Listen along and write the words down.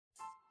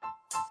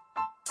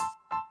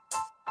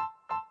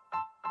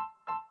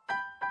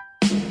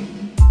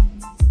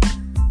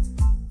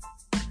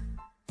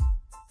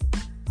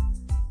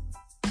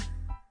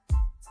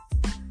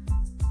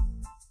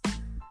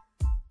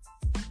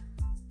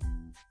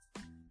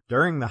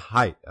During the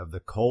height of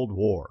the Cold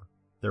War,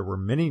 there were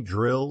many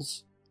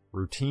drills,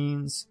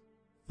 routines,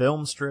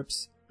 film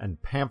strips, and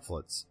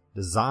pamphlets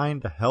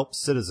designed to help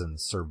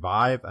citizens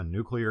survive a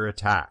nuclear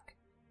attack.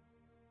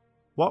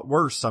 What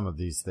were some of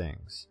these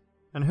things,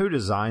 and who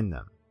designed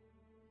them?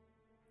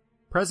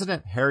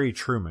 President Harry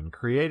Truman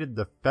created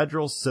the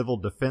Federal Civil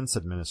Defense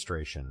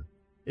Administration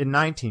in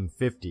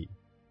 1950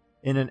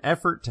 in an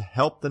effort to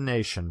help the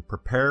nation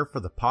prepare for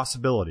the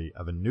possibility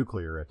of a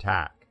nuclear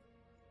attack.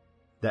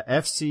 The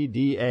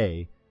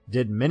FCDA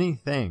did many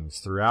things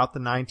throughout the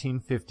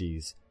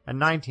 1950s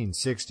and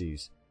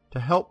 1960s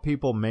to help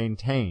people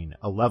maintain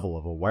a level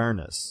of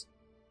awareness.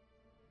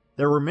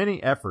 There were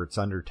many efforts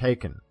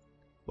undertaken,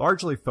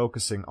 largely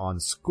focusing on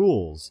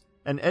schools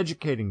and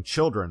educating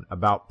children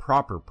about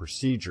proper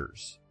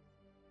procedures.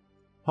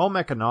 Home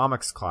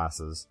economics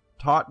classes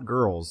taught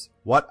girls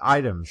what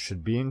items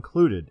should be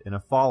included in a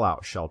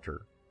fallout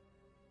shelter.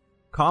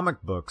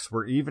 Comic books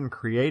were even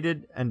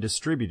created and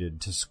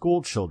distributed to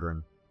school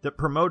children that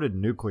promoted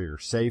nuclear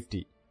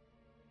safety.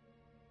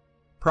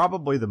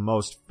 Probably the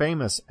most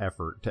famous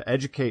effort to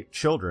educate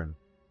children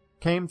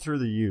came through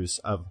the use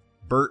of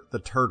Bert the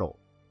Turtle.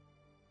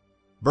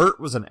 Bert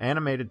was an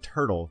animated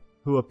turtle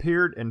who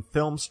appeared in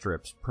film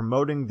strips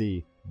promoting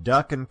the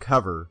duck and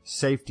cover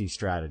safety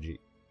strategy.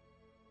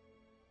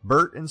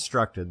 Bert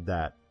instructed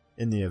that,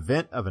 in the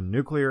event of a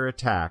nuclear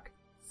attack,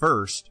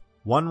 first,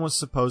 one was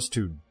supposed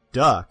to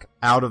duck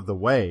out of the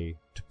way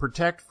to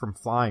protect from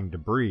flying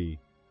debris,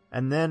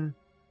 and then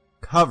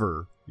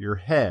cover your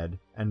head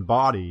and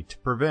body to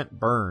prevent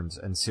burns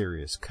and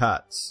serious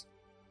cuts.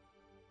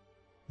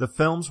 The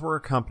films were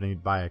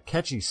accompanied by a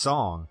catchy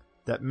song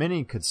that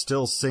many could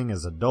still sing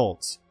as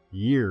adults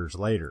years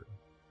later.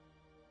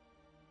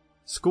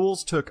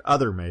 Schools took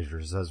other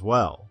measures as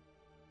well.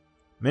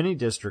 Many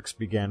districts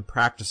began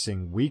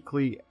practicing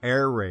weekly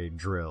air raid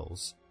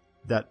drills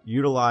that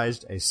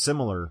utilized a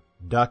similar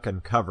duck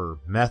and cover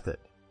method.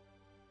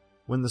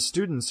 When the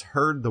students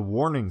heard the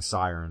warning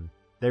siren,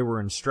 they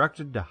were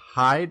instructed to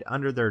hide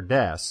under their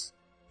desks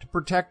to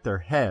protect their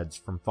heads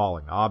from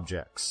falling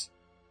objects.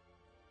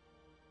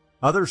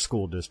 Other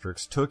school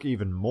districts took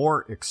even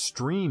more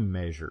extreme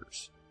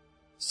measures.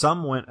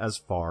 Some went as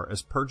far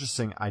as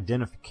purchasing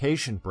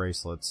identification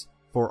bracelets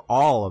for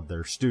all of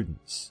their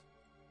students.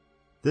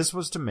 This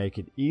was to make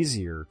it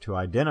easier to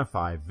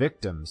identify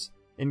victims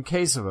in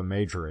case of a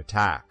major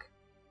attack.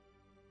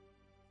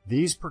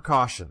 These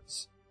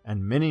precautions,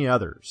 and many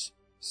others,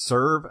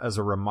 serve as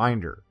a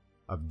reminder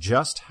of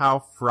just how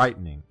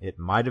frightening it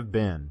might have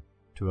been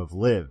to have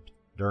lived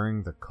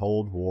during the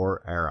Cold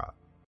War era.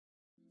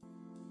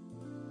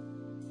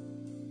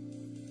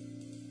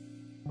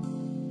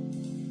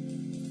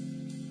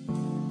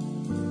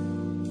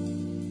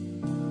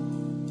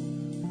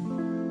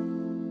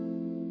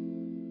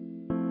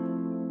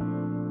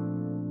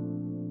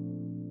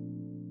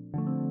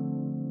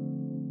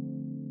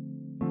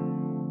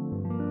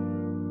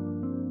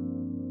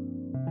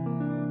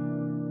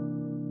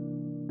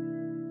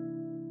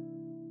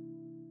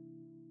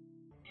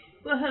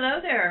 Well, hello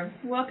there.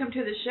 Welcome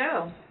to the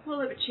show. Pull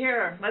up a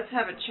chair. Let's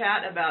have a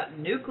chat about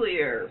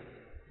nuclear.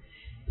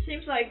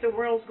 Seems like the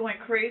world's going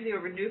crazy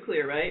over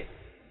nuclear, right?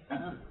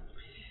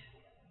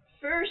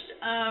 First,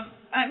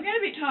 I'm going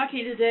to be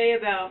talking today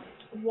about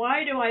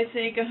why do I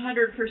think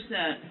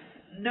 100%,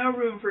 no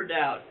room for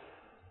doubt.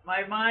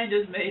 My mind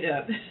is made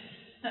up.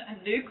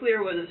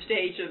 Nuclear was a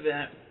staged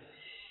event.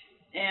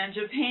 And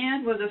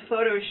Japan was a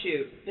photo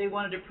shoot. They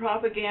wanted to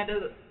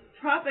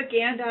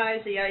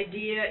propagandize the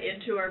idea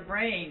into our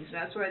brains.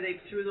 That's why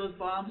they threw those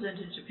bombs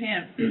into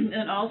Japan,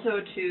 and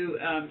also to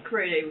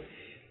create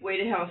a way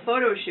to have a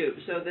photo shoot.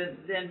 So that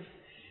then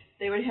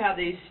they would have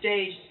these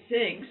staged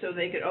things, so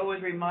they could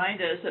always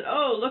remind us that,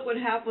 oh, look what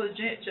happened with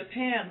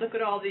Japan. Look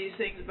at all these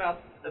things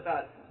about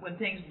when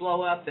things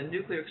blow up and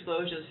nuclear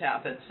explosions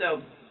happen.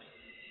 So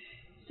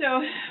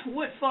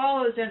what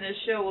follows in this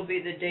show will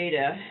be the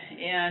data,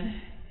 and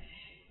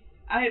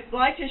I'd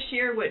like to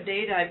share what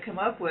data I've come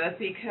up with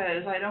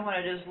because I don't want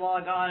to just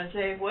log on and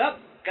say, well,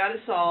 got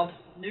it solved,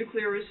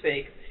 nuclear is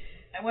fake.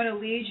 I want to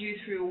lead you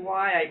through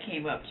why I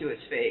came up to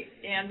it's fake.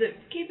 And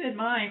keep in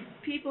mind,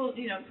 people,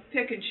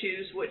 pick and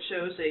choose what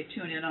shows they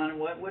tune in on and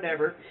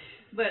whatever.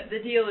 But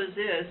the deal is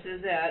this,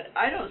 is that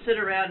I don't sit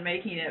around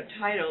making up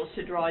titles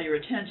to draw your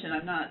attention.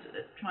 I'm not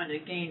trying to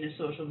gain the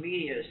social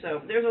media.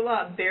 So there's a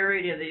lot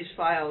buried in these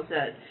files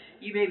that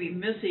you may be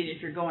missing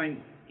if you're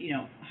going,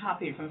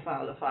 hopping from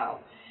file to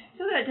file.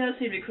 So that does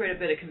seem to create a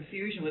bit of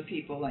confusion with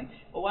people, like,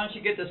 well, why don't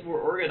you get this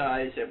more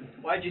organized? And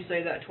why'd you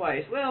say that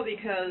twice? Well,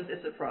 because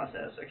it's a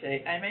process,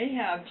 okay? I may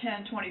have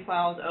 10, 20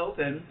 files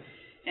open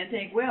and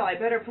think, well, I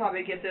better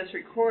probably get this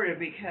recorded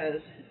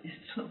because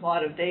it's a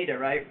lot of data,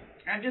 right?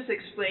 I'm just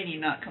explaining,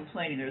 not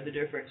complaining. There's a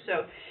difference.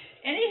 So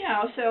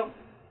anyhow, so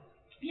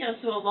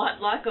a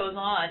lot goes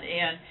on,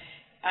 and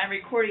I'm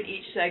recording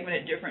each segment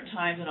at different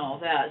times and all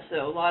that.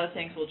 So a lot of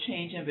things will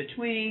change in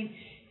between.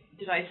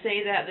 Did I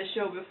say that in the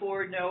show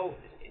before? No.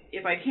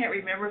 If I can't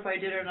remember if I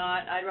did or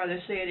not, I'd rather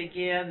say it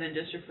again than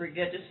just to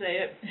forget to say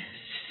it.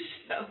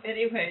 So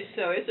anyway,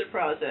 so it's a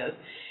process.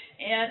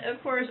 And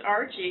of course,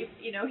 Archie,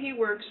 he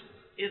works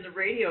in the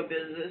radio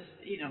business.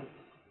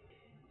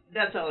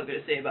 That's all I'm going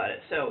to say about it.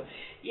 So,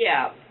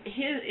 yeah,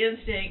 his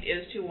instinct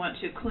is to want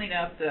to clean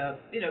up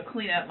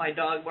clean up my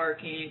dog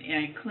barking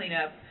and clean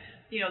up,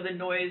 the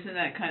noise and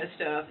that kind of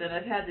stuff. And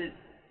I've had to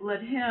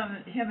let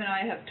him and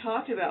I have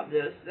talked about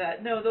this,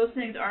 that no, those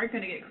things aren't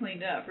going to get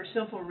cleaned up for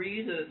simple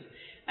reasons.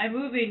 I'm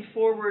moving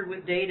forward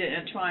with data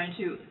and trying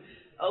to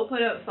open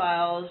up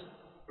files,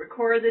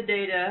 record the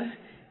data.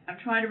 I'm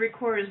trying to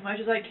record as much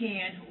as I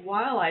can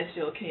while I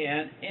still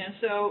can. And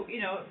so,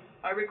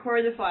 I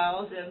record the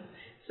files, and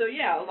so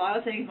yeah, a lot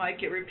of things might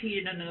get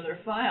repeated in another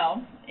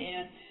file,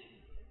 and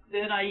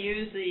then I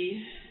use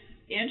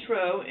the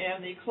intro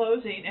and the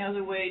closing as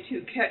a way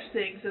to catch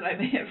things that I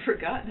may have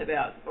forgotten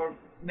about or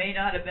may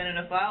not have been in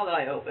a file that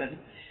I opened.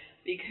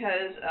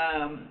 Because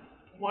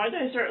why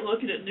did I start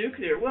looking at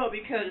nuclear? Well,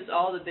 because it's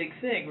all the big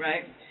thing,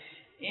 right?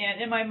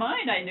 And in my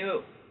mind, I knew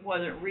it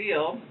wasn't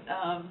real,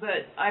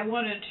 but I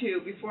wanted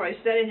to, before I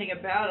said anything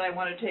about it, I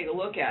wanted to take a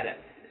look at it.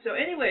 So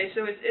anyway,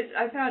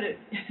 I found it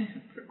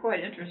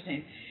quite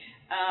interesting.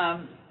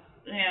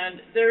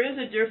 And there is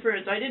a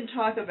difference. I didn't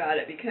talk about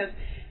it because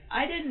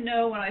I didn't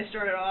know when I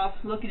started off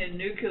looking at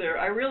nuclear.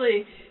 I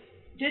really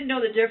didn't know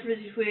the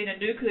difference between a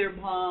nuclear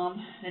bomb,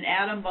 an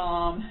atom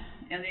bomb,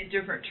 and these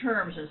different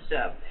terms and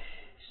stuff.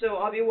 So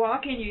I'll be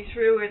walking you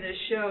through in this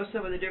show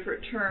some of the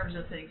different terms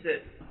and things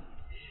that.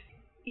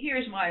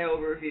 Here's my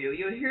overview.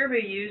 You'll hear me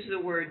use the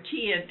word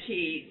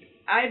TNT.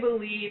 I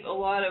believe a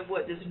lot of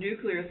what this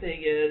nuclear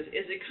thing is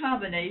a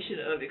combination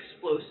of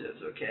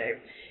explosives, okay?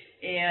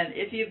 And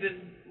if you've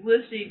been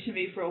listening to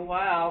me for a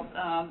while,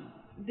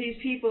 these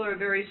people are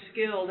very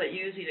skilled at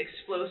using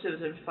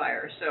explosives and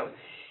fire. So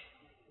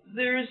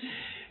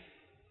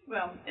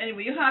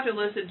anyway, you'll have to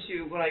listen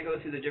to when I go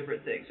through the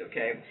different things,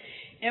 okay?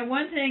 And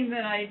one thing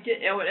that I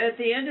did, at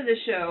the end of the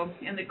show,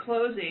 in the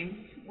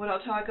closing, what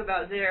I'll talk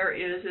about there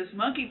is this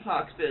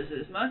monkeypox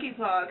business.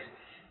 Monkeypox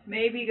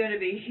may be going to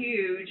be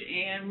huge,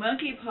 and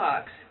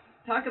monkeypox,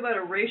 talk about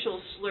a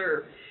racial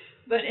slur.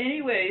 But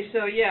anyway,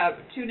 so yeah,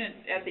 tune in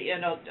at the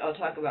end, I'll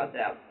talk about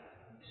that.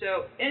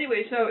 So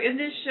anyway, so in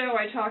this show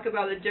I talk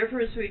about the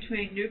difference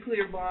between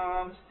nuclear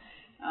bombs,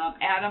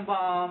 atom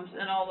bombs,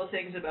 and all the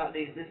things about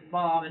this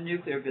bomb and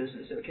nuclear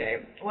business,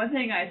 okay? One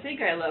thing I think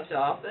I left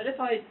off, but if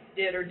I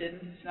did or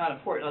didn't, it's not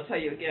important, I'll tell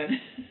you again.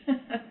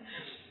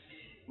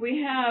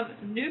 We have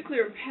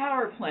nuclear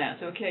power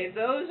plants, okay?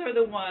 Those are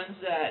the ones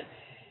that,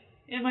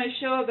 in my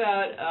show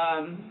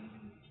about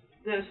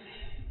this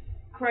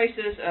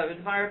crisis of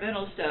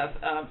environmental stuff,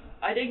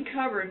 I didn't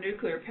cover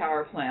nuclear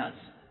power plants,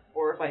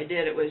 or if I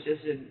did, it was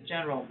just in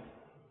general.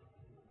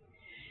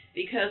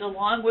 Because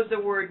along with the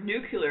word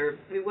nuclear,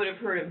 we would have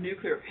heard of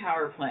nuclear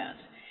power plants.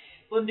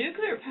 Well,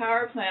 nuclear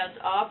power plants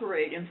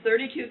operate in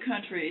 32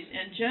 countries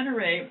and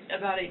generate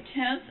about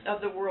 1/10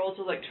 of the world's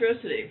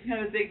electricity.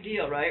 Kind of a big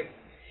deal, right?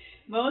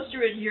 Most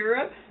are in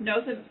Europe,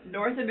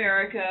 North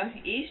America,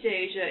 East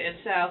Asia, and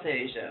South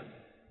Asia.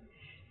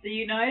 The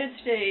United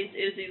States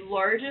is the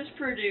largest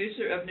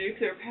producer of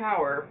nuclear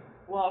power,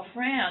 while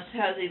France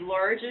has the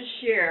largest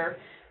share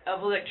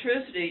of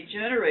electricity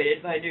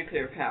generated by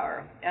nuclear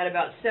power, at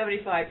about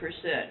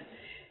 75%.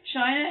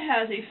 China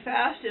has the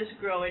fastest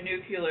growing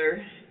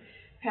nuclear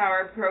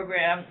power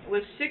program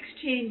with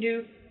 16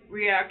 new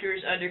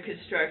reactors under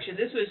construction.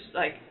 This was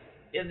like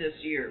in this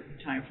year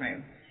time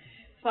frame.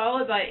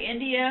 Followed by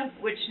India,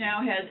 which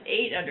now has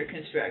 8 under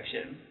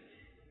construction.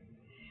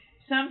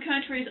 Some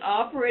countries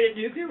operated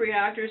nuclear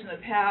reactors in the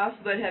past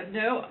but have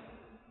no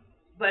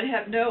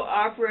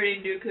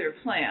operating nuclear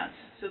plants.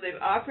 So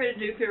they've operated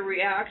nuclear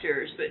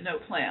reactors but no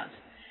plants.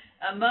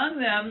 Among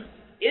them,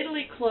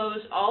 Italy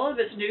closed all of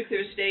its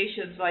nuclear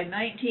stations by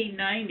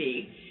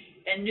 1990,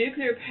 and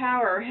nuclear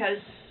power has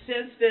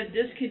since been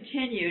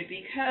discontinued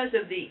because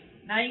of the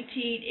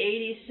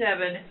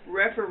 1987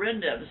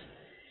 referendums.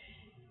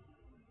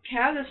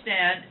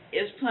 Kazakhstan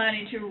is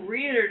planning to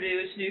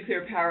reintroduce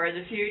nuclear power in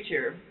the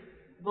future.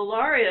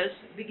 Belarus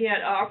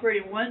began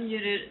operating 1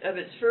 unit of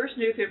its first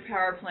nuclear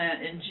power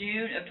plant in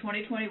June of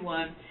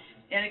 2021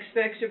 and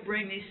expects to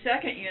bring the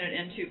second unit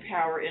into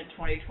power in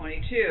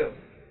 2022.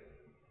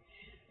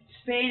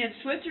 Spain and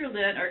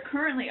Switzerland are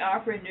currently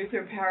operating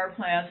nuclear power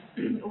plants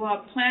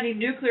while planning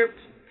nuclear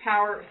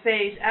power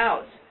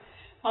phase-outs.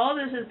 All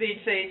this is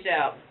being phased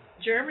out.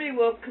 Germany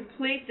will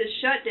complete the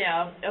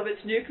shutdown of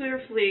its nuclear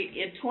fleet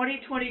in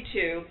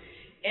 2022,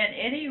 and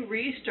any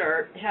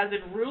restart has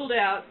been ruled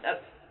out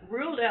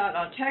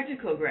on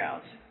technical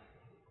grounds.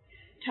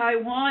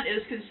 Taiwan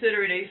is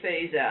considering a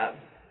phase-out.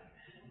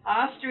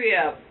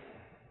 Austria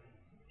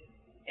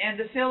and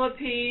the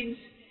Philippines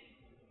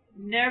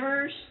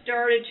never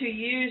started to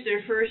use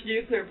their first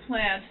nuclear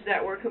plants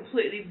that were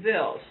completely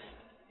built.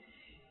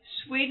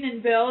 Sweden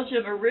and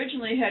Belgium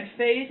originally had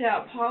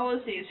phase-out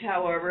policies,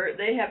 however,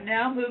 they have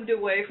now moved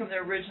away from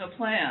their original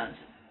plans.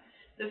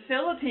 The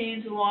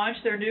Philippines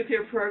launched their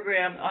nuclear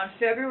program on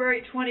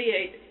February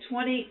 28,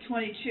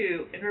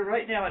 2022, and we're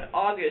right now in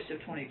August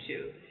of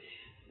 22.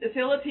 The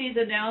Philippines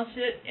announced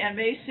it and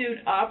may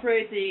soon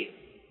operate the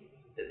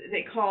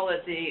they call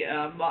it they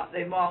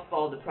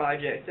mothballed the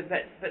project, the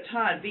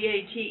Bataan,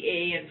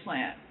 B-A-T-A-N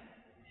plant.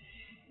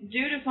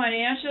 Due to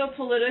financial,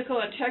 political,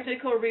 and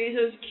technical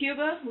reasons,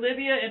 Cuba,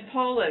 Libya, and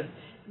Poland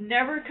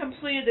never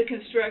completed the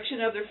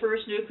construction of their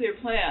first nuclear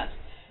plants.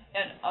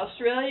 And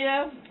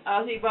Australia,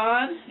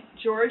 Azerbaijan,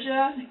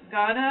 Georgia,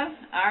 Ghana,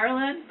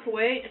 Ireland,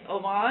 Kuwait,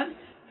 Oman,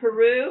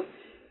 Peru,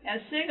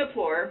 and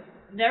Singapore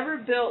never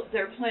built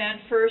their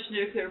planned first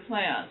nuclear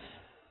plants.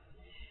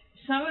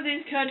 Some of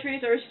these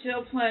countries are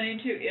still planning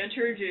to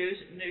introduce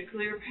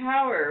nuclear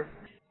power.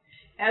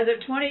 As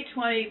of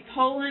 2020,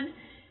 Poland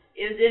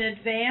is in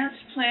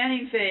advanced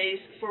planning phase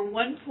for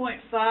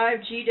 1.5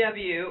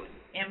 GW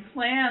and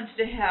plans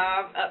to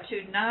have up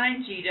to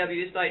 9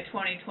 GWs by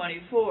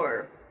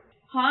 2024.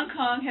 Hong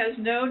Kong has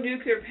no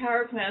nuclear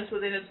power plants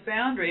within its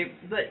boundary,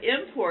 but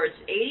imports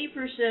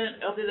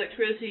 80% of the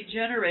electricity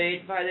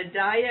generated by the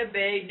Daya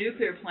Bay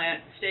nuclear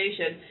plant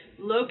station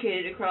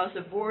located across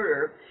the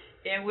border,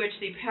 in which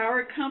the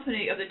power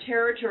company of the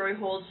territory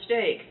holds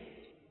stake.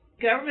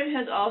 Government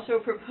has also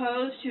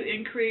proposed to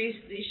increase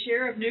the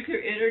share of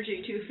nuclear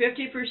energy to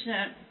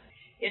 50%.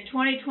 In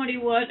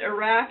 2021,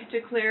 Iraq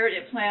declared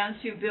it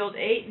plans to build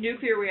 8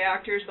 nuclear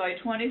reactors by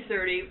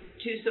 2030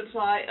 to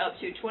supply up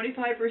to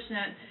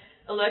 25%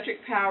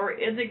 electric power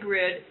in the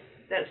grid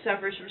that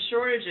suffers from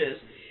shortages.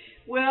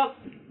 Well,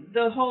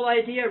 the whole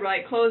idea,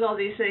 right, close all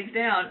these things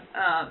down.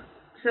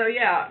 So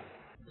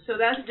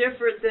that's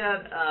different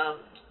than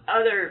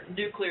other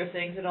nuclear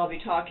things that I'll be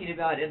talking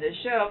about in this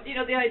show. You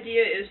know, the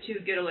idea is to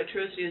get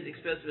electricity as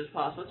expensive as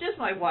possible. Just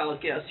my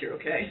wild guess here,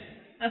 okay?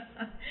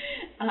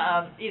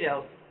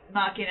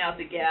 Knocking out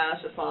the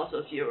gas, the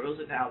fossil fuels,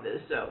 and now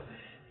this. So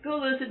go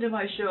listen to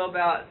my show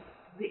about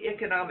the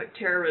economic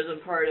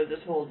terrorism part of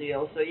this whole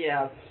deal. So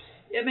yeah,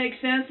 it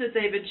makes sense that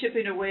they've been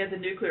chipping away at the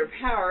nuclear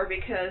power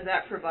because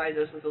that provides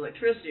us with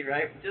electricity,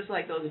 right? Just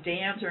like those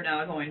dams are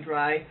now going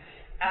dry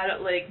out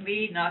at Lake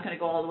Mead, not going to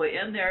go all the way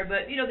in there,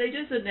 but they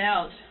just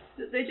announced,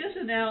 in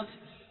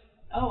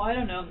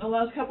the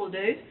last couple of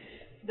days,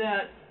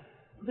 that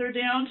they're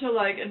down to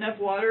like enough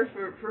water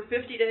for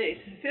 50 days.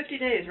 50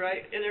 days,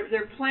 right? And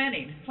they're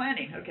planning,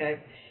 okay?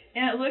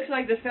 And it looks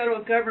like the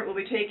federal government will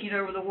be taking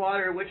over the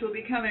water, which will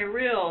become a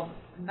real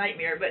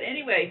nightmare. But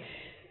anyway,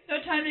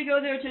 no time to go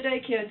there today,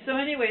 kids. So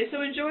anyway,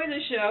 so enjoy the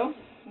show.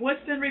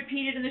 What's been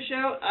repeated in the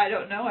show? I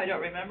don't know. I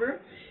don't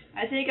remember.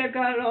 I think I've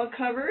got it all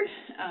covered.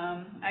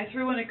 I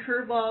threw in a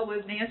curveball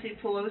with Nancy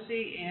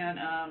Pelosi and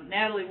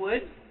Natalie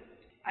Wood.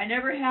 I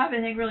never have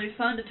anything really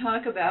fun to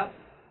talk about,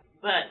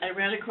 but I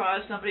ran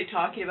across somebody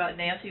talking about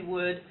Natalie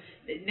Wood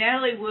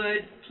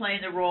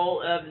playing the role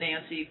of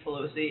Nancy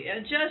Pelosi.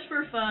 And just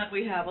for fun,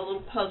 we have a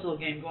little puzzle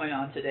game going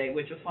on today,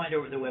 which you'll find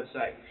over the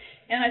website.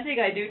 And I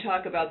think I do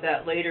talk about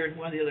that later in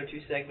one of the other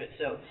 2 segments.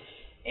 So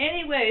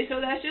anyway,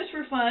 so that's just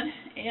for fun.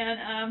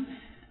 And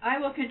I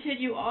will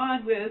continue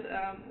on with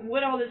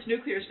what all this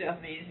nuclear stuff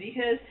means,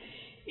 because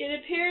it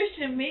appears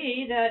to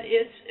me that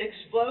it's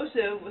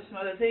explosive with some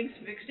other things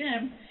mixed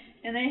in,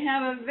 and they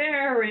have a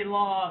very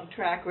long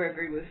track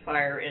record with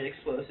fire and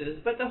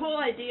explosives. But the whole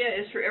idea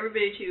is for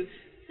everybody to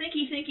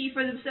thinky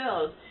for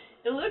themselves.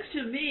 It looks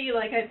to me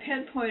like I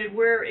pinpointed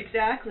where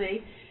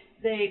exactly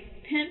this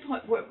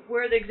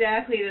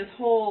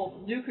whole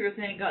nuclear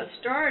thing got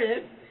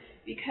started,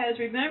 because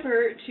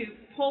remember, to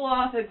pull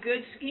off a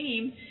good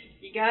scheme,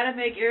 you got to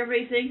make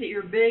everybody think that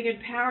you're big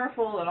and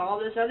powerful and all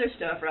this other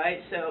stuff,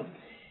 right? So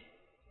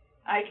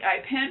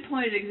I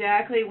pinpointed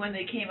exactly when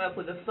they came up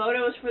with the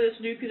photos for this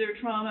nuclear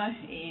trauma,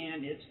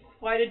 and it's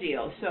quite a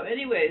deal. So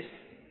anyways,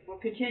 we'll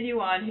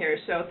continue on here.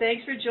 So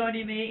thanks for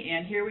joining me,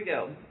 and here we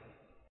go.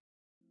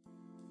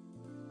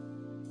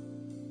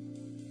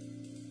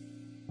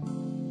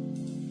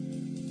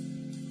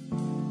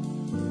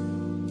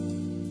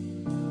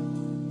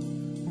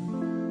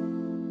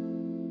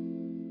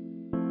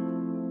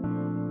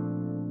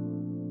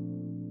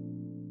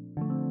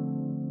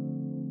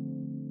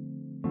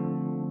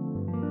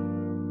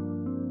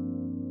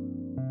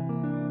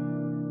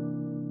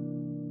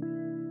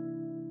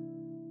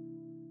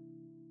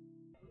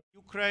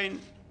 Ukraine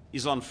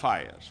is on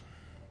fire.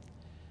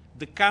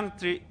 The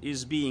country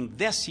is being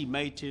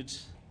decimated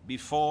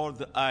before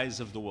the eyes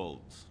of the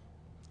world.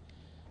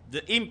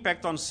 The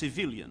impact on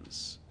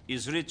civilians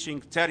is reaching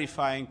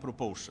terrifying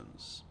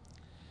proportions.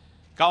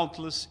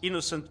 Countless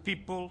innocent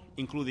people,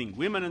 including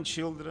women and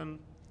children,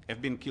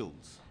 have been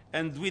killed.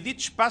 And with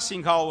each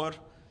passing hour,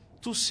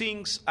 2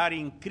 things are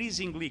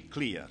increasingly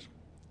clear.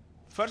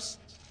 First,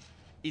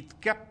 it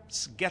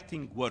keeps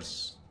getting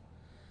worse.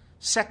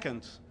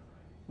 Second,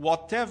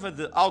 whatever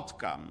the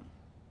outcome,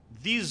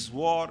 this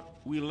war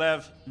will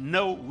have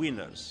no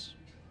winners,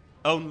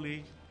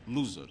 only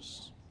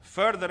losers.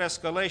 Further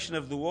escalation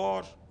of the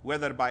war,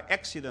 whether by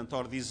accident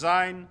or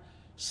design,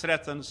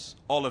 threatens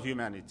all of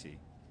humanity.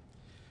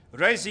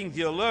 Raising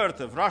the alert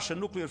of Russian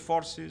nuclear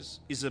forces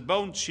is a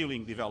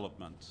bone-chilling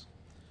development.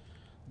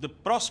 The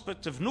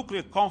prospect of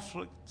nuclear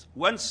conflict,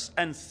 once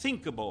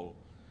unthinkable,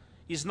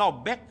 is now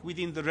back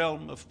within the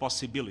realm of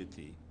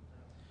possibility.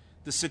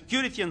 The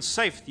security and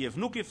safety of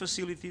nuclear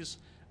facilities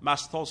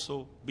must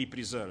also be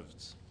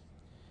preserved.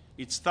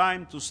 It's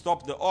time to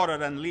stop the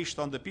horror unleashed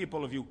on the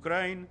people of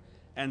Ukraine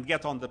and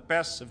get on the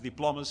path of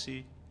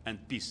diplomacy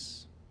and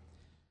peace.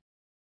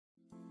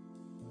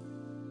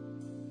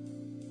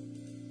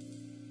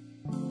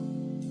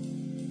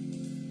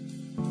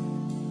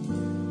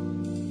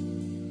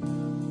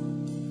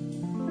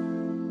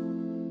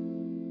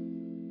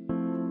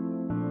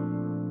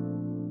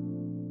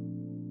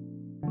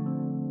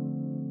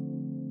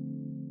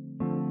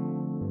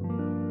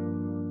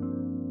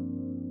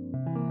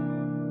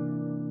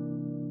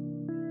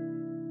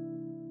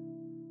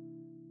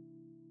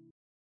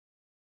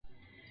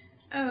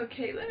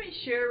 Okay, let me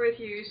share with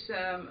you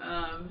some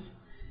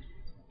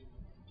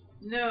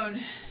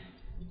known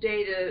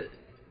data,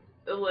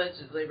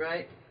 allegedly,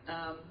 right?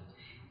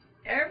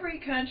 Every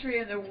country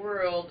in the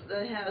world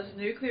that has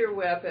nuclear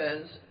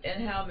weapons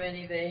and how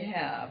many they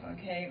have,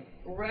 okay?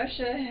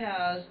 Russia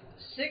has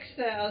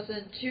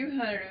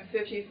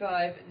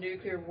 6,255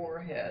 nuclear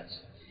warheads.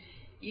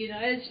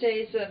 United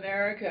States of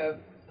America,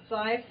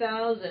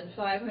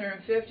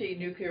 5,550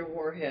 nuclear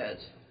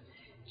warheads.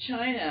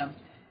 China,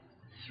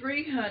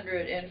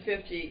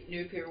 350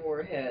 nuclear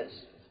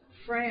warheads.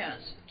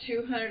 France,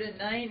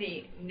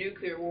 290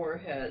 nuclear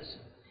warheads.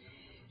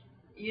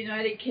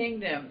 United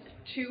Kingdom,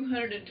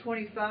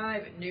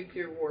 225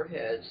 nuclear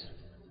warheads.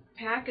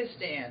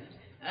 Pakistan,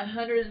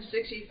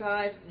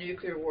 165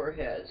 nuclear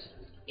warheads.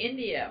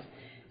 India,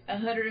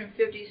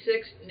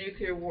 156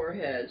 nuclear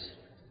warheads.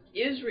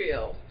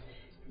 Israel,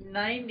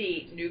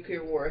 90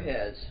 nuclear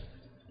warheads.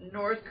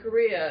 North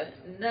Korea,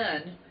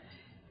 none.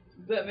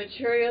 But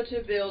material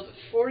to build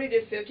 40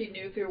 to 50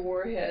 nuclear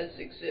warheads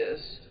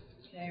exists.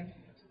 Okay.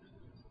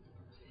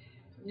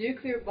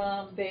 Nuclear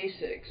bomb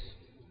basics.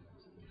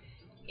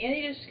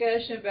 Any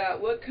discussion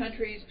about what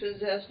countries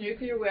possess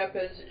nuclear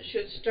weapons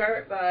should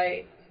start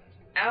by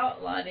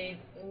outlining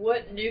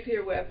what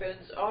nuclear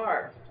weapons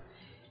are.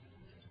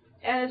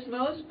 At its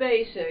most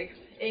basic,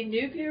 a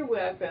nuclear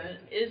weapon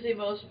is the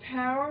most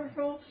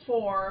powerful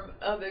form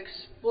of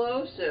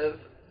explosive.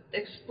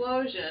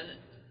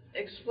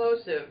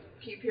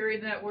 Keep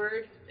hearing that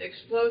word?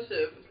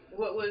 Explosive.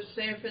 What was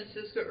San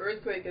Francisco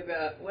earthquake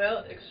about?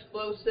 Well,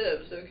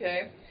 explosives,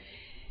 okay?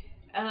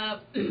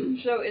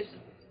 So it's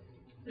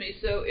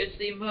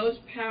the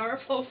most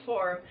powerful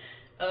form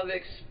of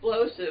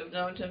explosive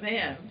known to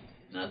man.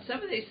 Now,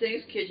 some of these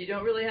things, kids, you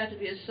don't really have to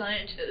be a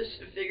scientist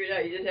to figure it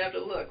out. You just have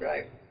to look,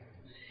 right?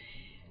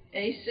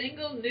 A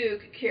single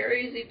nuke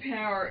carries the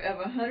power of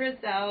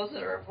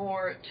 100,000 or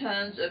more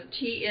tons of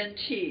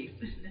TNT.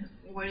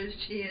 What is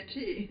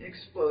TNT?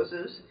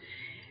 Explosives.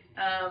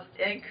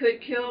 And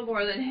could kill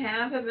more than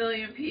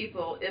 500,000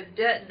 people if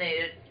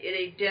detonated in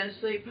a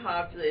densely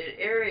populated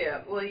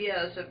area. Well,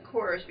 yes, of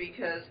course,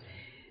 because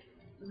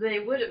they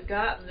would have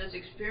gotten this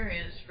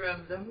experience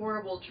from the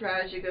horrible,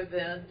 tragic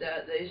event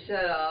that they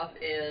set off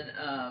in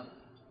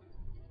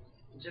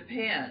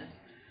Japan.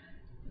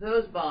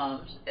 Those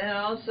bombs, and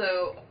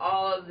also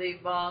all of the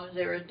bombs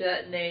they were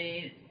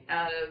detonating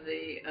out of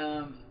the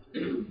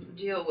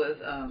deal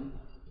with,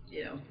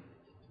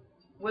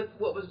 with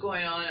what was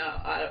going on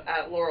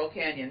at Laurel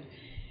Canyon.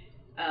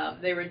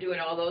 They were doing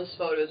all those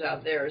photos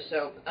out there.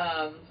 So,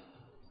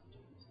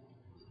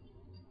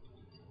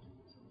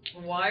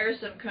 why are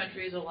some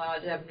countries allowed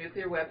to have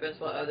nuclear weapons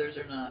while others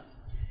are not?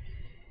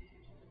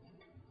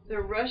 The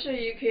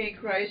Russia-Ukraine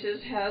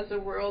crisis has the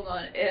world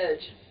on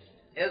edge,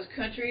 as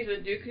countries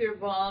with nuclear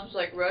bombs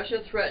like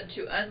Russia threaten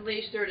to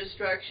unleash their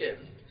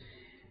destruction.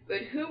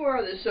 But who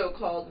are the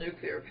so-called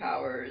nuclear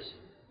powers?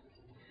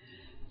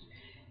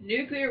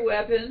 Nuclear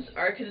weapons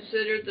are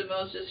considered the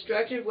most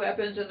destructive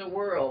weapons in the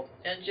world,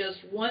 and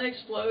just one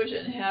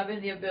explosion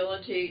having the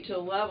ability to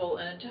level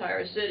an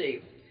entire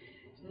city.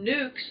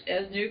 Nukes,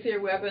 as nuclear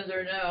weapons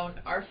are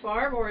known, are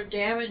far more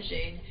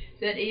damaging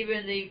than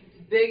even the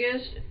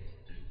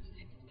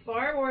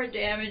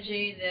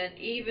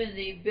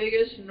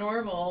biggest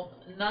normal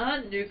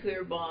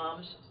non-nuclear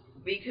bombs,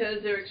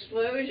 because their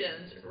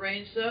explosions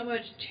rain so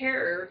much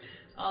terror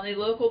on the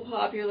local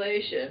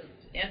population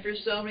and for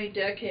so many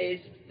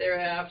decades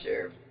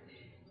thereafter.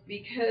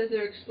 Because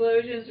their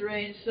explosions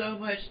rain so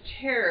much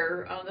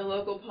terror on the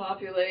local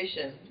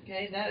population.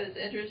 Okay, that is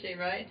interesting,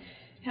 right?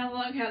 How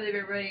long have they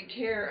been raining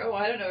terror? Oh,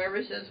 I don't know,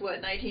 ever since,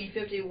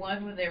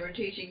 1951, when they were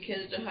teaching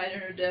kids to hide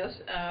under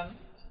desks?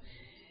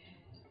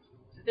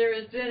 There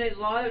has been a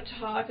lot of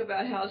talk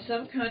about how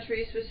some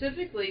countries,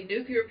 specifically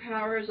nuclear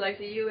powers like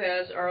the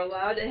U.S., are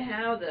allowed to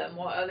have them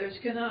while others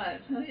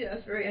cannot. Oh, yeah,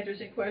 that's a very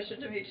interesting question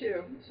to me,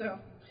 too. So,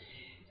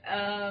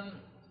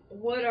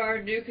 what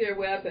are nuclear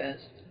weapons?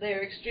 They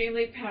are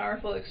extremely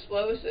powerful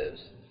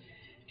explosives.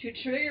 To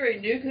trigger a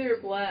nuclear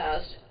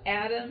blast,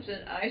 atoms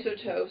and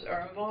isotopes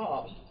are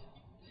involved.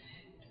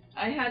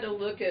 I had to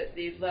look at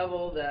the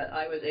level that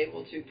I was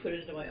able to put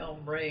into my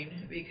own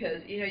brain,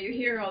 because, you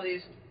hear all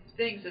these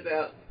things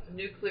about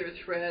nuclear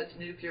threats,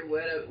 nuclear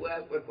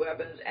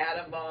weapons,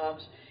 atom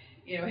bombs,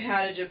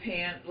 how did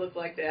Japan look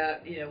like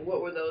that,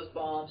 what were those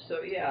bombs?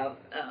 So, yeah,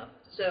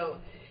 so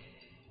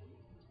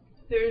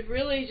there's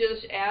really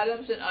just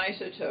atoms and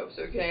isotopes,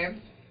 okay?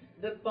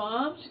 The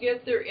bombs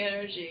get their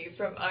energy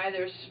from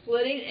either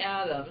splitting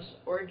atoms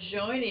or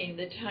joining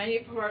the tiny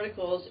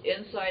particles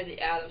inside the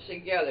atoms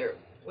together,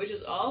 which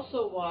is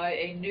also why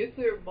a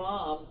nuclear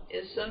bomb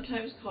is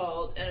sometimes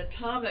called an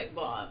atomic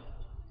bomb.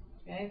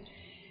 Okay?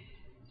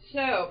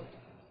 So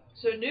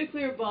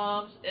nuclear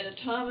bombs and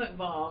atomic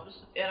bombs,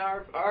 and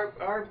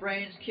our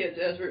brains, kids,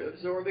 as we're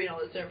absorbing all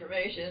this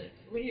information,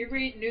 when you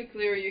read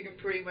nuclear, you can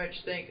pretty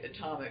much think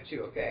atomic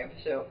too, okay?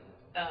 So,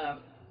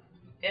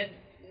 and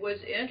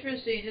what's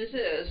interesting is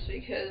this,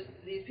 because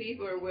these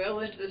people are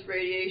well into this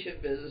radiation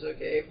business,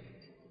 okay?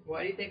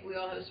 Why do you think we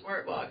all have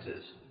smart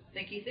boxes?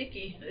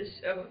 Thinky is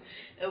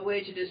a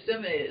way to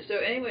disseminate it. So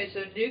anyway,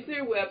 so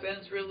nuclear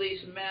weapons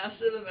release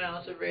massive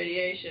amounts of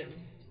radiation.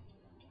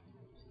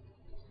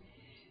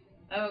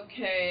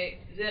 Okay,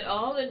 then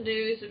all the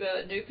news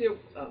about nuclear,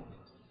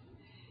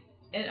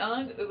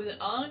 it was an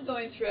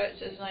ongoing threat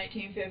since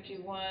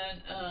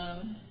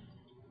 1951.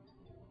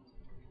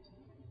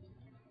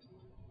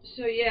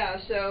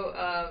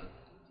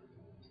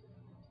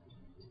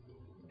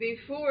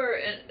 Before,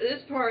 and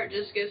this part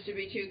just gets to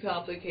be too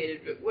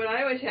complicated, but what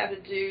I always have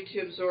to do to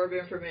absorb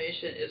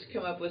information is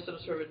come up with some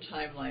sort of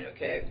timeline,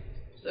 okay?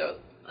 So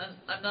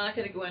I'm not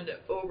going to go into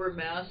over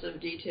massive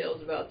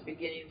details about the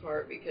beginning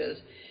part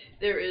because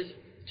there is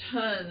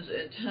tons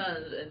and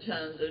tons and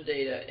tons of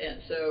data,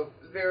 and so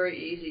very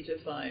easy to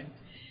find.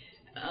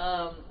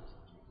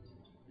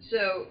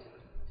 So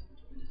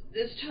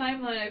this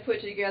timeline I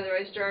put together,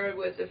 I started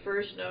with the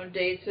first known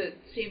dates that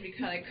seemed to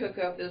kind of cook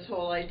up this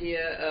whole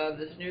idea of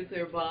this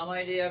nuclear bomb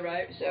idea,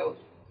 right? So,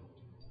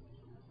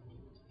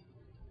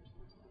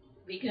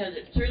 because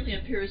it certainly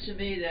appears to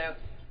me that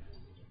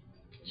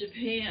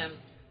Japan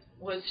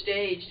was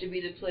staged to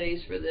be the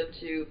place for them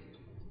to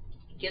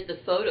get the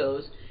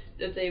photos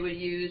that they would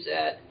use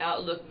at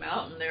Outlook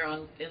Mountain there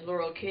in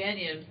Laurel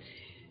Canyon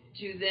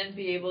to then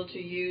be able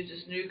to use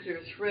this nuclear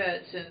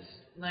threat since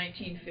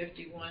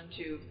 1951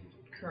 to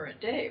current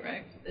day,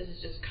 right? This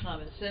is just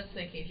common sense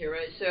thinking here,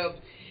 right? So,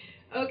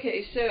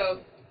 okay,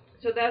 so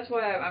that's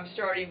why I'm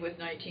starting with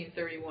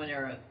 1931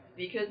 era,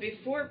 because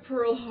before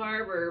Pearl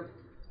Harbor,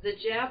 the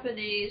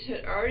Japanese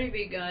had already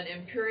begun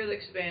imperial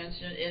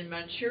expansion in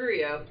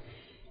Manchuria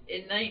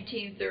in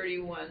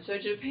 1931. So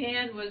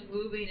Japan was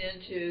moving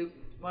into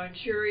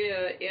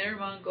Manchuria, Inner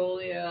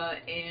Mongolia,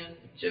 and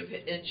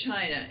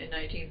China in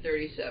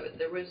 1937.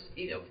 There was,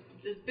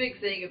 this big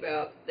thing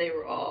about they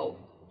were all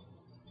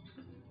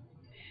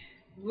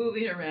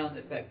moving around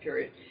at that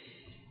period.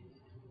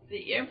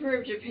 The Emperor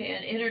of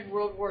Japan entered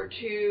World War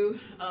II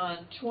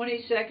on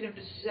 22nd of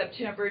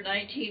September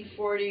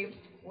 1940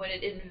 when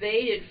it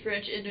invaded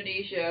French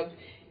Indonesia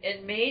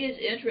and made its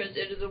entrance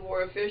into the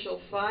war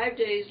official 5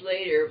 days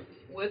later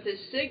with the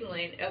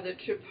signaling of the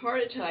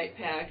Tripartite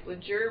Pact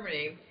with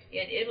Germany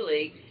and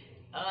Italy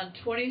on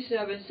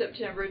 27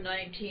 September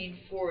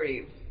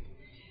 1940.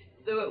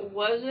 Though it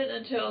wasn't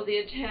until the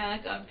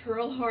attack on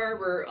Pearl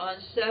Harbor on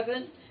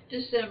 7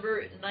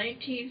 December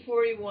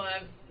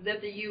 1941 that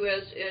the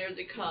U.S. entered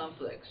the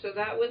conflict. So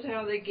that was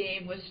how the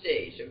game was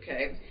staged,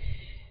 okay?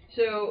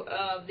 So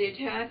the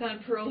attack on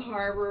Pearl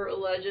Harbor,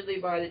 allegedly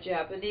by the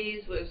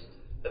Japanese, was,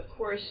 of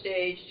course,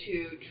 staged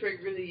to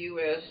trigger the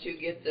U.S. to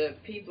get the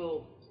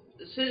people,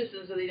 the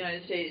citizens of the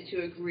United States,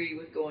 to agree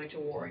with going to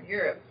war in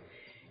Europe.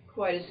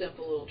 Quite a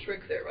simple little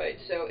trick there, right?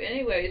 So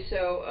anyway,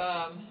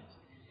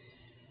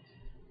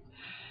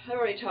 I've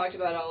already talked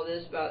about all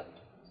this, about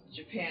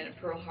Japan and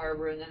Pearl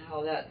Harbor and then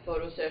how that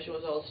photo session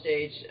was all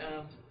staged.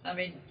 I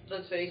mean,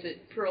 let's face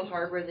it, Pearl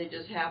Harbor, they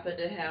just happened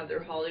to have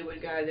their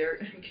Hollywood guy there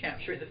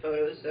capturing the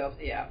photos, so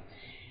yeah.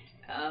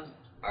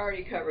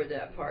 Already covered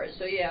that part.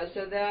 So yeah,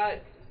 so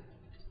that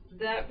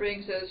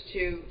brings us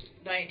to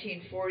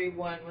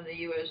 1941 when the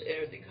U.S.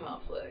 entered the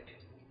conflict.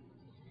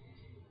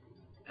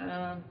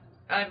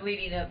 I'm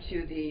leading up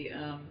to the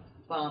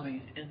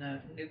bombing and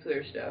the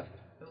nuclear stuff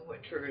and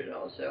what triggered it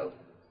all. So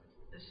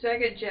the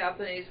Second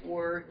Sino-Japanese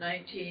War,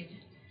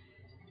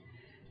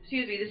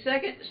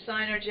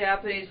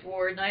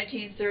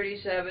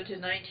 1937 to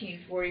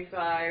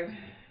 1945,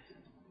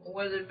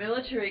 was a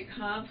military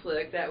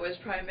conflict that was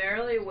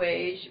primarily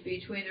waged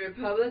between the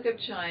Republic of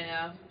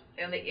China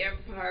and the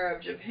Empire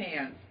of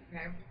Japan.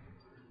 Okay?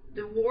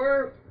 The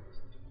war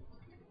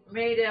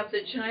made up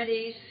the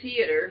Chinese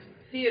theater,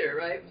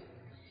 right?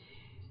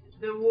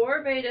 The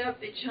war made up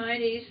the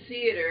Chinese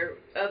theater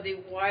of the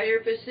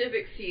wider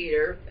Pacific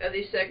theater of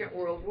the Second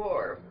World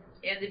War,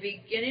 and the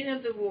beginning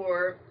of the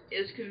war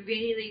is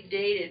conveniently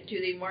dated to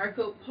the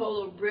Marco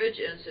Polo Bridge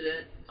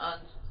incident on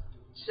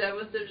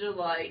 7th of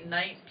July,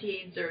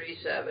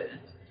 1937,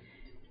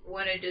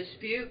 when a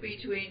dispute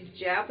between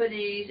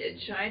Japanese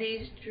and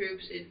Chinese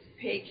troops in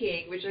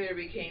Peking, which later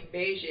became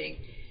Beijing,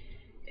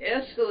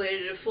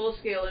 escalated a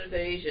full-scale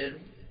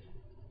invasion.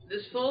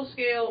 This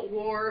full-scale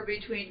war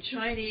between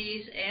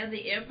Chinese and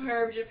the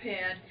Empire of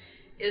Japan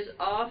is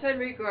often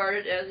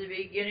regarded as the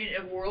beginning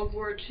of World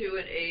War II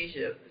in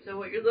Asia. So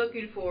what you're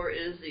looking for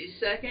is the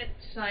Second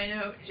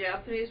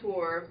Sino-Japanese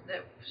War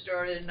that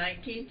started in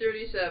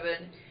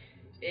 1937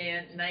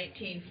 and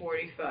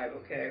 1945,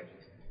 okay?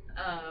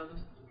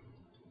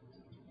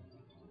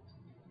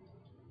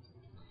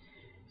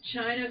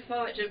 China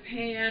fought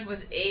Japan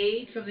with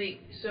aid from the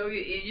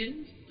Soviet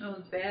Union,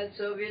 those bad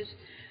Soviets.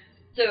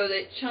 So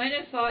that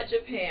China fought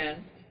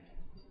Japan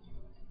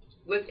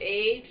with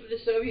aid from the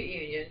Soviet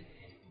Union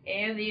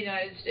and the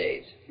United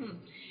States.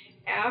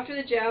 After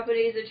the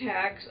Japanese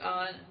attacks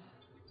on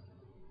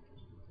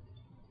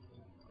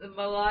the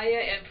Malaya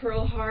and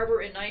Pearl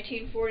Harbor in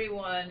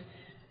 1941,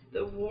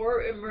 the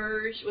war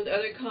emerged with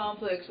other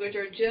conflicts, which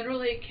are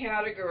generally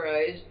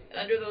categorized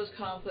under those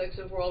conflicts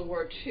of World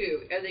War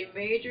II as a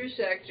major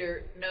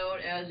sector known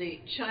as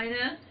the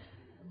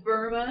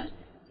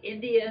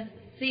China-Burma-India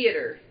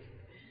Theater.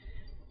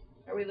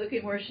 Are we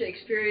looking more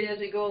Shakespearean as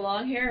we go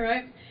along here,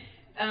 right?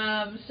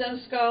 Some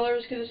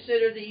scholars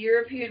consider the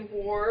European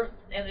War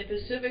and the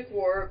Pacific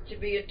War to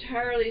be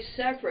entirely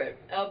separate,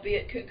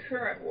 albeit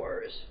concurrent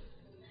wars.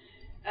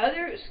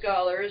 Other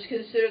scholars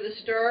consider the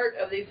start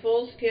of the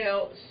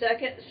full-scale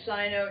Second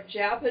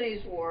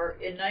Sino-Japanese War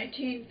in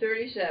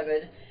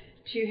 1937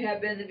 to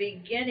have been the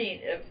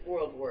beginning of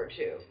World War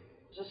II.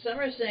 So some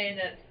are saying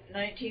that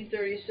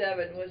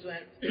 1937 was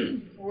when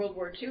World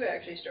War II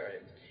actually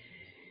started.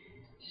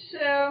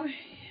 So,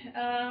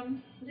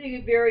 you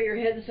can bury your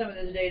head in some of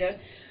this data.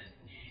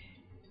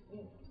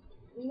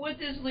 What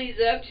this leads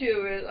up to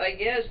is, I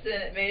guess,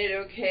 then it made it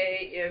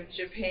okay if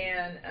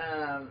Japan,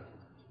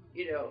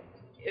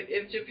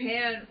 if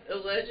Japan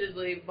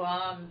allegedly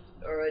bombed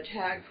or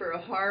attacked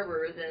Pearl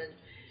Harbor, then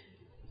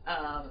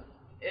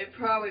it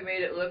probably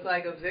made it look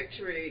like a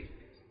victory.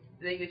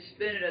 They could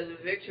spin it as a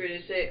victory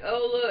to say,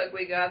 oh, look,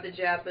 we got the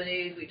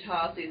Japanese, we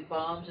tossed these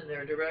bombs in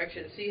their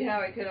direction. See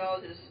how it could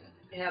all just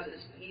have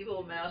this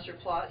evil master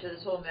plot to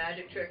this whole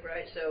magic trick,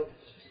 right? So,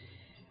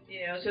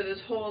 so this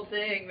whole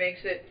thing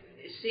makes it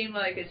seem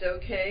like it's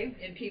okay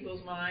in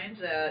people's minds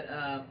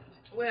that,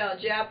 well,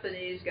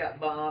 Japanese got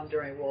bombed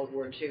during World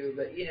War II,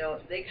 but,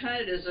 they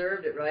kind of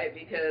deserved it, right?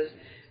 Because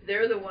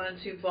they're the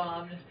ones who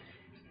bombed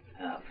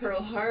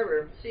Pearl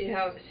Harbor. See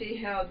how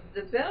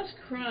the best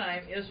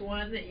crime is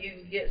one that you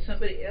can get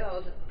somebody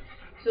else.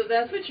 So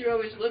that's what you're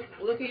always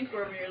looking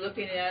for when you're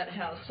looking at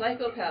how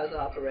psychopaths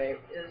operate,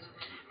 is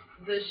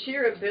the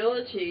sheer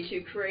ability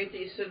to create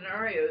these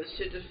scenarios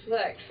to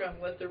deflect from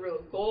what the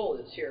real goal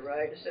is here,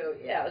 right? So,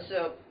 yeah,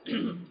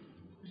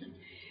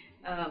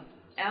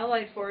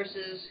 Allied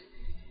forces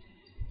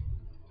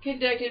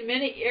conducted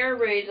many air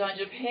raids on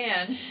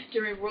Japan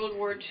during World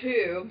War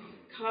II,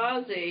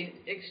 causing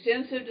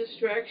extensive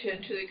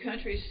destruction to the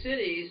country's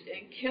cities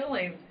and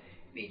killing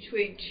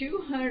between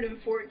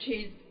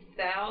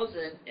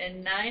 214,000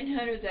 and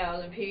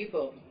 900,000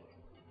 people.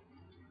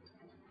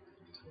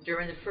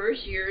 During the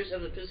first years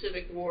of the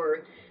Pacific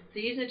War,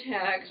 these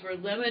attacks were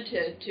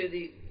limited to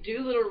the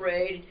Doolittle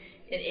raid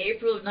in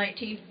April of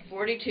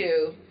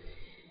 1942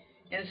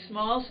 and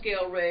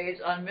small-scale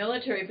raids on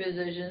military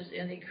positions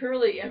in the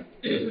Curly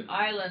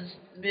Islands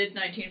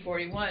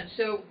mid-1941.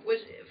 So,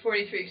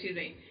 43, excuse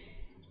me.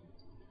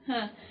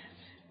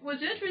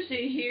 What's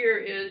interesting here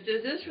is,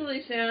 does this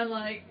really sound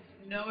like,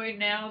 knowing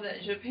now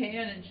that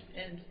Japan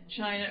and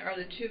China are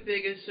the two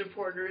biggest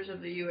supporters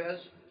of the U.S.,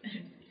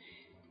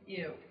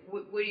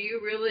 would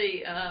you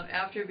really,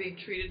 after being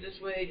treated this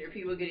way and your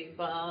people getting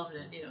bombed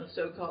and,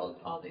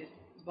 so-called all these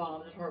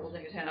bombs and horrible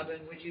things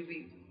happen, would you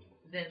be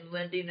then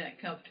lending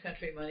that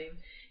country money?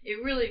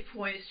 It really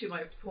points to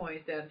my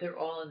point that they're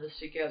all in this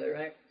together,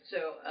 right?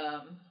 So,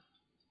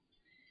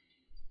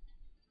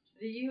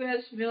 the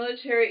U.S.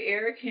 military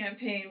air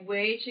campaign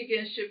waged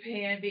against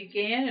Japan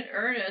began in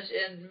earnest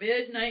in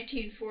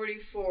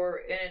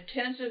mid-1944 and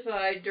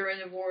intensified during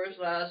the war's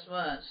last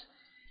months.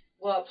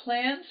 While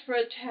plans for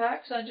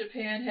attacks on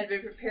Japan had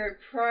been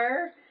prepared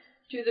prior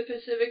to the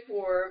Pacific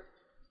War,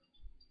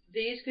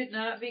 these could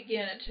not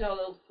begin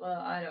until,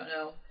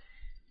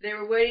 they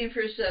were waiting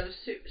for some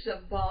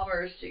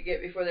bombers to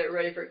get before they were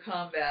ready for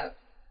combat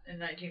in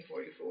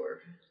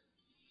 1944.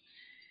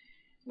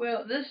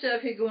 Well, this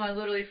stuff could go on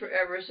literally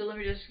forever, so let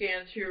me just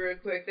scan through real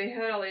quick. They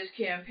had all these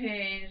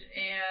campaigns,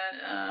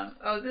 and,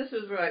 this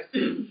was right,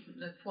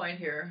 the point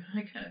here.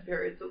 I kind of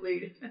buried the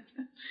lead.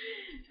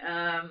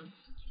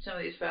 Some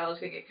of these files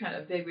can get kind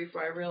of big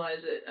before I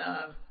realize it.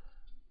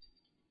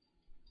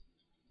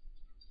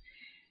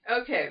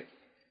 Okay,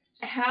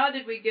 how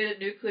did we get a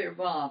nuclear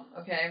bomb?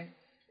 Okay,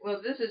 well,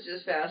 this is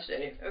just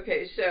fascinating.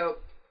 Okay, so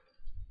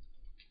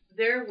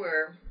there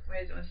were,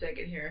 wait 1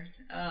 second here.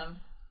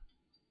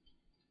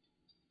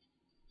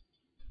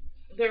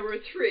 There were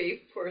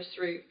three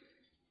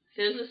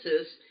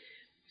physicists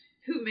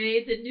who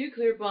made the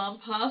nuclear bomb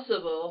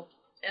possible,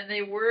 and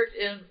they worked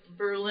in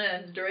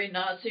Berlin during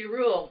Nazi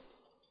rule.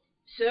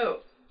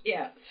 So,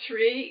 yeah,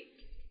 3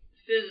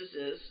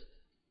 physicists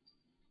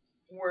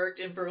worked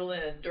in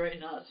Berlin during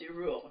Nazi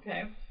rule,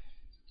 okay?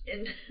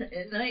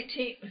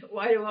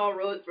 Why do all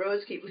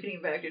roads keep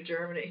leading back to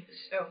Germany?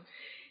 So,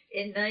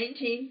 in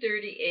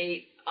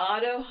 1938,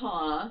 Otto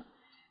Hahn,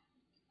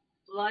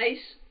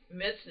 Lise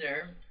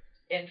Meitner,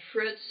 and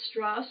Fritz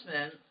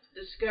Strassmann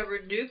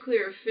discovered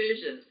nuclear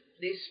fission,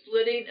 the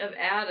splitting of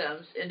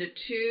atoms into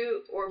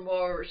 2 or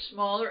more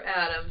smaller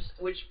atoms,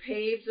 which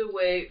paved the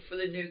way for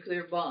the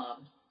nuclear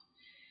bomb.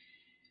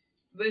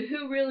 But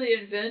who really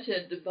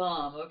invented the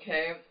bomb,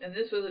 okay? And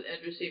this was an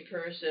interesting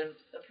person.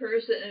 A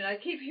person, and I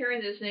keep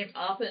hearing this name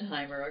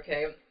Oppenheimer,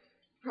 okay?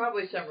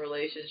 Probably some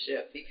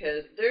relationship,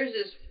 because there's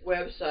this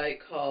website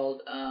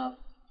called,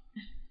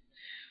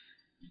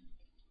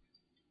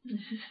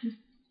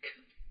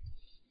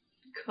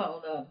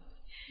 called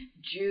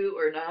Jew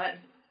or Not.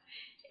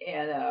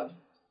 And,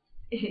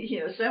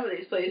 some of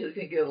these places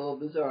can get a little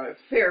bizarre.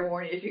 Fair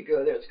warning if you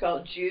go there. It's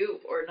called Jew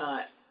or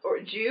Not, or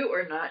Jew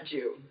or Not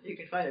Jew. You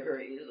can find it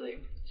very easily.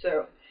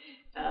 So,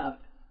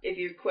 if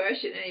you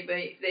question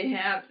anybody, they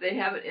have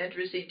an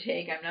interesting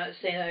take. I'm not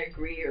saying I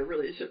agree or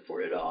really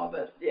support it all,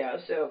 but yeah.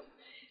 So,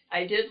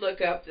 I did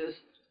look up this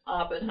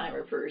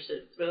Oppenheimer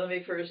person, but let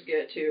me first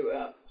get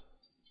to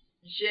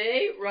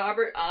J.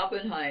 Robert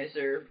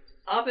Oppenheimer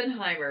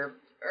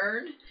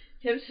earned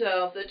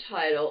himself the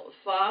title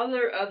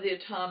Father of the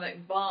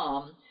Atomic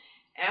Bomb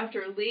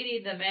after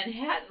leading the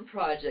Manhattan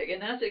Project.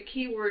 And that's a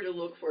key word to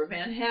look for,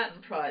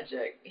 Manhattan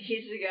Project.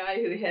 He's the guy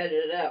who headed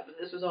it up, and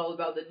this was all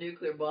about the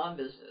nuclear bomb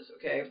business,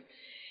 okay?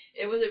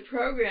 It was a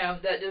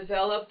program that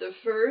developed the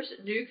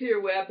first nuclear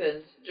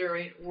weapons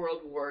during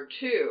World War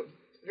II.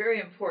 Very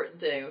important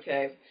thing,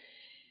 okay?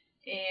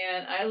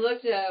 And I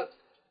looked up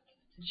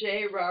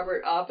J.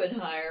 Robert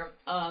Oppenheimer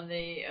on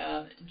the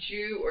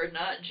Jew or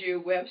Not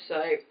Jew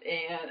website,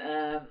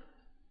 and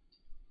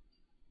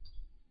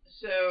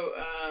so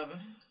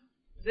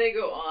they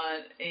go on,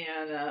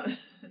 and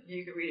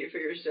you can read it for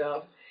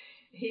yourself.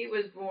 He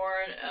was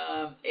born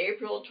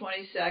April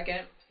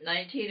 22nd,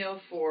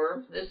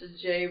 1904. This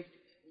is J.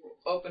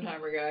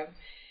 Oppenheimer guy,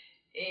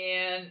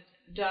 and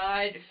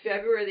died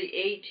February the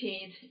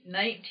 18th,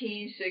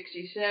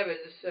 1967.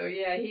 So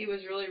yeah, he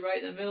was really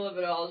right in the middle of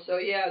it all. So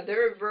yeah,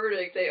 their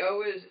verdict, they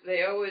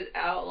always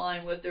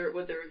outline what their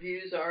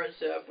views are and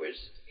stuff, which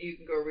you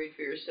can go read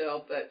for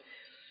yourself. But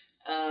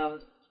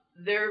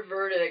their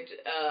verdict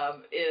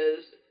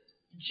is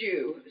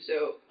Jew.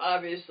 So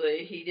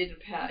obviously he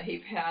didn't he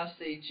passed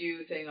the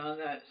Jew thing on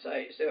that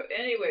site. So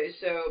anyway,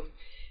 so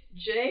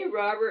J.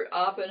 Robert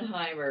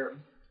Oppenheimer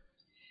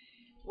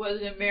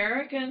was an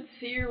American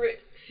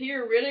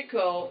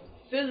theoretical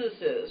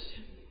physicist,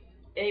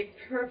 a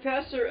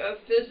professor of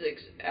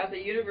physics at the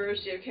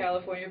University of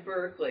California,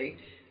 Berkeley.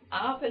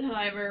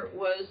 Oppenheimer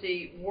was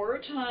the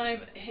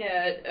wartime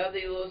head of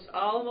the Los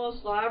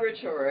Alamos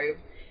Laboratory,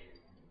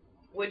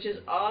 which is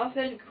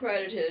often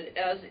credited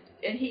as,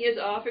 and he is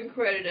often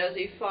credited as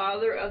the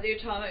father of the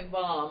atomic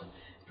bomb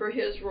for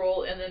his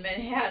role in the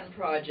Manhattan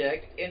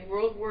Project in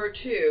World War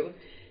II.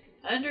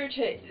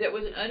 That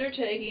was an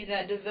undertaking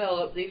that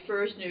developed the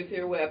first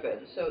nuclear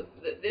weapons. So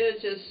there's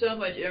just so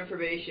much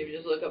information if you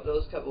just look up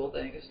those couple of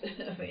things.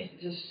 I mean,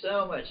 just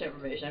so much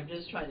information. I'm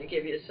just trying to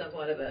give you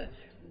somewhat of a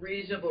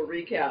reasonable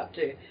recap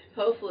to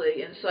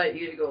hopefully incite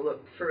you to go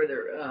look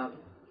further.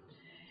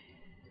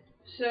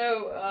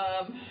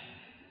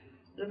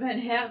 The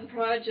Manhattan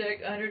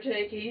Project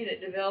undertaking,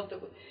 it developed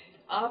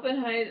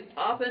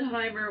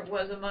Oppenheimer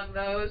was among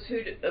those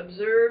who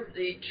observed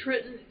the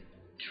Trinity,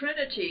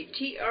 Trinity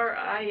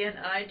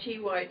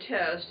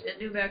test in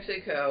New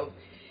Mexico,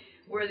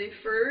 where the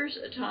first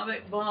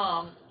atomic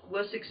bomb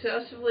was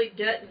successfully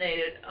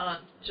detonated on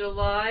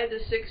July the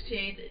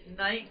 16th,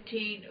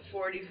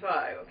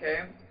 1945, okay?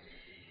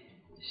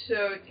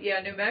 So, yeah,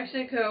 New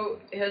Mexico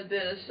has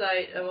been a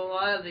site of a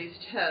lot of these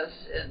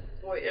tests, and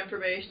boy,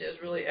 information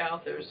is really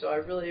out there, so I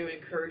really would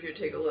encourage you to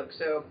take a look.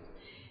 So,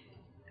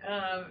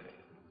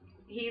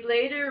 he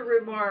later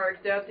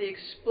remarked that the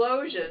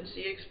explosions,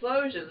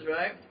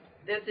 right?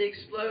 That the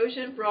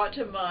explosion brought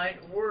to mind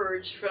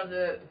words from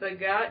the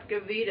Bhagavad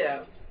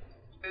Gita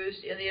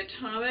used in the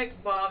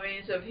atomic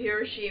bombings of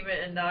Hiroshima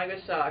and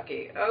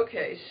Nagasaki.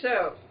 Okay,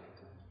 so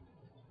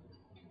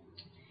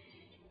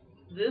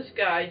this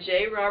guy,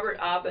 J. Robert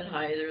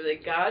Oppenheimer, the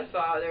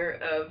godfather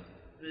of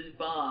these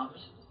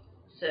bombs,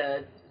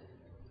 said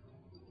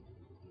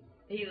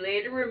he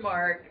later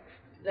remarked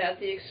that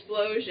the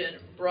explosion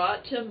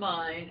brought to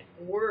mind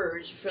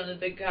words from the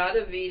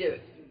Bhagavad Gita.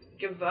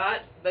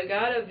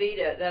 Bhagavad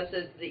Gita, that's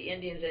the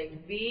Indian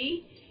thing.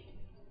 Bhagavad,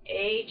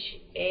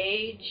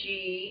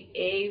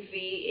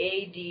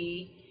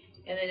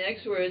 and the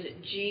next word is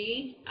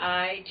Gita.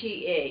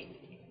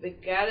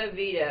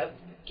 Bhagavad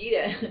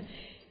Gita.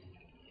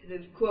 The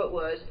quote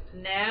was,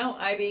 "Now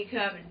I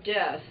become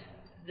death,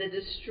 the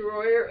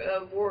destroyer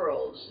of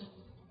worlds."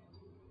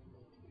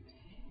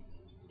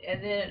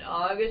 And then in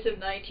August of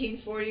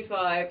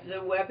 1945,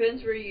 the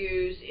weapons were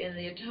used in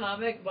the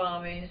atomic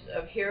bombings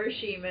of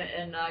Hiroshima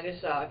and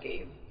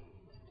Nagasaki.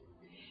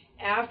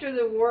 After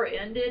the war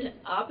ended,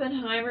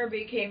 Oppenheimer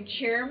became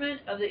chairman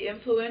of the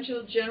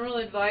influential General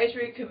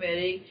Advisory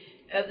Committee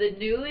of the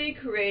newly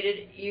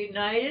created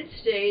United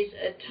States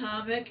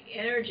Atomic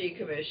Energy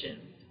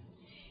Commission.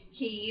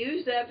 He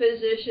used that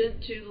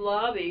position to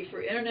lobby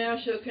for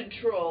international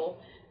control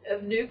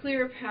of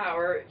nuclear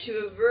power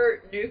to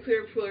avert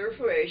nuclear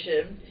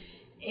proliferation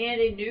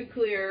and a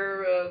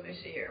nuclear,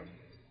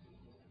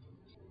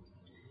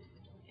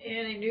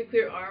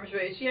 anti-nuclear arms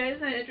race. Yeah,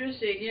 isn't that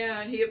interesting?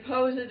 Yeah, and he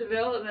opposed the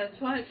development.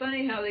 It's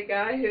funny how the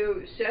guy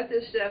who set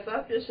this stuff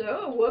up just said,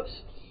 oh, whoops.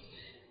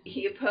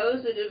 He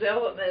opposed the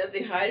development of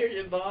the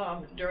hydrogen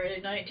bomb during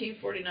a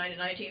 1949 to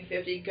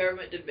 1950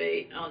 government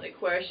debate on the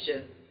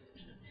question,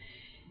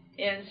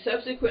 and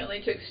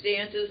subsequently took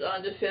stances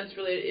on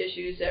defense-related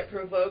issues that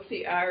provoked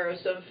the ire of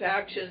some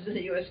factions in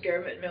the U.S.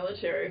 government and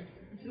military.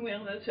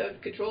 Well, that's how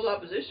controlled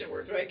opposition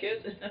works, right,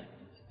 kids?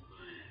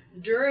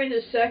 During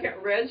the Second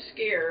Red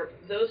Scare,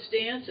 those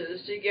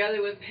stances,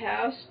 together with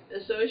past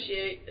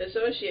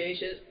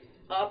associations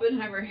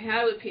Oppenheimer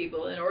had with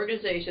people and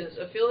organizations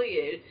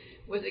affiliated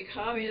with the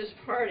Communist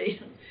Party,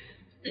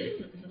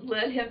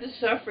 led him to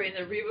suffering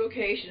the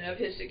revocation of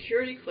his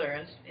security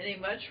clearance in a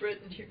much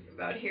written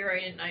about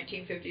hearing in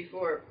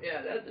 1954.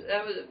 Yeah,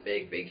 that was a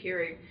big, big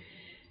hearing.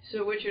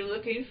 So what you're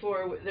looking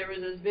for, there was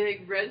this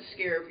big Red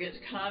Scare against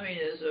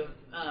communism,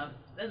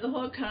 and the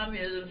whole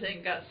communism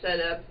thing got set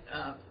up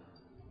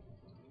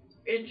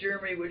in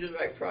Germany, which is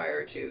right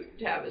prior to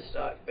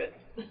Tavistock. But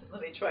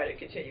let me try to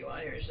continue on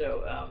here.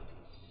 So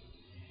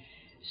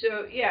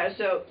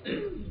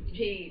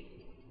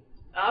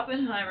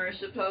Oppenheimer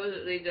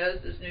supposedly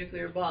does this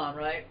nuclear bomb,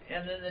 right?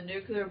 And then the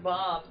nuclear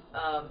bomb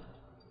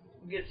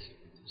gets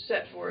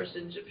set for us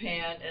in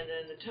Japan, and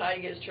then the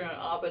tide gets turned on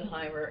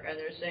Oppenheimer, and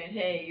they're saying,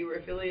 hey, you were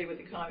affiliated with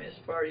the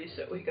Communist Party,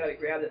 so we got to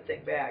grab that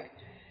thing back.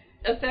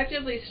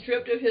 Effectively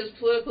stripped of his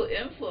political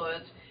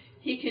influence,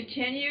 he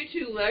continued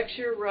to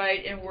lecture,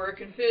 write, and work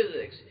in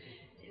physics.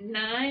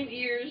 9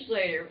 years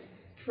later,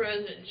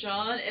 President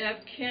John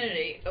F.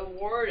 Kennedy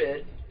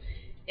awarded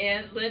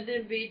and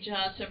Lyndon B.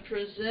 Johnson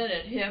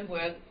presented him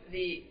with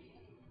the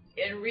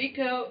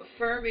Enrico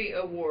Fermi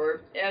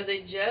Award as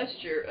a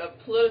gesture of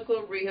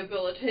political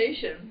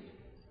rehabilitation.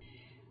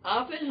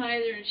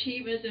 Oppenheimer's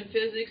achievements in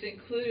physics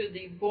included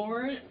the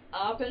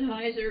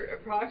Born-Oppenheimer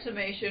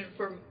approximation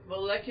for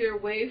molecular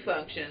wave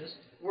functions,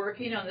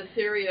 working on the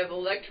theory of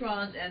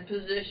electrons and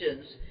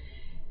positions,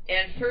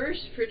 and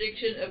first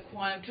prediction of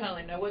quantum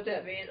tunneling. Now, what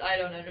that means, I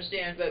don't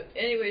understand, but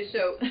anyway,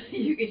 so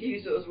you can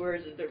use those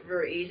words, and they're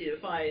very easy to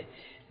find.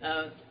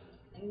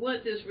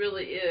 What this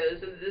really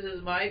is, and this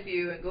is my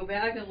view, and go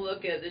back and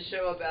look at the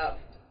show about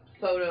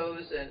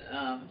photos, and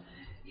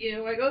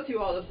I go through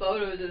all the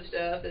photos and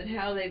stuff, and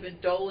how they've been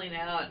doling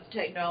out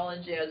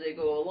technology as they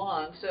go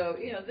along. So,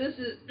 this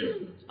is,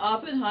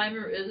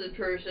 Oppenheimer is the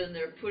person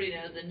they're putting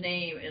as a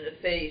name in the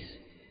face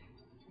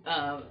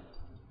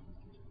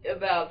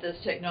about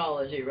this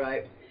technology,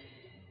 right?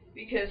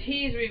 Because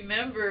he's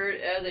remembered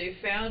as a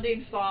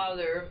founding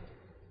father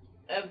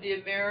of the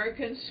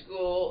American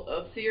School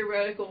of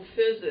Theoretical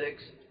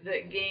Physics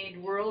that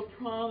gained world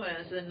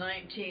prominence in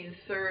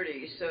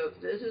 1930. So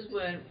this is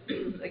when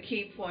a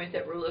key point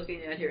that we're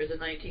looking at here is the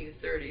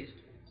 1930s.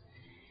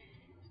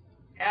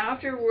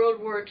 After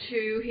World War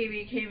II, he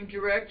became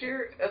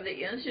director of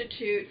the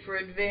Institute for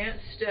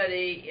Advanced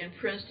Study in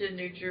Princeton,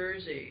 New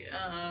Jersey.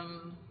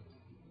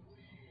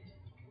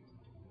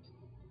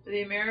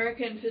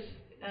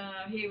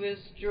 He was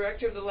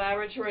director of the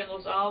laboratory in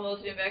Los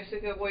Alamos, New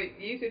Mexico. Boy,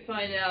 you could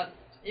find out,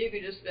 you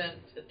could just spend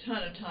a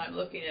ton of time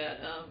looking at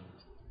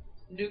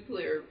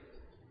nuclear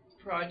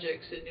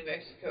projects in New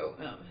Mexico.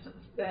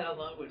 That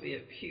alone would be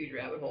a huge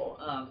rabbit hole.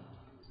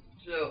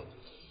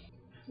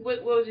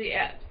 What was the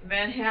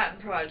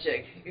Manhattan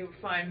Project? You'll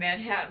find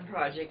Manhattan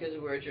Project is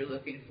the word you're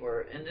looking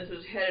for, and this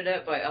was headed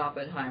up by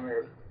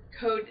Oppenheimer.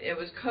 It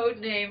was code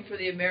name for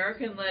the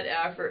American-led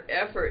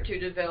effort to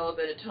develop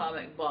an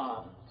atomic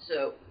bomb.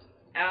 So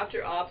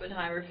after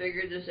Oppenheimer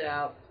figured this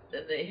out,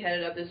 then they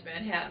headed up this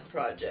Manhattan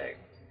Project.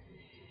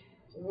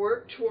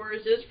 Work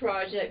towards this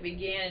project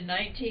began in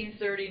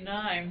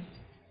 1939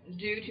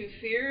 due to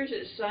fears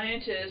that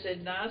scientists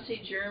in Nazi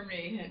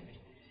Germany had...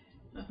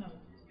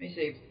 let me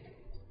see.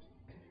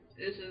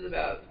 This is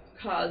about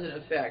cause and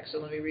effect, so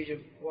let me read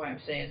you why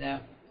I'm saying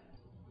that.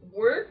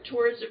 Work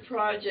towards the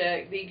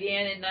project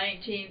began in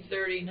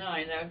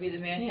 1939. That would be the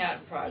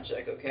Manhattan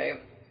Project, okay?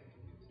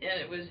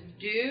 And it was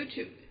due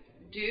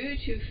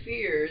to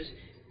fears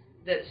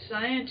that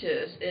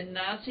scientists in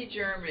Nazi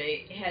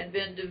Germany had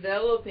been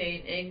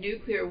developing a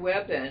nuclear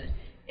weapon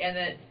and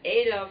that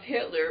Adolf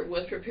Hitler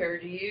was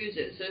prepared to use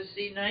it. So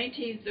see,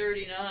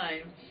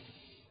 1939,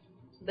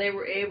 they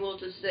were able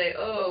to say,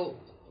 oh,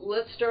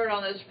 let's start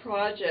on this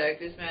project,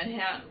 this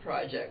Manhattan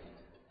Project,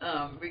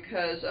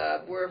 because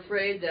we're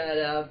afraid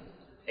that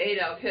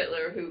Adolf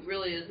Hitler, who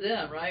really is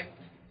them, right,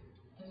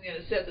 is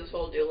going to set this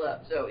whole deal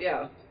up. So,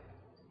 yeah.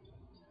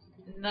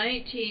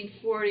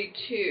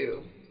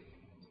 1942,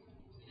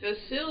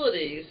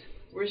 facilities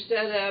were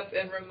set up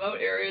in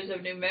remote areas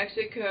of New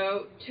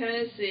Mexico,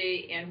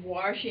 Tennessee, and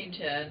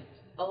Washington,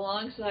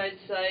 alongside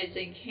sites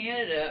in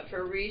Canada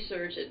for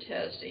research and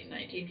testing,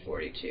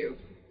 1942.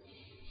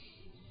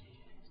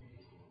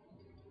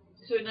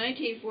 So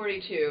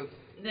 1942.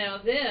 Now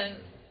then,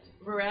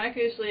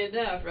 miraculously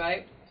enough,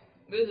 right?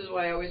 This is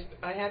why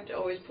I have to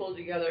always pull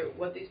together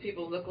what these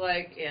people look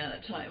like and a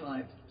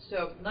timeline.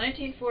 So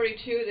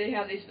 1942, they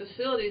have these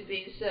facilities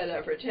being set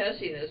up for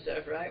testing this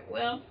stuff, right?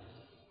 Well,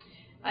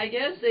 I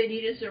guess they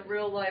needed some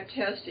real life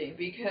testing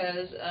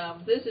because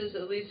this is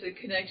at least a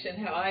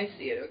connection how I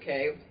see it,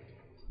 okay?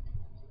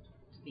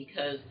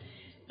 Because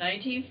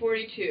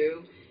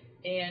 1942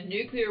 and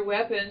nuclear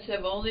weapons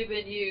have only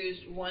been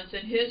used once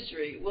in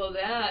history. Well,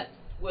 that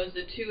was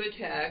the two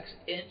attacks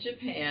in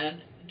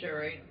Japan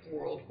during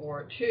World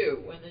War II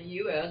when the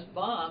U.S.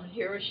 bombed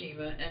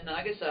Hiroshima and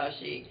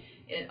Nagasaki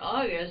in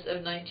August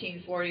of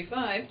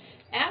 1945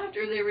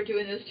 after they were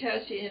doing this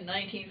testing in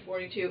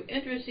 1942.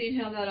 Interesting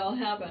how that all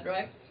happened,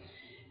 right?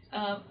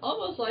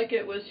 Almost like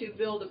it was to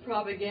build a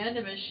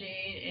propaganda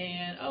machine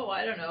and, oh,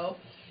 I don't know,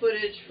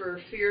 footage for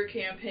fear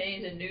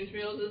campaigns and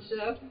newsreels and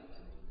stuff.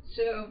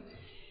 So,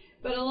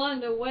 but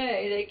along the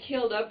way, they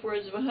killed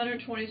upwards of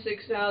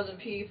 126,000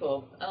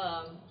 people.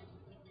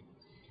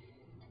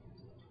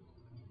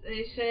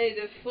 They say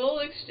the full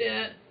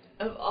extent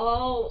of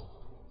all-out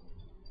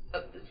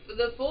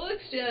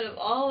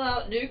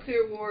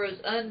nuclear war is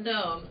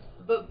unknown,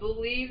 but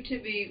believed to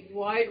be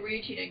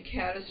wide-reaching and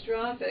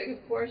catastrophic.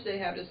 Of course, they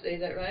have to say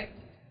that, right?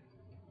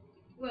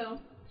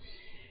 Well,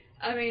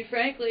 I mean,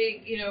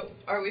 frankly, you know,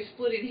 are we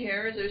splitting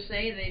hairs? They're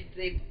saying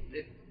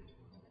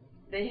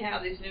they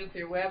have these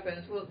nuclear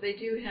weapons. Well, they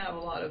do have a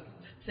lot of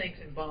things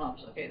in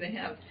bombs. Okay, they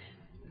have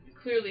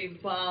clearly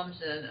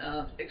bombs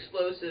and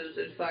explosives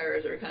and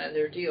fires are kind of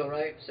their deal,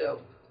 right?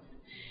 So,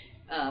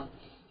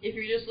 if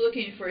you're just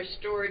looking for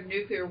stored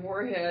nuclear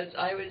warheads,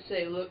 I would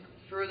say look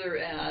further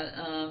at,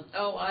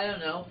 I don't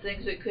know,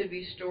 things that could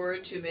be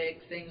stored to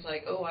make things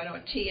like,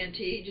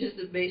 TNT, just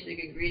the basic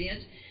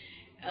ingredients.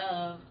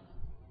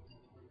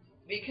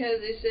 Because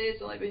they say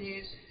it's only been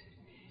used.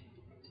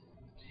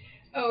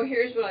 Oh,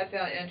 here's what I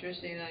found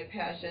interesting that I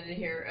passed into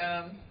here.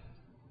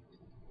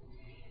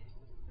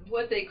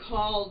 What they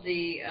called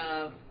the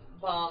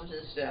bombs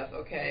and stuff,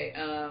 okay?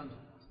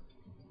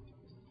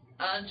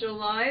 On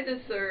July the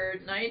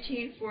 3rd,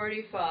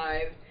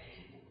 1945,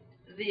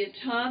 the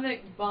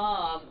atomic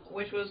bomb,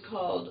 which was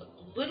called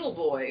Little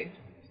Boy,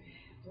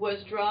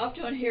 was dropped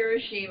on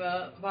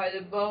Hiroshima by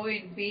the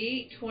Boeing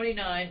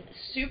B-29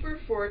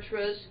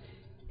 Superfortress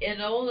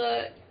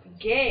Enola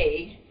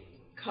Gay,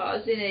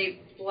 causing a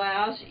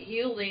blast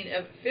yielding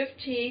of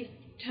 15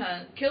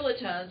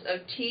 kilotons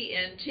of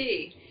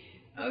TNT.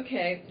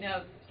 Okay,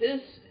 now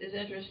this is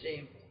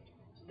interesting.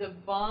 The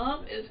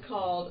bomb is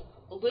called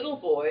Little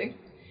Boy,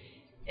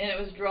 and it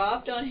was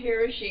dropped on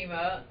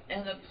Hiroshima,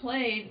 and the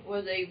plane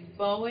was a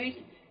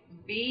Boeing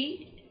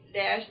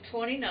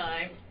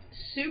B-29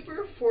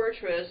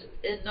 Superfortress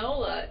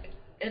Enola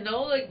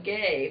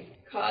Gay,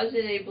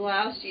 causing a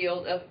blast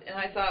yield of, and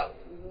I thought,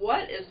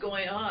 what is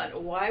going on?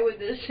 Why would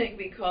this thing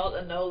be called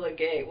Enola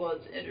Gay? Well,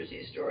 it's an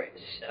interesting story.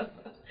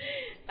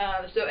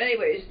 So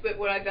anyways, but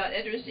what I found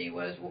interesting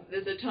was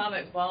this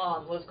atomic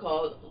bomb was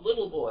called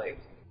Little Boy,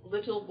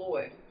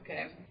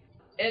 okay?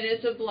 And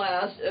it's a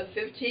blast of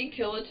 15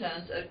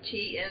 kilotons of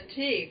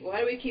TNT.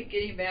 Why do we keep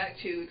getting back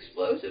to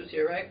explosives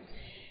here, right?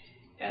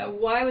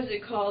 Why was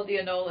it called the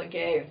Enola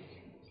Gay?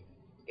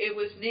 It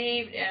was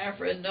named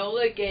after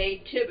Enola Gay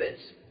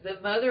Tibbets, the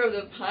mother of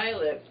the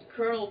pilot,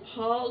 Colonel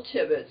Paul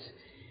Tibbets.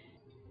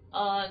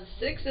 On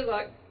 6th of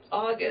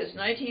August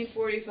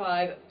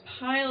 1945,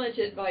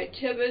 piloted by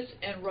Tibbets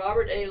and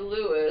Robert A.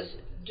 Lewis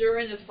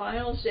during the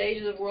final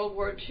stages of World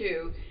War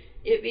II,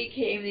 it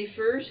became the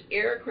first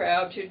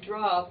aircraft to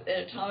drop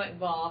an atomic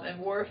bomb in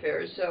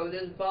warfare. So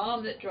this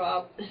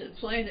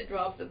plane that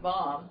dropped the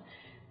bomb,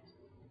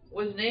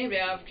 was named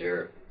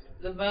after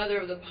the mother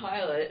of the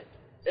pilot,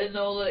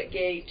 Enola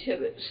Gay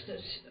Tibbets.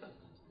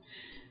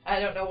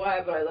 I don't know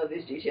why, but I love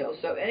these details.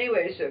 So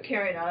anyway, so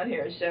carrying on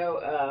here. So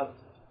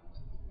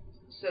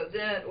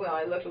then, well,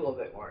 I looked a little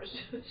bit more.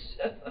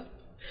 So,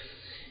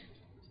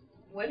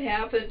 what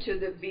happened to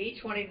the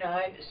B-29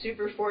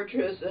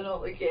 Superfortress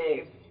Enola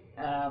Gay?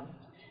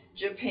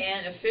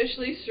 Japan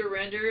officially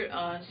surrendered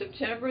on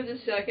September the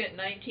 2nd,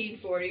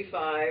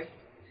 1945.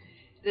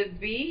 The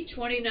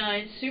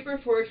B-29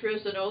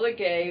 Superfortress Enola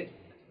Gay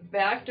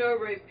backed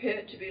over a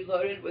pit to be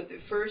loaded with the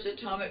first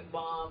atomic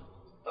bomb.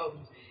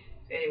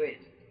 Anyway,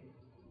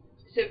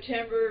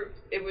 September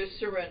it was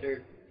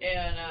surrendered,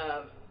 and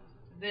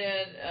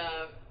then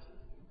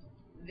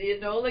the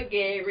Enola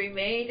Gay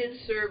remained in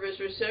service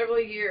for several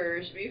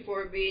years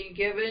before being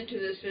given to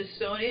the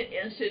Smithsonian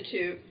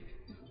Institute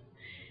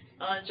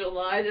on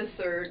July the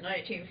 3rd,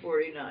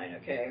 1949,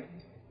 okay?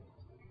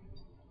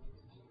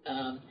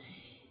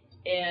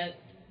 And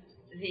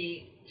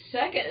the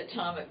second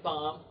atomic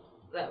bomb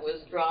that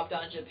was dropped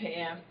on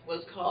Japan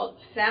was called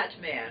Fat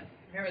Man.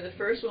 Remember, the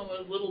first one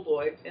was Little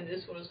Boy, and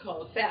this one was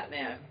called Fat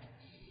Man.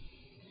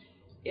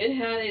 It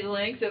had a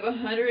length of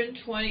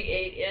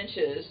 128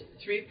 inches,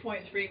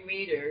 3.3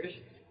 meters,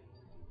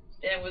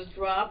 and was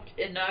dropped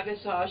in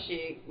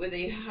Nagasaki with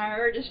a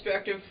higher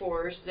destructive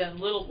force than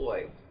Little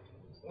Boy,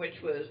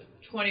 which was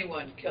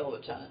 21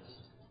 kilotons.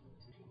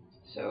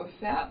 So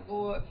Fat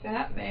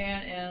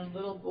Man and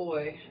Little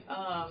Boy.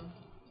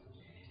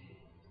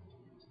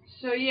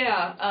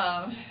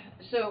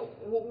 So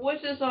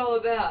what's this all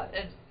about?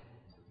 And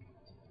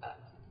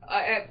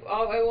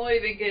I won't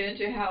even get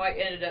into how I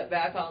ended up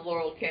back on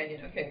Laurel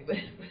Canyon, okay? But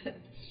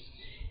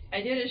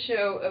I did a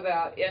show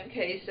about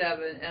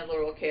MK7 and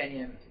Laurel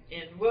Canyon.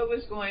 And what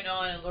was going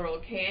on in Laurel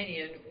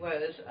Canyon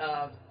was,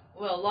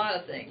 well, a lot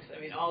of things. I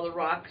mean, all the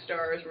rock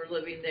stars were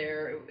living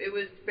there. It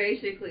was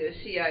basically a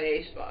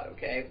CIA spot,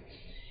 okay?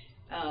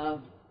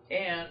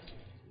 And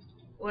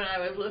when I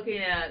was looking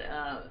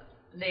at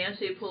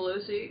Nancy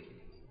Pelosi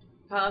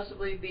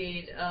possibly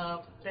being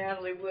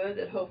Natalie Wood,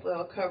 that hopefully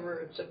I'll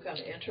cover in some kind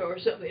of intro or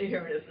something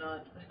here, and if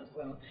not,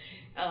 well.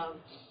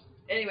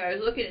 Anyway, I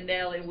was looking at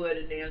Natalie Wood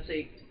and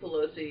Nancy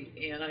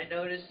Pelosi, and I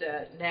noticed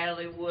that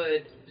Natalie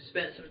Wood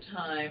spent some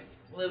time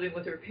living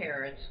with her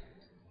parents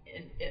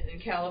in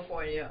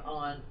California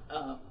on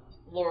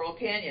Laurel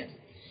Canyon.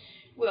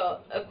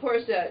 Well, of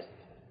course, that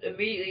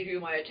immediately drew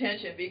my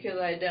attention because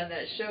I had done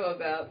that show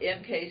about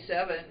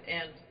MK7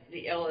 and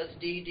the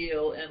LSD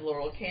deal in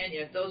Laurel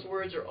Canyon. Those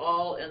words are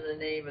all in the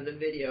name of the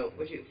video,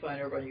 which you can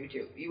find over on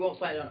YouTube. You won't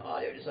find it on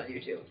audio, just on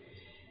YouTube.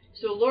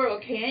 So Laurel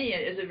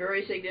Canyon is a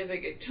very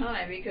significant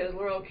time because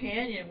Laurel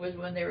Canyon was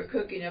when they were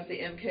cooking up the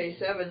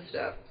MK7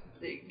 stuff,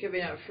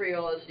 giving out free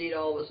LSD to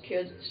all those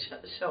kids and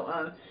stuff.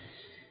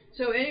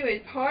 So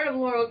anyways, part of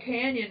Laurel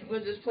Canyon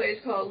was this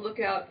place called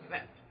Lookout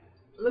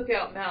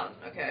Mountain,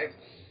 okay?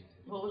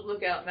 What was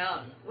Lookout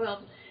Mountain?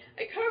 Well,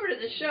 I covered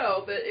it in the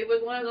show, but it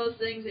was one of those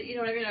things that, you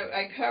know what I mean,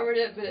 I covered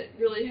it, but it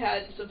really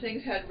had, some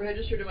things had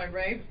registered in my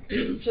brain.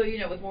 So, you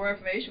know, with more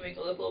information, we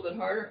can look a little bit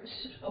harder.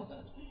 So,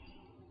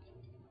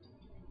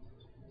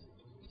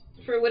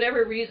 for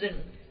whatever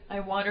reason, I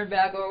wandered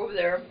back over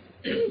there,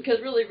 because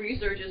really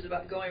research is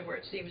about going where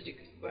it seems to,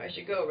 where I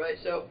should go, right?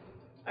 So,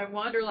 I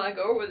wandered like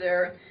over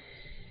there,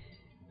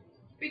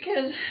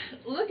 because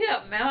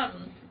Lookout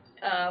Mountain,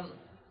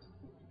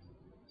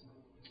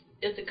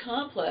 it's a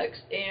complex,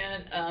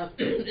 and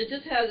it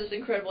just has this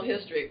incredible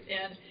history.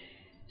 And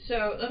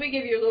so let me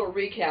give you a little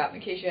recap in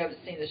case you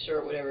haven't seen the show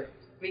or whatever,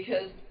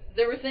 because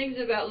there were things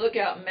about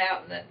Lookout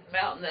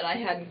Mountain that I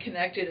hadn't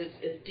connected as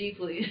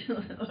deeply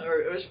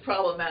or as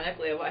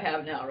problematically as I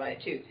have now,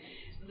 right, too.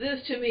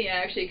 This, to me,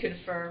 actually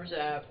confirms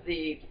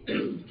the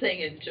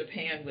thing in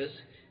Japan was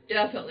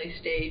definitely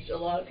staged. A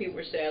lot of people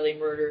were sadly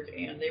murdered,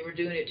 and they were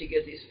doing it to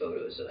get these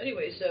photos. So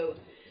anyway, so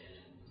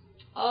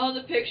all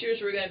the pictures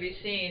we're going to be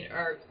seeing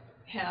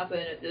happen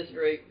at this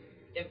very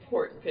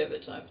important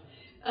pivot time.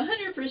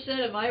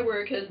 100% of my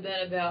work has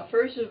been about,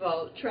 first of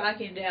all,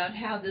 tracking down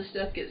how this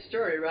stuff gets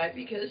started, right?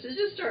 Because to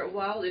just start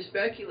wildly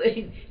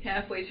speculating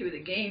halfway through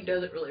the game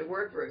doesn't really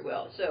work very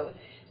well. So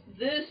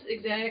this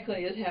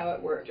exactly is how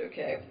it worked,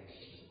 okay?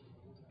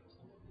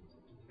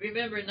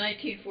 Remember, in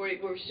 1940,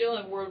 we're still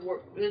in World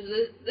War.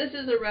 This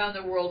is around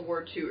the World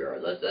War II era.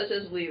 Let's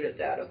just leave it at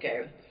that,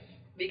 okay?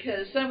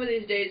 Because some of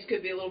these dates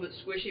could be a little bit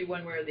squishy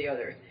one way or the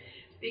other.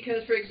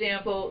 Because, for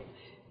example,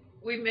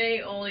 we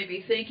may only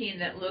be thinking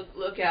that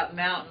Lookout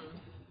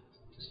Mountain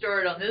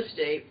started on this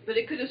date, but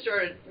it could have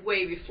started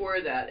way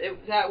before that.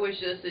 That was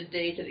just a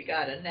date that it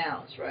got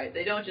announced, right?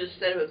 They don't just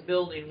set up a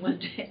building one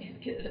day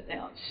and get it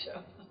announced.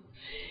 So,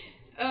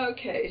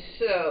 okay,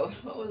 so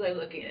what was I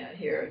looking at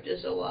here?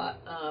 Just a lot.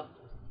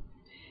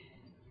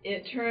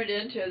 It turned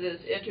into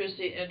this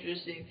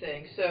interesting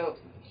thing. So,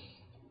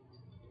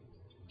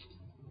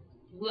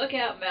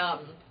 Lookout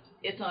Mountain,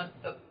 it's on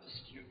a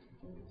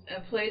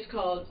place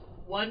called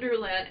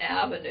Wonderland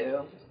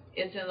Avenue.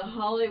 It's in the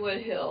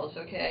Hollywood Hills,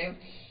 okay?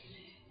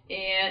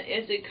 And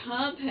it's a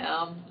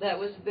compound that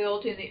was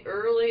built in the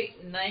early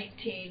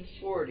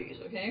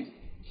 1940s, okay?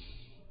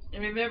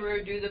 And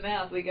remember, do the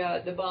math, we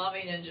got the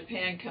bombing in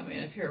Japan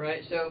coming up here,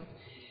 right? So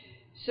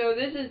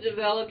this is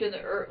developed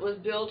was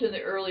built in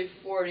the early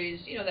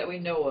 40s, you know, that we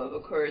know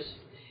of course.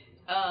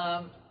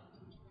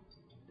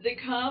 The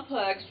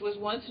complex was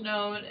once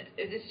known,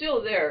 it's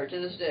still there to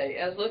this day,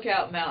 as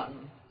Lookout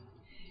Mountain.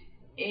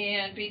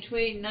 And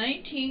between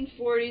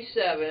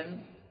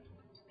 1947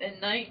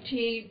 and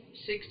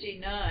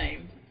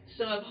 1969,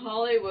 some of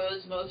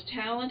Hollywood's most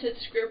talented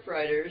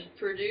scriptwriters,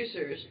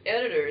 producers,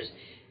 editors,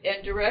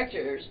 and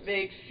directors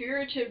made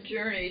furtive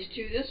journeys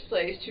to this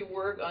place to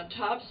work on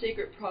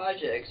top-secret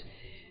projects,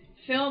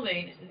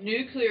 filming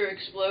nuclear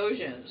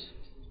explosions.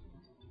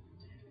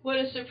 What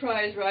a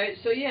surprise, right?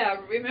 So yeah,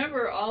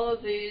 remember all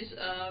of these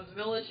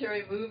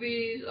military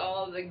movies,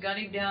 all of the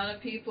gunning down of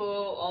people,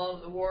 all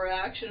of the war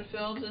action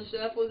films and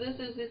stuff? Well, this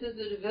is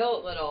the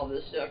development of all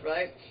this stuff,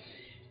 right?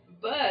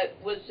 But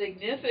what's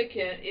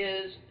significant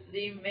is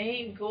the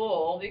main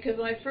goal, because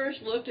when I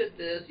first looked at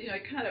this, you know, I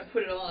kind of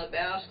put it all in a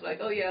basket, like,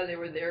 oh yeah, they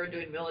were there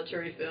doing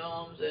military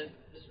films and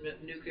this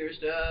nuclear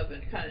stuff,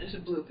 and kind of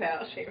just blew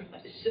past me,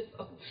 right?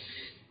 So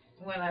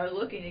when I was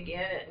looking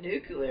again at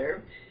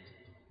nuclear,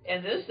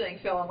 and this thing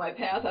fell on my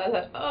path, I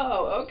thought,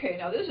 oh, okay,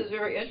 now this is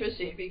very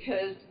interesting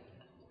because,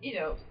 you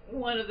know,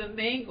 one of the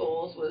main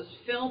goals was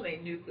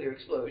filming nuclear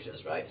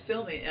explosions, right?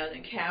 Filming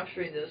and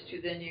capturing this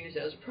to then use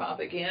as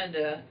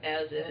propaganda,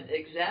 as in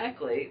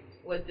exactly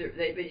what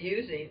they've been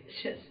using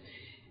since.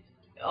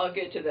 I'll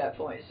get to that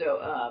point.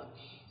 So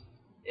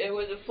it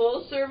was a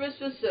full-service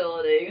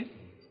facility.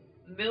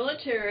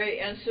 Military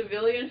and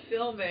civilian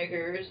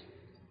filmmakers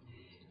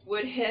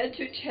would head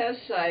to test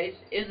sites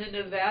in the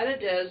Nevada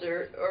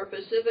desert or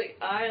Pacific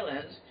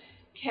Islands,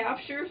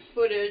 capture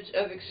footage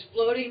of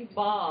exploding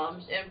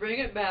bombs, and bring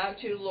it back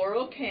to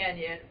Laurel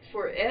Canyon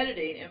for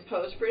editing and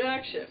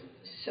post-production.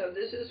 So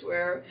this is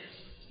where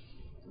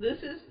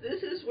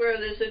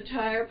this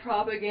entire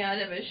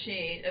propaganda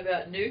machine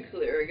about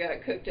nuclear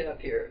got cooked up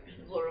here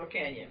in Laurel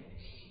Canyon.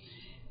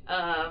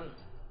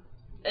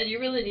 And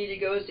you really need to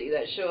go see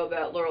that show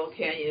about Laurel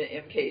Canyon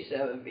at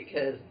MK7,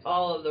 because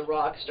all of the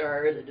rock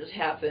stars that just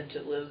happened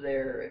to live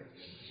there,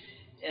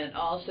 and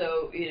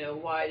also, you know,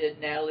 why did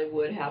Natalie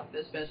Wood happen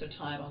to spend some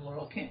time on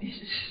Laurel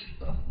Canyon?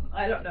 So,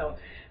 I don't know.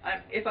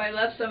 If I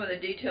left some of the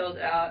details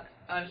out,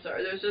 I'm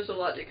sorry. There's just a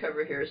lot to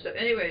cover here. So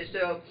anyway,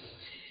 so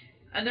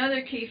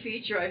another key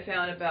feature I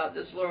found about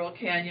this Laurel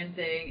Canyon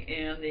thing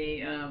and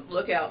the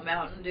Lookout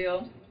Mountain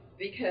deal,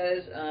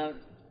 because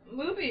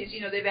movies,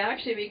 you know, they've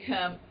actually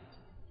become,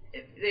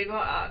 they've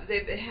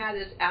had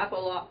this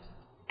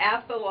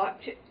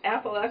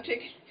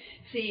apocalyptic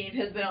theme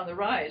has been on the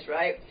rise,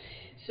 right?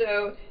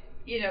 So,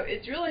 you know,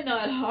 it's really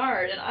not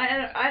hard, and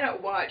I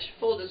don't watch,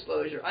 full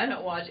disclosure, I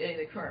don't watch any of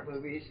the current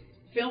movies.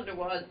 Film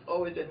noir has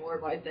always been more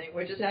my thing,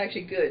 which is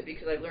actually good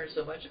because I've learned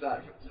so much about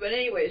it. But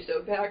anyway,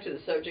 so back to the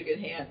subject at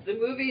hand. The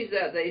movies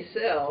that they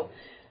sell,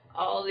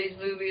 all these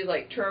movies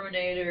like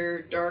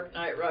Terminator, Dark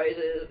Knight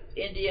Rises,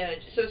 Indiana,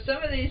 so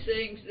some of these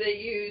things, they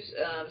use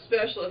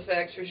special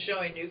effects for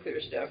showing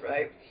nuclear stuff,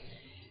 right?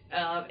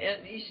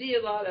 And you see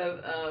a lot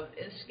of,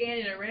 in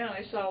scanning around,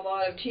 I saw a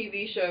lot of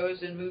TV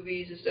shows and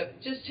movies and stuff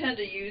just tend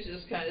to use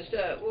this kind of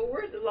stuff. Well,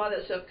 where did a lot of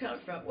that stuff come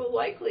from? Well,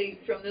 likely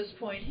from this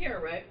point here,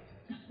 right?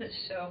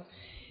 So,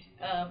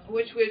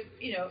 which would,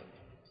 you know,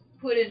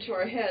 put into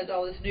our heads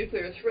all this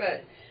nuclear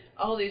threat.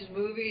 All these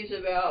movies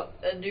about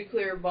a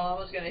nuclear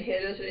bomb is going to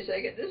hit us in a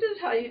second. This is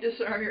how you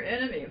disarm your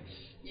enemy.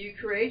 You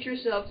create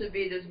yourself to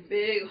be this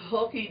big,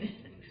 hulking,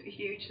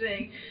 huge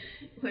thing,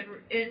 when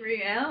in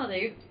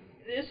reality,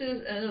 this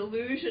is an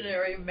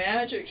illusionary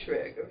magic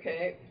trick,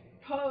 okay?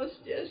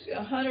 Post, just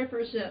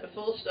 100%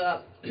 full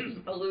stop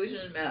illusion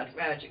and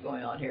magic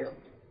going on here.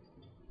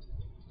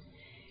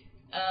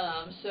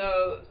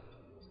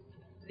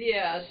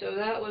 Yeah, so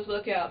that was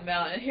Lookout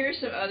Mountain. And here's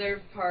some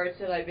other parts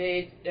that I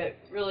made that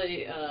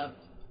really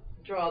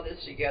draw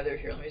this together.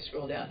 Here, let me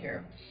scroll down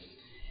here.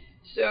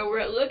 So we're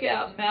at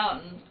Lookout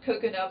Mountain,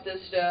 cooking up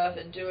this stuff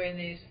and doing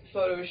these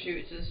photo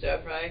shoots and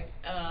stuff, right?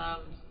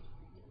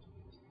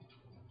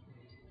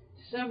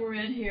 Somewhere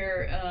in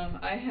here,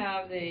 I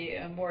have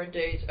the more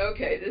dates.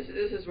 Okay, this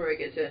is where it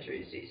gets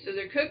interesting. So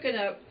they're cooking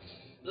up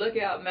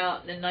Lookout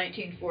Mountain in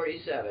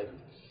 1947.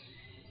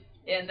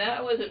 And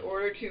that was in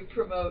order to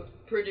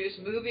produce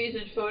movies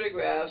and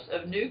photographs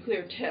of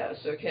nuclear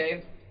tests,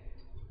 okay?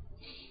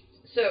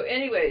 So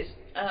anyways,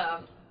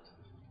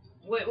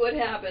 what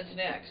happens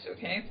next,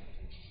 okay?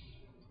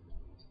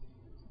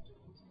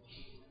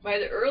 By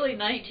the early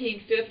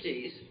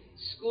 1950s,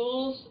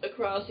 schools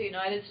across the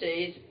United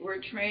States were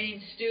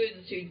training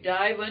students to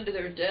dive under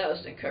their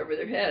desks and cover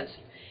their heads.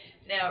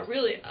 Now,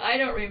 really, I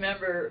don't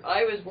remember,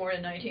 I was born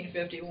in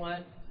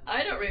 1951.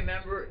 I don't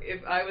remember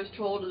if I was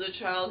told as a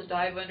child to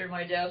dive under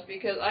my desk,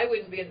 because I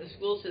wouldn't be in the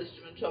school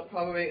system until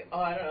probably,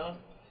 I don't know,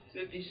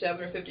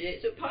 57 or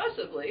 58, so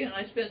possibly, and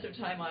I spent some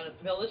time on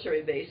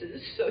military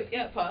bases, so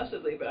yeah,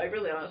 possibly, but I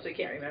really honestly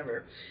can't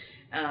remember.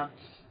 And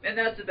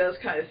that's the best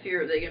kind of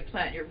fear they can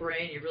plant in your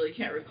brain. You really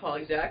can't recall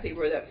exactly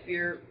where that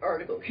fear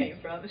article came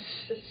from,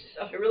 so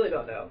I really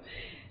don't know.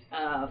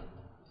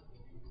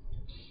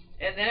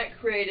 And that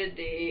created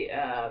the,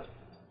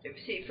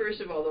 see, first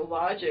of all, the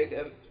logic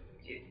of,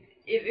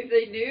 if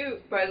they knew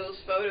by those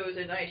photos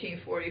in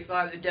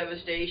 1945 the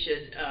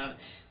devastation,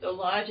 the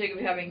logic of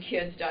having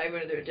kids dive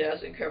under their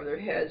desks and cover their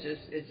heads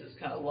is just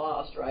kind of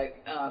lost, right?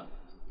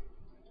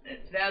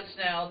 That's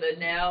now the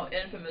now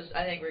infamous,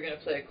 I think we're going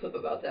to play a clip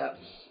about that,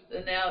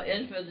 the now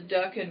infamous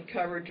duck and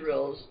cover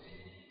drills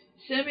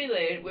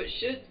simulated what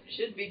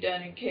should be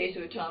done in case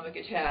of atomic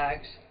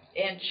attacks,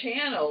 and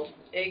channeled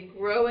a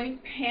growing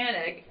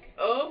panic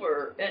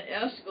over an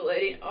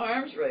escalating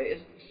arms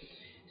race.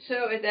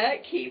 So at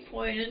that key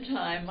point in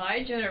time,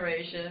 my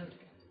generation,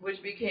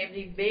 which became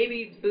the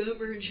baby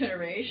boomer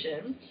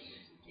generation,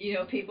 you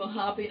know, people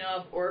hopping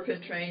off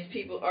orphan trains,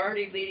 people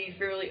already leading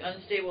fairly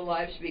unstable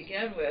lives to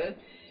begin with,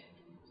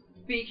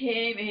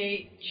 became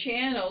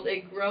channeled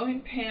a growing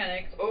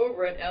panic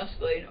over an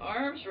escalating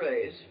arms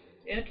race.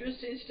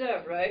 Interesting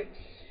stuff, right?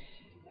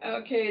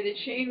 Okay, the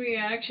chain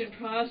reaction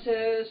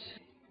process.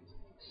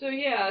 So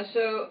yeah,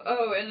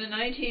 in the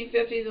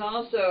 1950s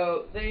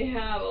also, they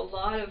have a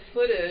lot of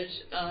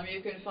footage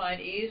you can find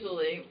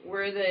easily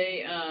where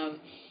they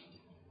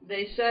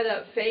set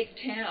up fake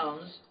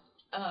towns,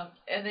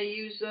 and they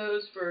use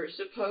those for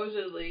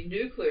supposedly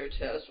nuclear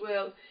tests.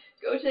 Well,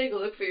 go take a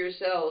look for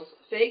yourselves.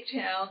 Fake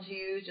towns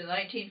used in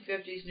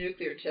 1950s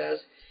nuclear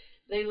tests,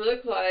 they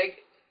look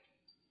like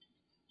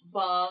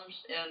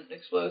bombs and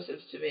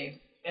explosives to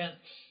me. And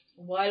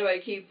why do I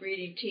keep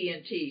reading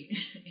TNT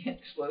and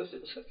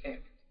explosives? Okay.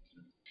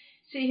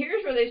 See,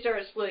 here's where they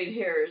start splitting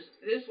hairs.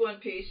 This one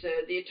piece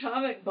said, the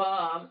atomic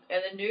bomb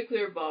and the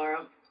nuclear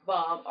bomb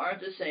bomb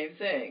aren't the same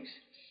things.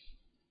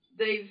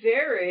 They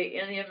vary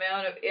in the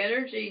amount of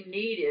energy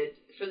needed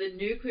for the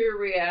nuclear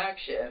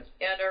reaction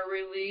and are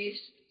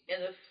released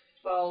in the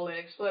following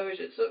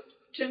explosion. So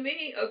to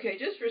me, okay,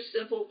 just for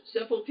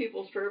simple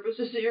people's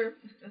purposes here,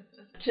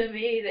 to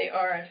me they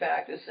are in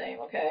fact the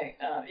same, okay?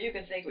 You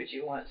can think what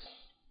you want.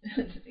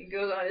 It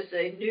goes on to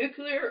say,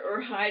 nuclear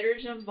or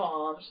hydrogen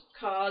bombs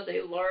cause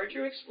a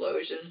larger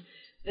explosion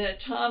than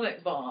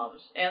atomic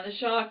bombs and the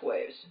shock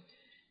waves.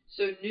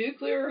 So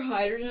nuclear or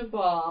hydrogen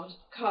bombs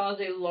cause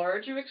a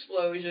larger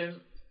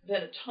explosion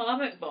than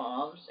atomic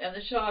bombs and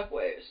the shock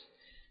waves.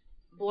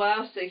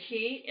 Blasts of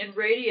heat and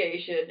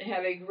radiation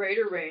have a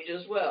greater range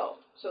as well.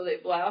 So they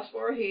blast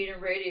more heat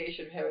and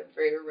radiation have a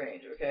greater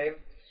range, okay?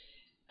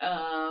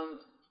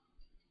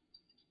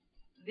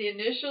 The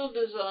initial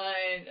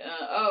design,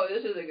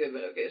 this is a good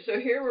one. Okay, so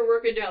here we're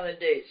working down the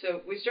dates.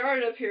 So we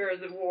started up here at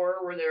the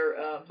war where they're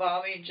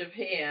bombing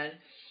Japan.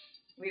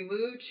 We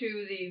moved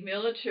to the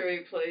military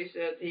place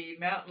at the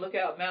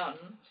Lookout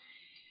Mountain.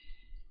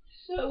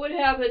 So what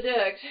happened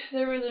next?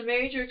 There was a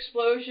major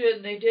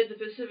explosion. They did the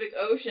Pacific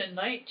Ocean in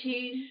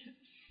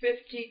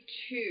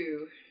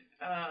 1952.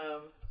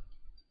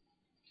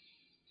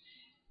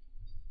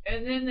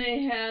 And then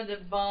they had the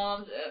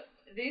bombs.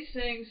 These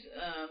things,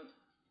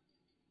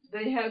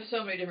 they have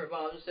so many different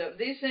bombs and stuff.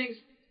 These things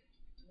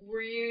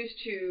were used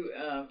to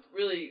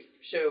really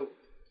show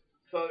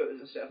photos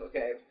and stuff,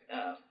 okay?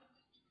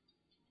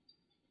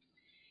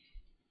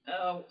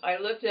 I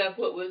looked up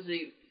what was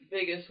the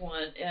biggest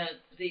one, and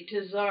the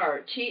Tsar,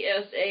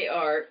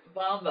 T-S-A-R,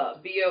 Bomba,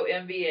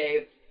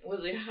 B-O-M-B-A,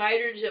 was a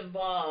hydrogen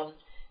bomb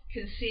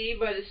conceived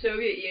by the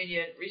Soviet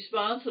Union,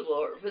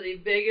 responsible for the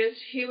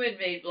biggest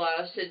human-made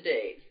blast to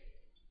date.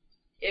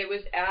 It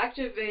was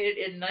activated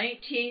in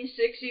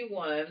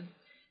 1961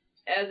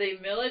 as a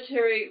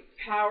military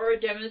power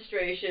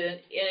demonstration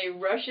in a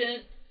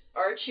Russian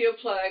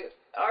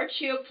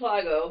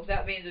archipelago,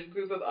 that means a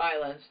group of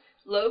islands,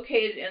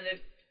 located in the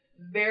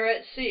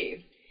Barents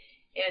Sea,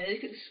 and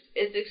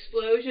its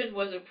explosion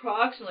was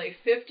approximately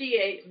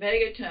 58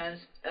 megatons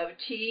of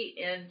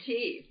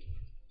TNT.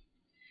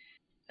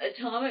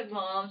 Atomic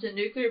bombs and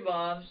nuclear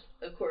bombs,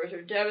 of course,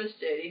 are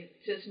devastating.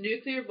 Since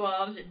nuclear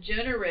bombs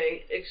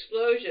generate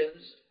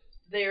explosions,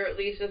 they are at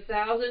least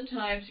 1,000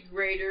 times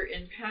greater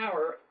in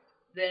power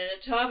than an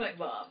atomic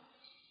bomb.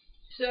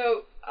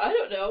 So, I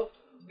don't know,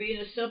 being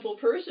a simple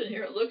person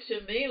here, it looks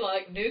to me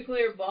like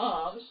nuclear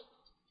bombs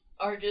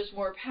are just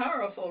more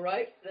powerful,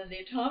 right, than the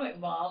atomic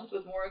bombs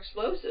with more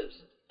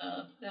explosives.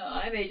 Now,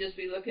 I may just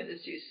be looking at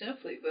this too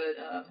simply, but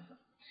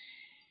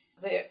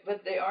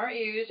they aren't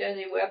used as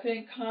a weapon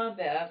in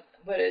combat,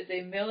 but as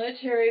a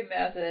military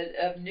method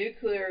of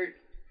nuclear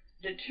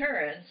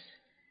deterrence,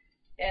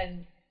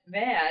 and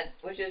MAD,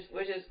 which is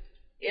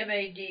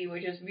MAD,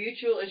 which is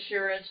mutual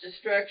assurance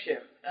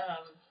destruction.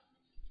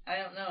 I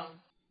don't know.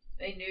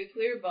 A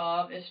nuclear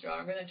bomb is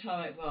stronger than an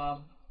atomic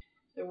bomb.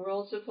 The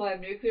world's supply of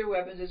nuclear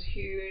weapons is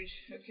huge.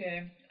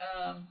 Okay.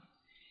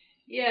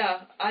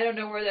 Yeah, I don't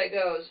know where that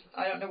goes.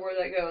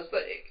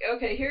 But,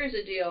 okay, here's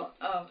the deal.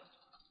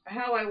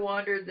 How I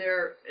wandered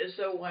there is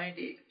so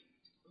windy.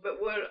 But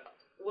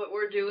what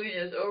we're doing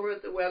is over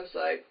at the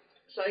website,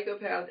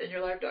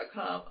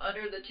 psychopathinyourlife.com,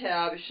 under the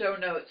tab Show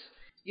Notes,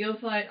 you'll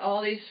find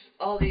all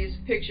these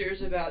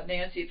pictures about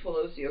Nancy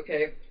Pelosi,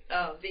 okay?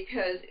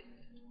 Because,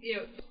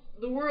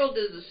 the world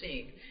is a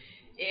scene.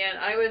 And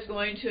I was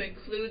going to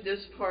include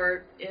this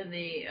part in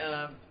the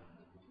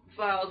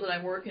files that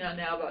I'm working on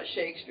now about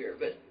Shakespeare,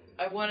 but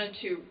I wanted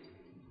to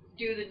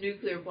do the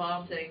nuclear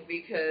bomb thing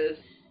because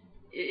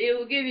it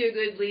will give you a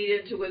good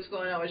lead into what's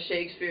going on with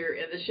Shakespeare,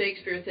 and the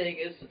Shakespeare thing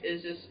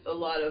is just a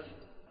lot of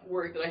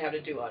work that I have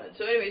to do on it.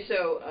 So anyway,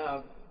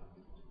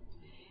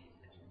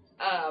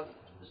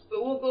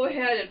 but we'll go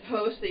ahead and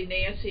post the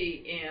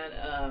Nancy and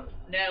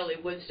Natalie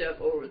Wood stuff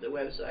over at the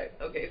website.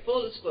 Okay,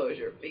 full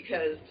disclosure,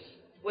 because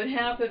what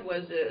happened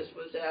was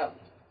that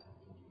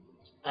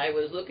I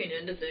was looking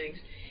into things,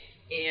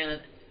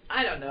 and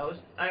I don't know,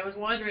 I was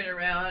wandering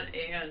around,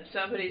 and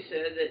somebody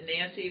said that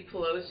Nancy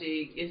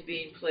Pelosi is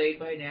being played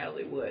by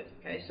Natalie Wood.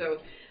 Okay, so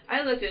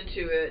I looked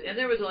into it, and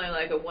there was only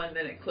like a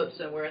 1-minute clip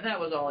somewhere, and that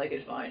was all I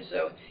could find.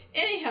 So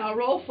anyhow,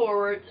 roll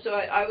forward. So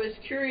I was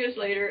curious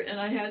later, and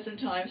I had some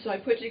time, so I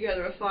put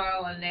together a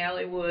file on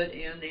Natalie Wood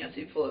and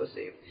Nancy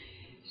Pelosi.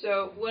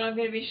 So what I'm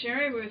going to be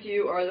sharing with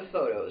you are the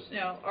photos.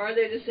 Now, are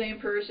they the same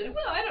person?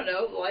 Well, I don't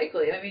know,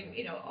 likely. I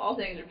mean, all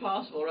things are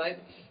possible, right?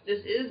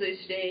 This is a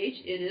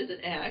stage. It is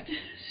an act.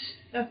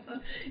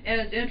 And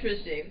it's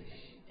interesting.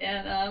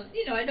 And,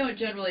 I don't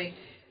generally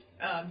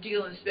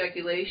deal in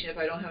speculation if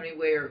I don't have any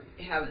way or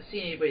haven't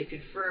seen anybody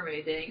confirm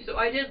anything. So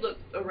I did look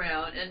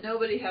around, and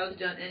nobody has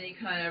done any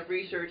kind of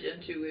research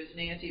into is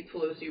Nancy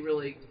Pelosi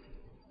really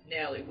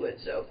Natalie Wood.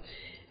 So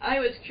I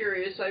was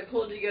curious, so I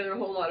pulled together a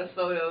whole lot of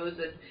photos,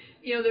 and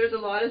there's a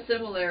lot of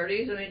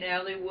similarities. I mean,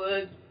 Natalie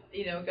Wood,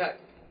 got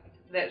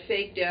that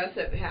fake death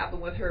that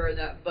happened with her in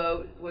that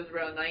boat was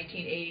around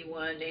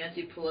 1981.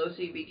 Nancy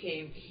Pelosi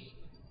became,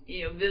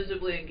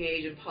 visibly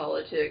engaged in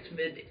politics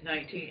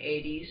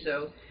mid-1980s.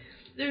 So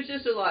there's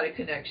just a lot of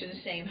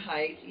connections, same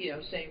height,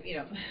 same,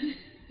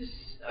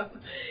 so,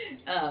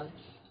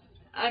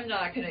 I'm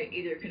not going to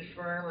either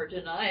confirm or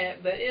deny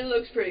it, but it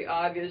looks pretty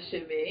obvious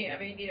to me. I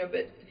mean,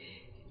 but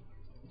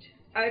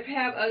I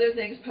have other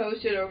things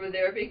posted over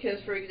there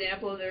because, for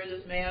example, there's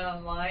this man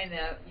online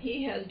that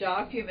he has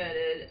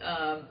documented.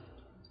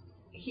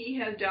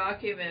 You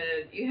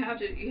have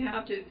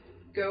to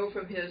go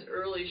from his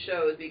early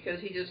shows because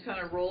he just kind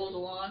of rolls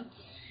along,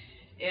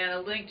 and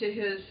a link to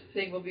his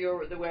thing will be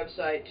over at the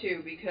website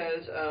too,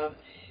 because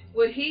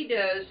what he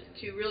does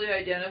to really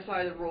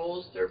identify the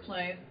roles they're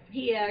playing,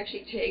 he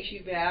actually takes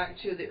you back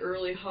to the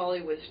early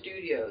Hollywood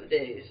studio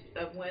days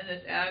of when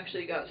this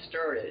actually got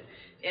started.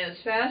 And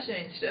it's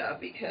fascinating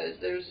stuff because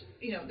there's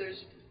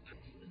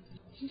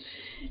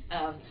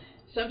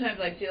sometimes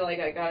I feel like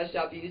I gotta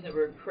stop using the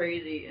word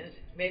crazy, and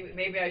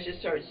maybe I should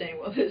start saying,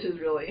 well, this is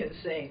really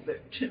insane.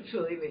 But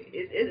believe me,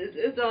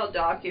 it's all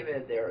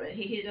documented there. And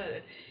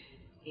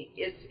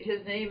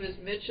his name is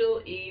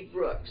Mitchell E.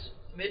 Brooks.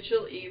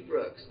 Mitchell E.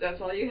 Brooks. That's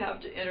all you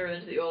have to enter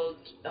into the old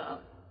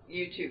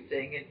YouTube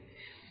thing.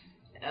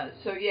 And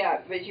so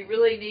yeah, but you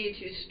really need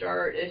to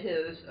start at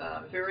his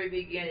very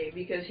beginning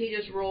because he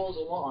just rolls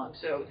along.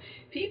 So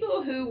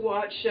people who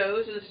watch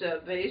shows and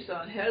stuff based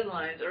on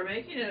headlines are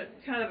making it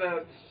kind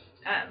of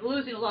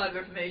losing a lot of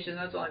information.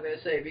 That's all I'm going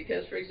to say.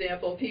 Because, for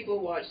example, people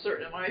watch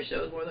certain of my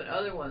shows more than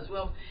other ones.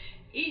 Well,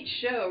 each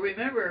show,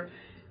 remember,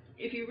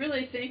 if you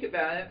really think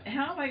about it,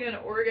 how am I going to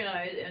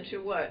organize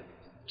into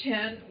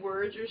 10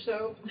 words or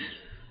so?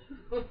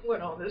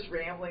 When all this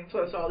rambling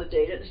plus all the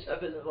data and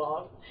stuff is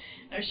involved.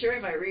 I'm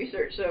sharing my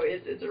research, so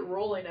it's a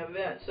rolling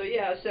event. So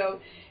yeah, so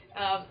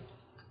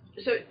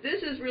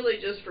this is really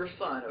just for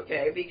fun,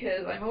 okay?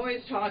 Because I'm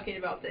always talking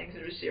about things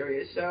that are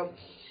serious. So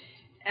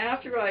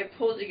after I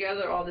pulled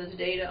together all this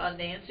data on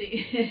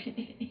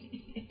Nancy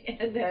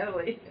and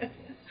Natalie,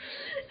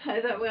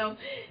 I thought, well,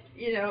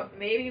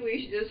 maybe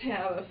we should just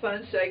have a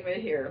fun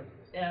segment here,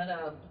 and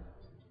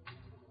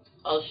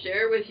I'll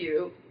share with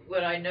you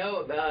what I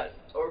know about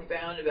or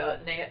found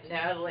about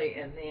Natalie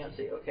and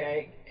Nancy,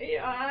 okay?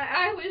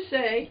 I would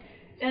say,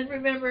 and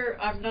remember,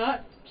 I'm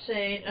not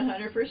saying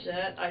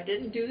 100%. I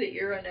didn't do the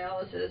ear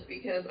analysis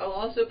because I'll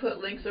also put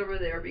links over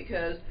there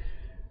because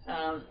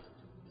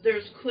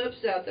there's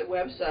clips at the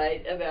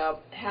website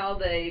about how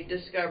they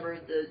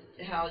discovered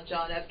how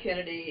John F.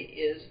 Kennedy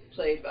is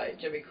played by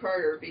Jimmy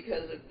Carter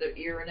because of the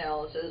ear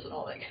analysis and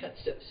all that kind of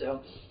stuff.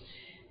 So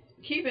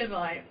keep in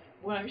mind,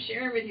 what I'm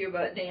sharing with you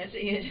about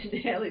Nancy and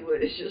Natalie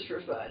Wood is just for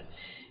fun.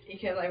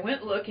 Because I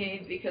went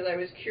looking because I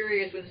was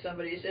curious when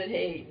somebody said,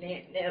 hey,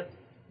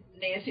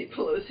 Nancy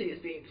Pelosi is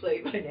being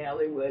played by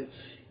Natalie Wood.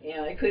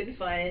 And I couldn't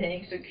find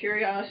anything, so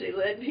curiosity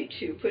led me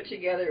to put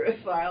together a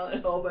file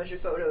and a whole bunch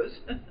of photos.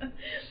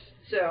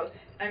 So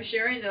I'm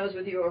sharing those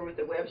with you over at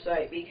the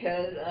website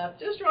because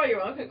just draw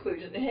your own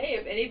conclusion. Hey,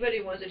 if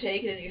anybody wants to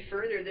take it any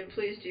further, then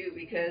please do,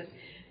 because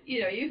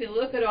you can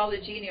look at all the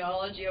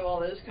genealogy of all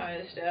this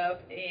kind of stuff,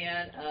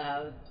 and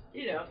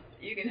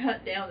you can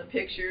hunt down the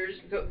pictures.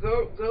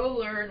 Go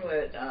learn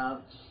what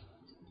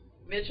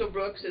Mitchell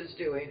Brooks is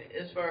doing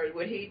as far as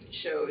what he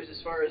shows,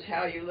 as far as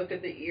how you look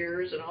at the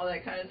ears and all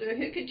that kind of stuff.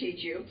 He can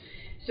teach you.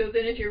 So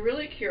then if you're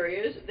really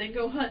curious, then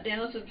go hunt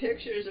down some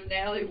pictures of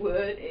Natalie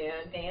Wood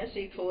and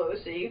Nancy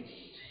Pelosi.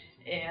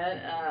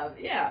 And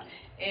yeah,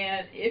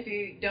 and if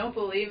you don't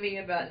believe me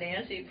about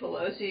Nancy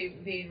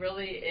Pelosi being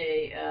really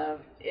a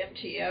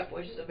MTF,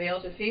 which is a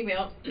male to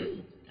female,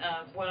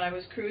 when I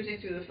was cruising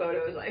through the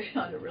photos, I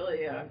found a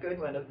really good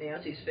one of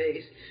Nancy's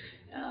face.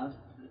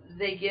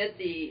 They get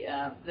the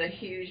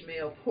huge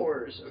male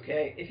pores,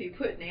 okay? If you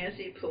put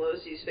Nancy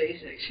Pelosi's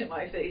face next to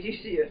my face, you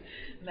see a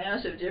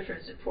massive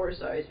difference in pore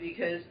size,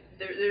 because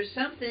there's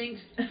some things,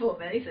 well,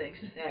 many things,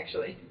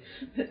 actually.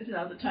 It's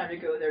not the time to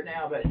go there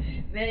now, but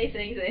many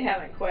things they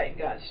haven't quite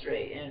got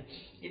straight. And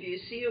if you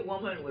see a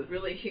woman with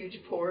really huge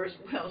pores,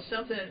 well,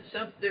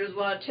 there's a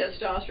lot of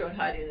testosterone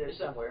hiding there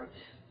somewhere,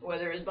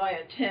 whether it's by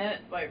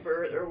intent, by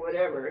birth, or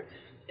whatever.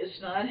 It's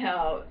not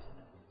how...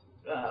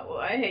 well,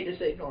 I hate to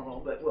say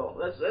normal, but well,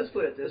 let's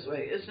put it this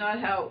way: it's not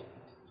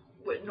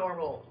what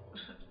normal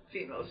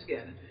female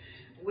skin.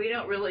 We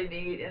don't really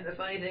need. And the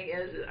funny thing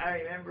is, I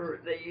remember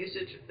they used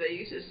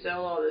to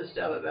sell all this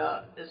stuff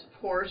about this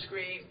pore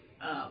cream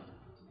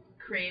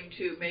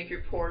to make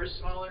your pores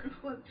smaller.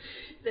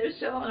 They're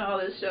selling all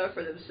this stuff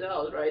for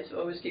themselves, right? So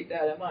always keep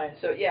that in mind.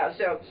 So yeah,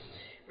 so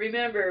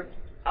remember,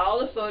 all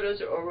the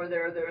photos are over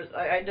there.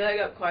 I dug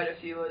up quite a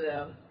few of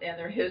them and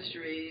their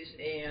histories,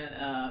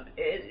 and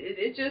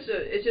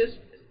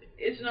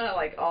it's not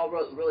like all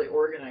really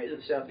organized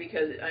and stuff,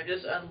 because I'm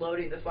just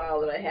unloading the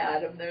file that I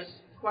had, and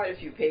there's quite a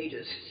few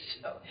pages.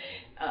 So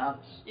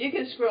you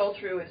can scroll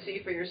through and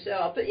see for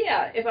yourself. But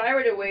yeah, if I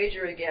were to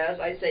wager a guess,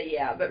 I'd say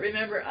yeah. But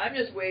remember, I'm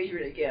just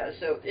wagering a guess.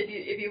 So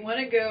if you want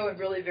to go and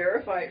really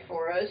verify it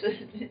for us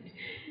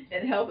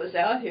and help us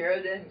out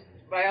here, then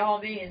by all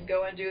means,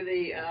 go and do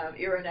the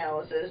ear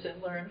analysis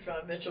and learn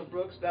from Mitchell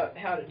Brooks about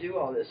how to do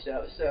all this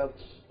stuff. So,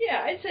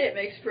 yeah, I'd say it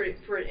makes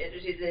for an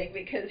interesting thing,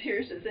 because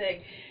here's the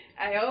thing.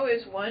 I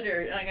always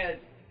wondered, I'm going to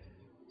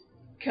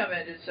come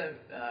into some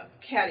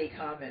catty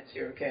comments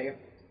here, okay?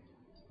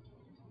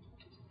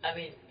 I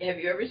mean, have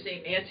you ever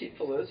seen Nancy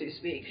Pelosi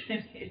speak?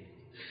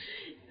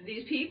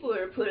 These people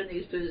are put in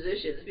these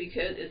positions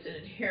because it's an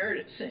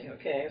inherited thing,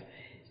 okay?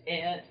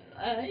 And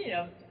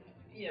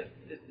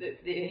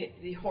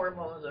the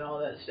hormones and all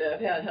that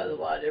stuff has a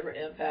lot of different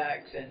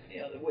impacts, and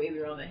the waving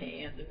around the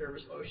hands and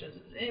nervous motions.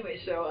 Anyway,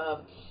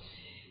 so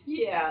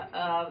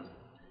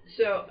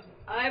so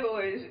I've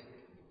always,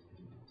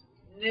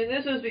 and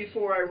this was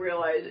before I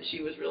realized that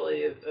she was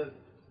really a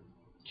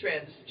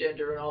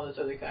transgender and all this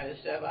other kind of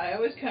stuff. I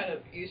always kind of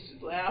used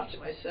to laugh to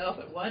myself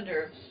and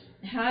wonder,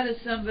 how does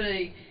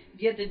somebody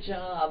get the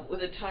job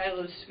with a title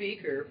of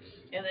speaker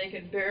and they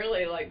can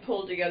barely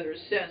pull together a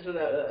sentence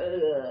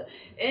without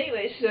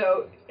anyway,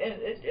 so and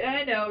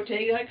I know,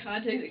 taken out of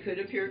context, it could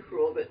appear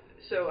cruel, but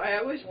so I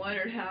always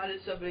wondered, how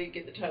did somebody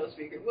get the title of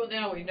speaker? Well,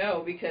 now we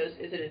know, because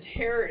it's an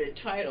inherited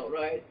title,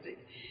 right?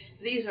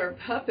 These are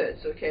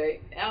puppets, okay?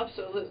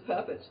 Absolute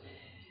puppets.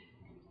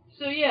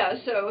 So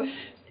so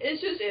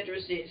it's just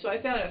interesting. So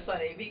I found it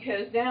funny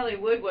because Natalie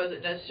Wood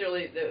wasn't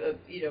necessarily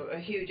a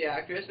huge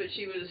actress, but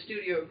she was a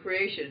studio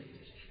creation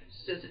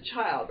as a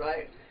child,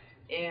 right?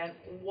 And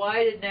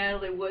why did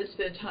Natalie Wood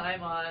spend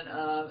time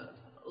on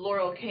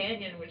Laurel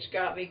Canyon, which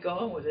got me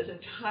going with this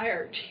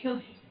entire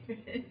deal?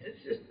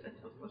 It's just,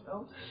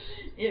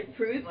 it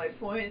proves my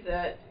point,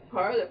 that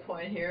part of the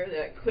point here,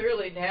 that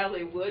clearly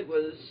Natalie Wood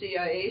was a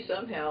CIA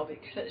somehow,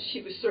 because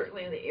she was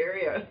certainly in the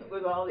area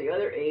with all the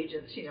other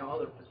agents,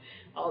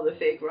 all the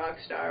fake rock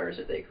stars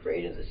that they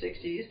created in the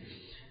 60s,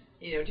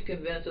 to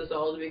convince us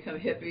all to become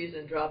hippies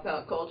and drop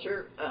out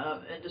culture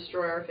and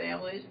destroy our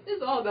families.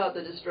 It's all about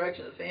the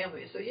destruction of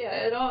families. So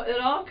it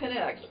all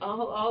connects.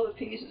 All the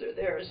pieces are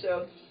there.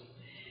 So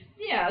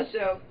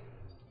so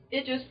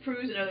it just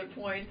proves another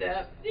point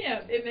that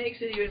it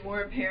makes it even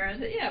more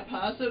apparent that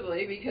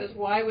possibly, because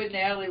why would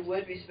Natalie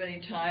Wood be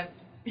spending time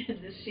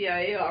in the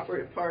CIA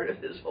operative part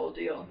of this whole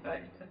deal,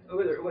 right?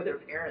 with her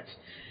parents?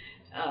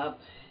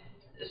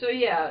 So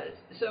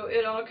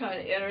it all kind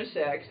of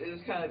intersects. It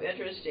was kind of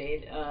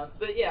interesting.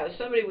 But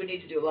somebody would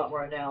need to do a lot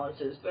more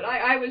analysis. But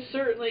I would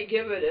certainly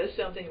give it as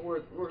something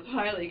worth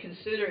highly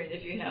considering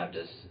if you have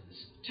just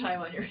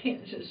time on your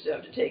hands and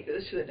stuff to take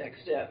this to the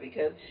next step,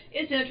 because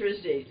it's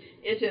interesting.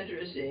 It's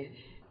interesting.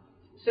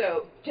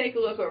 So take a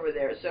look over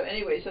there. So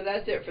anyway, so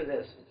that's it for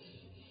this.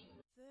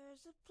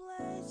 There's a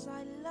place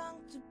I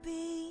long to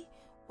be,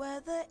 where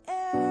the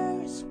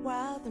air is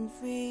wild and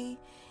free.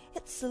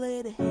 It's a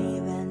little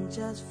haven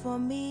just for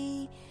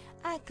me.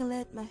 I can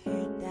let my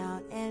hair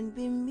down and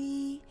be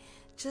me.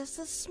 Just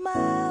a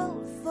smile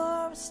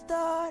for a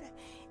start,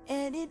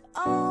 and it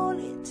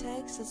only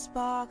takes a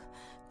spark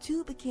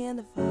to begin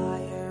the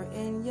fire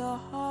in your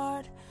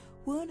heart.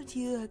 Wouldn't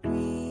you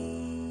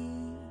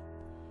agree?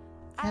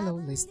 Hello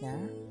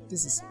listener,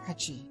 this is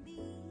Hachi.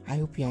 I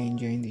hope you are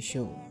enjoying the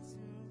show.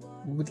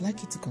 We would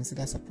like you to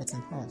consider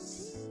supporting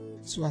us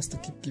so as to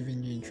keep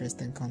giving you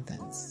interesting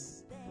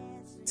contents.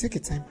 Take a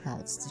time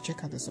out to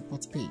check out the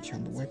support page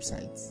on the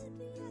website,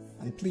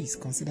 and please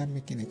consider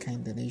making a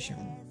kind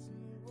donation.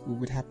 We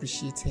would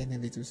appreciate any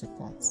little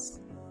support.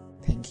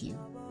 Thank you.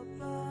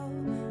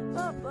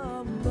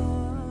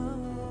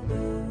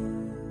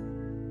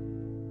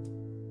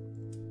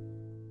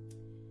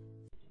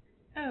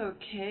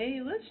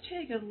 Okay, let's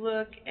take a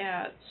look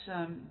at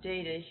some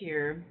data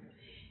here.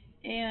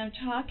 And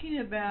I'm talking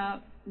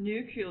about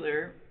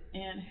nuclear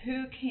and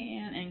who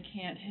can and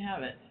can't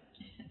have it,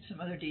 and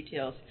some other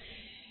details.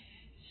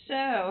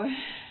 So,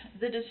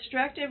 the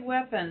destructive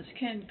weapons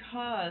can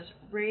cause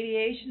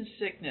radiation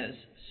sickness,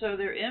 so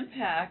their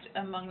impact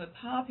among the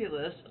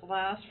populace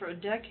lasts for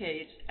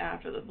decades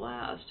after the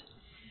blast.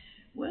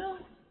 Well,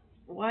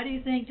 why do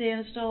you think they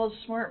installed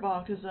smart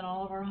boxes in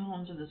all of our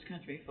homes in this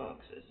country,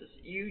 folks? This is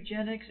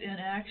eugenics in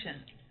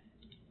action.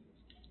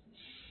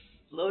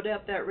 Load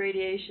up that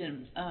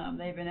radiation.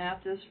 They've been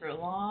at this for a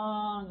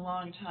long,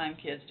 long time,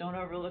 kids. Don't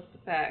overlook the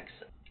facts.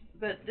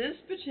 But this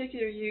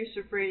particular use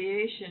of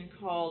radiation,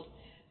 called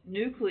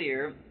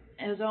nuclear,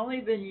 has only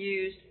been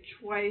used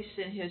twice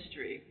in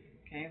history,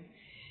 okay?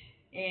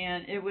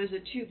 And it was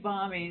the two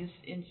bombings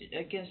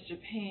against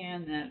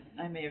Japan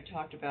that I may have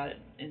talked about it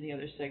in the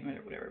other segment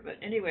or whatever. But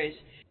anyways,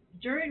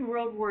 during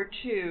World War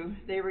II,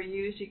 they were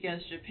used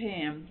against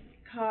Japan,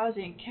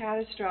 causing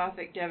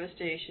catastrophic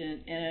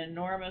devastation and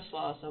enormous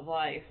loss of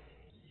life.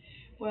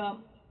 Well,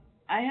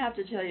 I have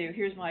to tell you,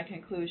 here's my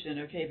conclusion,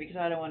 okay, because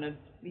I don't want to,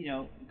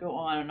 go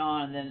on,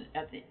 and then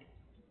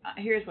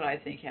here's what I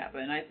think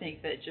happened. I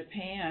think that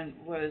Japan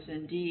was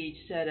indeed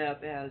set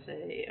up as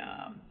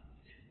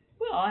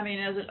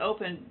as an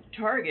open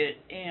target,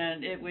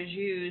 and it was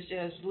used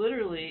as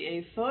literally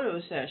a photo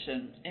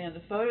session. And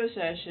the photo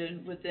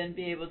session would then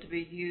be able to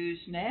be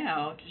used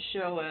now to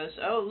show us,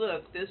 oh,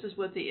 look, this is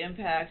what the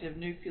impact of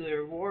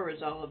nuclear war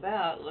is all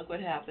about. Look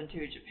what happened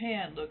to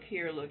Japan. Look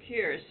here, look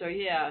here. So,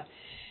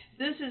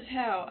 this is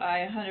how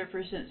I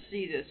 100%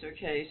 see this,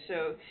 okay?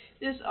 So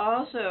this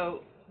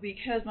also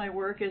because my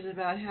work is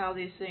about how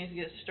these things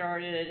get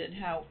started and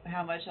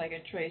how much I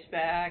can trace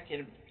back,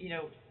 and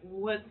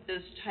what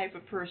this type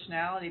of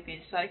personality,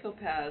 being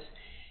psychopaths,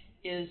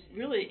 is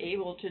really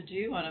able to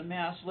do on a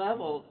mass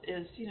level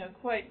is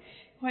quite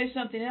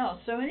something else.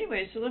 So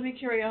anyway, so let me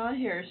carry on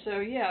here. So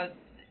yeah,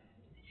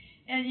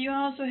 and you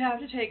also have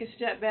to take a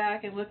step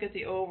back and look at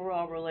the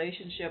overall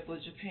relationship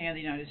with Japan and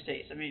the United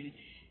States. I mean,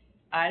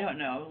 I don't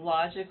know,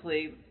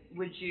 logically,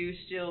 would you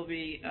still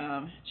be,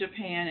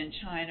 Japan and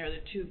China are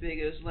the two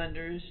biggest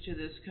lenders to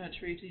this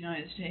country, to the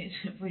United States.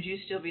 Would you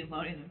still be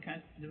loaning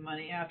them the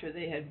money after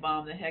they had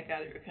bombed the heck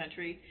out of your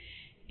country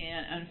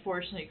and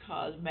unfortunately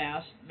caused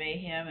mass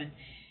mayhem? And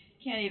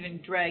can't even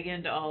drag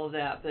into all of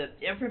that, but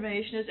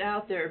information is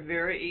out there,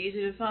 very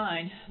easy to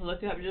find.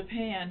 Look up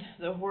Japan.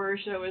 The horror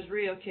show is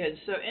real, kids.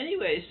 So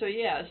anyway, so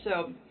yeah,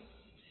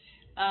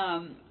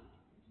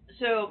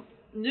 so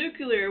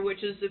nuclear,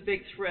 which is the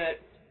big threat,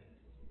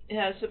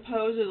 has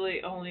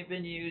supposedly only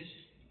been used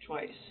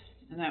twice,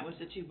 and that was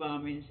the two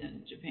bombings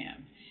in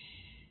Japan.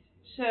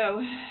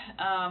 So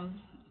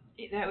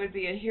that would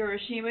be at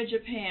Hiroshima,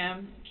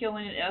 Japan,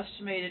 killing an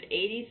estimated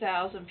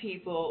 80,000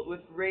 people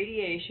with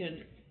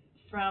radiation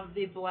from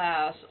the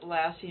blast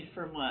lasting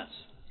for months.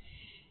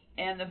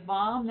 And the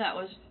bomb that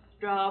was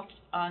dropped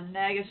on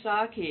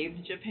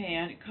Nagasaki,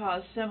 Japan,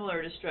 caused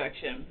similar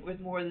destruction, with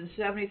more than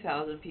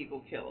 70,000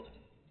 people killed.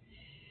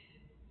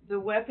 The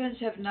weapons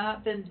have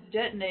not been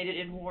detonated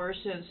in war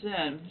since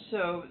then.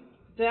 So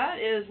that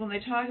is, when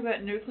they talk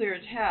about nuclear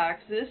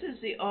attacks, this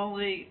is the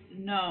only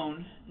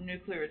known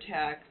nuclear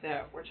attack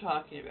that we're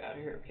talking about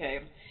here, okay?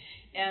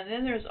 And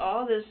then there's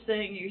all this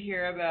thing you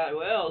hear about,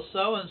 well,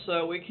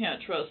 so-and-so, we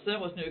can't trust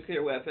them with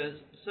nuclear weapons.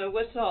 So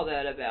what's all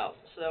that about?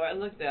 So I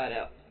looked that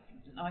up.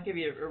 I'll give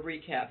you a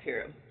recap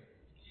here.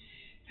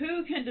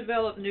 Who can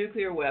develop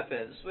nuclear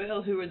weapons?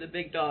 Well, who are the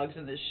big dogs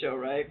in this show,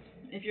 right?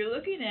 If you're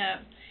looking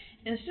at,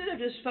 instead of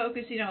just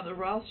focusing on the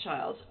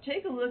Rothschilds,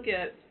 take a look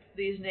at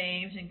these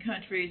names and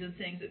countries and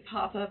things that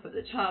pop up at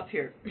the top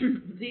here.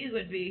 These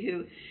would be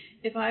who,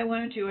 if I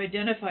wanted to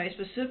identify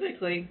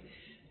specifically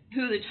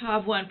who the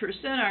top 1%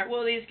 are,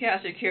 well, these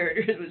cast of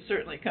characters would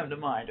certainly come to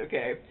mind,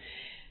 okay?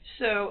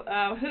 So,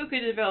 who could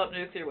develop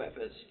nuclear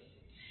weapons?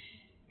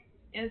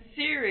 In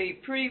theory,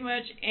 pretty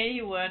much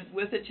anyone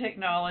with the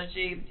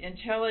technology,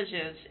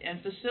 intelligence,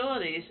 and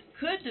facilities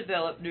could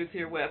develop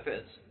nuclear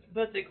weapons.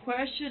 But the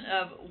question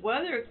of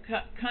whether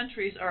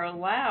countries are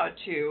allowed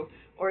to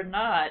or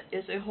not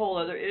is a whole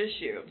other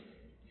issue.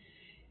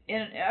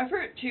 In an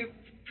effort to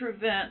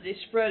prevent the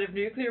spread of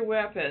nuclear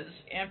weapons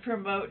and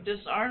promote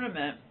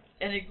disarmament,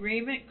 an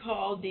agreement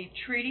called the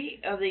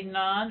Treaty of the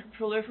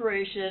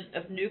Non-Proliferation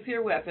of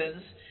Nuclear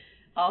Weapons,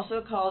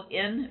 also called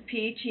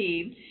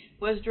NPT,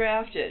 was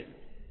drafted,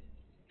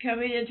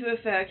 coming into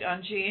effect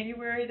on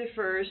January the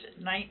 1st,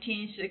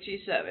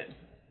 1967.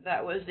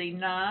 That was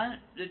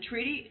the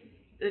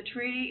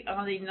Treaty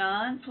on the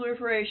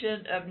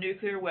Non-Proliferation of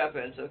Nuclear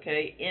Weapons,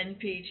 okay,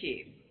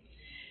 NPT.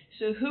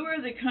 So who are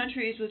the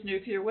countries with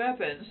nuclear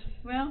weapons?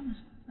 Well,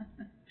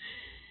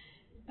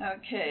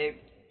 okay,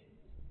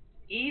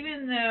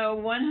 even though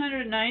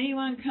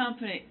 191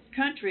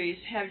 countries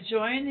have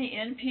joined the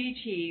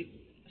NPT,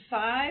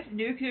 5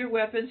 nuclear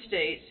weapon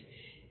states,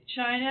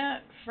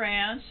 China,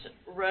 France,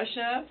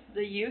 Russia,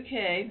 the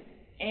UK,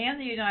 and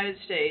the United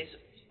States,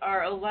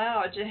 are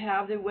allowed to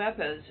have the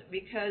weapons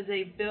because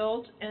they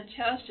built and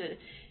tested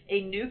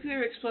a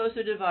nuclear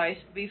explosive device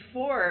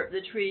before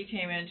the treaty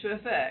came into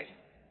effect.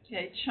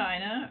 Okay,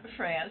 China,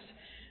 France,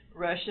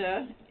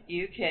 Russia,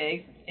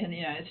 UK, and the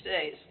United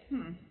States.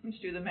 Let's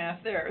do the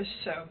math there.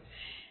 So,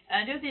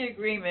 under the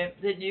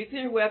agreement, the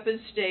nuclear weapon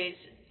states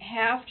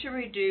have to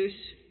reduce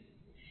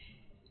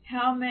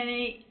how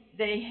many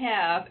they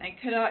have and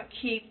cannot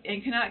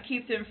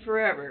keep them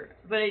forever.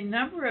 But a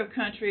number of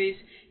countries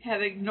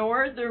have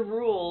ignored the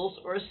rules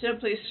or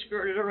simply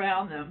skirted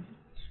around them.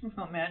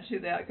 Well, imagine who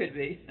that could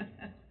be.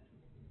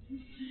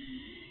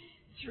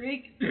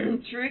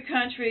 Three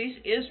countries,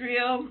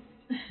 Israel,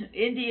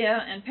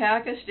 India, and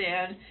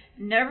Pakistan,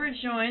 never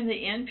joined the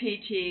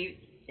NPT,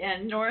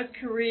 and North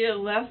Korea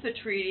left the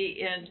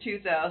treaty in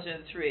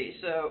 2003.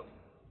 So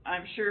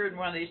I'm sure in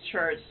one of these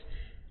charts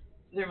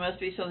there must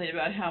be something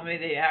about how many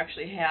they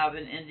actually have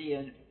in India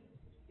and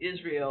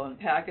Israel and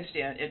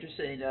Pakistan,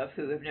 interesting enough,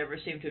 who have never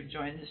seemed to have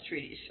joined this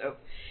treaty. So,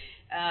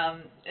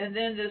 and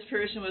then this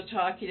person was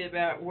talking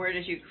about where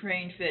does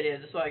Ukraine fit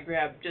in, so I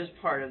grabbed just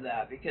part of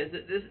that, because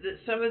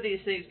some of these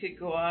things could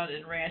go on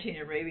and ranting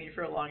and raving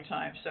for a long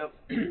time. So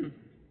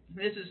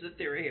this is the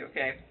theory,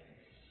 okay?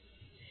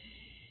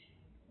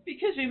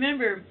 Because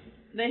remember,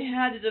 they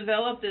had to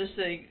develop this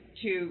thing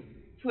to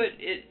put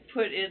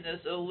in this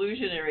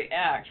illusionary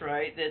act,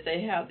 right, that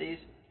they have these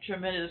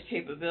tremendous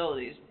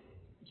capabilities.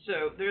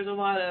 So there's a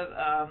lot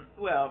of,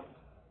 well,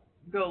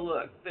 go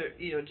look.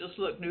 There, just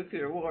look,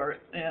 nuclear war,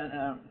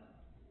 and,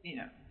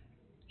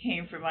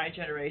 came from my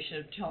generation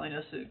of telling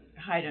us to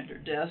hide under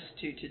desks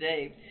to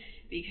today,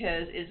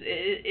 because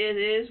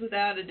it is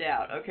without a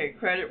doubt, okay,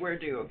 credit where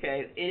due,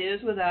 okay, it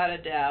is without a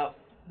doubt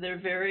their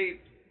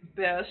very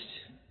best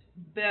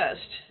best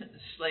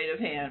sleight of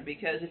hand,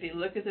 because if you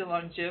look at the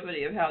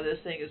longevity of how this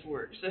thing has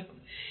worked, so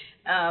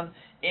and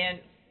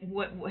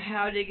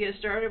how did it get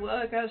started? Well,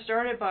 it got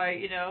started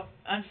by,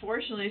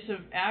 unfortunately,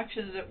 some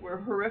actions that were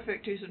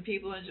horrific to some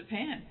people in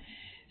Japan.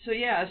 So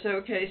yeah,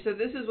 so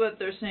this is what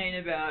they're saying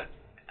about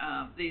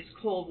these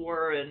Cold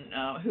War and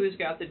who's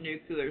got the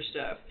nuclear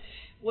stuff.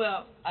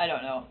 Well, I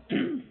don't know.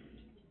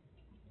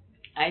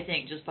 I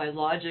think just by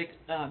logic,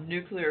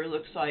 nuclear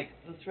looks like,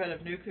 the threat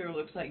of nuclear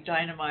looks like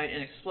dynamite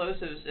and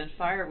explosives and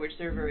fire, which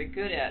they're very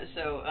good at.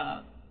 So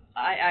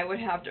I would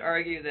have to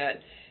argue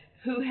that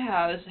who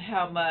has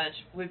how much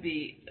would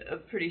be a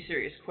pretty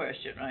serious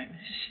question, right?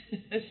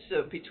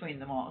 So between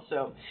them all.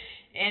 So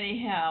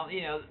anyhow,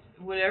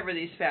 whatever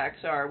these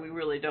facts are, we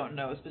really don't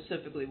know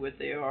specifically what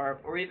they are,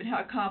 or even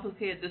how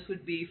complicated this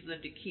would be for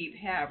them to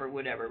have or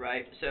whatever,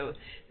 right? So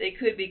they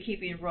could be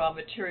keeping raw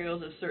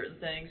materials of certain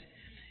things.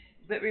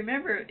 But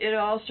remember, it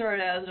all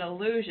started as an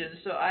illusion,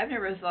 so I've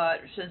never thought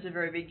since the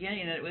very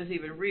beginning that it was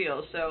even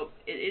real. So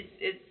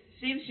it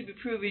seems to be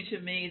proving to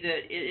me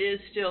that it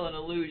is still an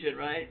illusion,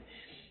 right?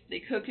 They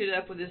cooked it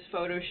up with this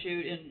photo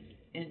shoot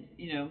in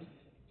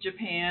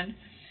Japan,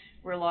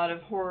 where a lot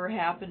of horror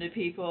happened to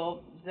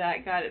people.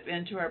 That got it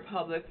into our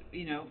public.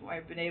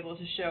 I've been able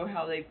to show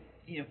how they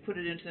put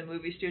it into the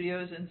movie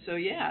studios, and so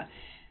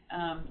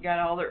got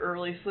all the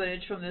early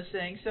footage from this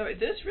thing. So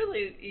this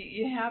really,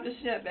 you have to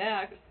step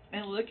back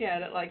and look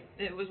at it like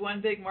it was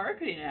one big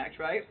marketing act,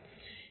 right?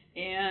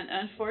 And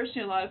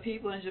unfortunately, a lot of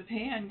people in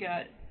Japan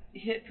got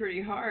hit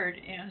pretty hard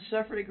and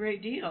suffered a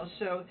great deal.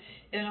 So,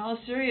 in all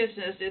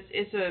seriousness,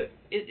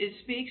 it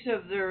speaks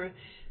of the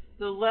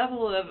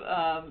level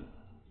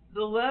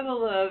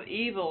of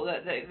evil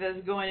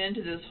that's going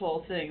into this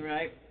whole thing,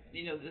 right?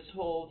 This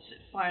whole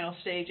final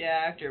stage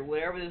act or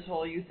whatever this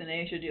whole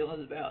euthanasia deal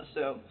is about.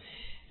 So,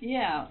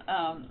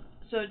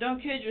 so don't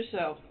kid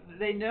yourself.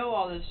 They know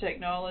all this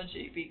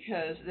technology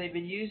because they've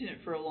been using it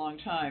for a long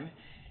time.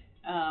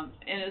 And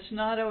it's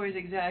not always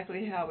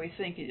exactly how we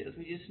think it is.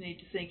 We just need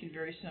to think in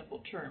very simple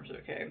terms,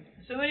 okay?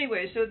 So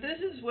anyway, so this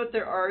is what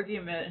their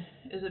argument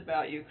is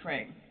about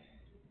Ukraine.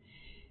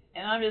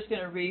 And I'm just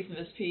going to read from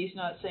this piece,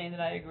 not saying that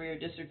I agree or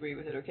disagree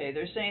with it, okay?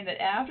 They're saying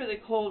that after the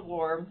Cold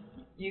War,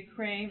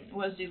 Ukraine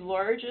was the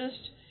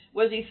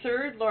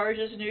third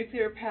largest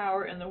nuclear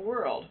power in the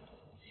world.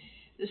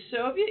 The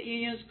Soviet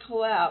Union's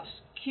collapse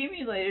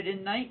accumulated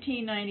in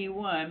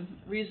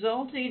 1991,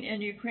 resulting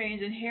in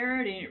Ukraine's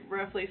inheriting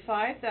roughly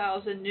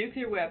 5,000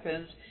 nuclear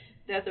weapons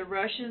that the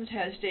Russians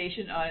had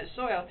stationed on its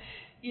soil.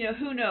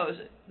 Who knows?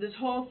 This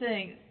whole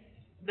thing,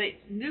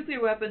 nuclear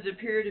weapons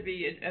appear to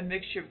be a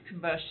mixture of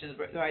combustions,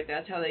 right?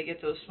 That's how they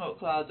get those smoke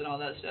clouds and all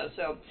that stuff.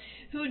 So,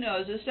 who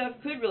knows? This stuff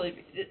could really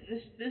be,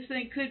 this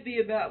thing could be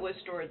about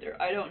what's stored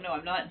there. I don't know.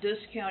 I'm not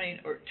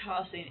discounting or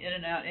tossing in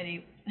and out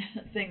anything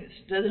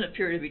that doesn't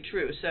appear to be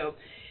true. So,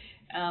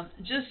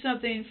 just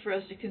something for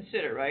us to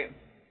consider, right?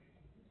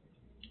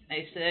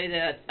 They say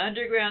that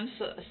underground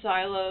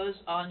silos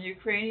on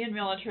Ukrainian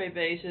military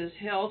bases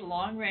held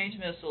long-range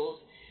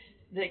missiles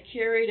that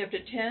carried up to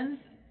 10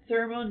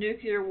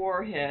 thermonuclear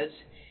warheads,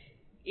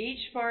 each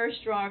far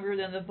stronger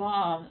than the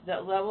bomb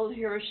that leveled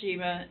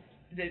Hiroshima,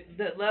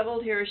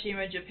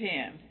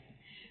 Japan.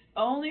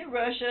 Only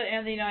Russia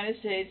and the United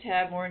States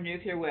have more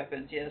nuclear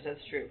weapons. Yes,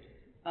 that's true.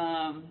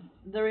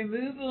 The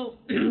removal,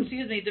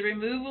 the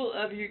removal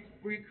of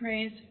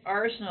Ukraine's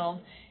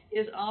arsenal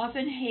is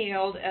often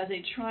hailed as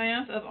a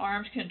triumph of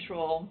arms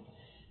control,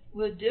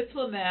 with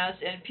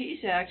diplomats and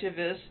peace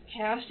activists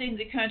casting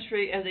the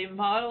country as a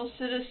model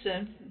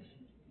citizen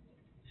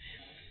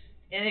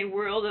in a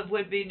world of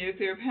would-be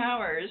nuclear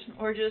powers,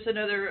 or just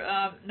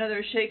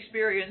another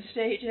Shakespearean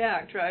stage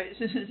act, right?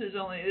 This is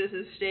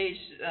stage.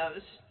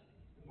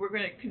 We're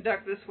going to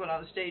conduct this one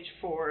on stage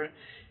 4.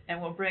 And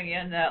we'll bring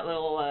in that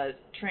little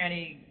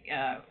tranny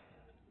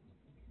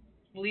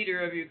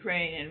leader of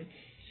Ukraine, and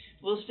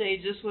we'll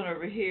stage this one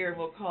over here, and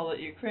we'll call it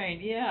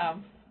Ukraine. Yeah.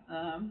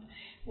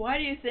 Why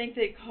do you think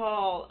they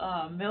call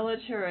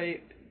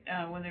military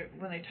when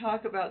they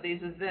talk about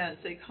these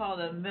events? They call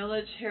them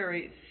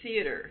military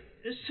theater.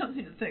 Just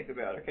something to think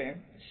about. Okay.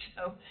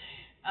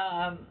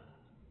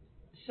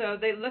 So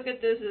they look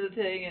at this as a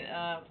thing,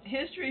 and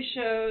history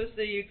shows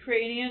the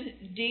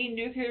Ukrainian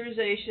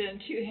denuclearization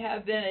to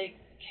have been a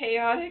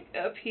chaotic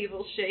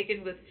upheaval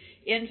shaken with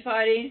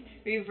infighting,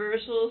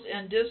 reversals,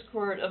 and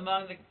discord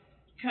among the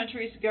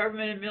country's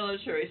government and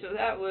military. So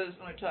that was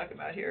what I'm talking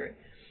about here.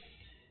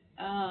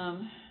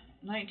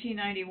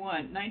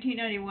 1991.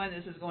 1991,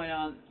 this is going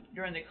on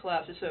during the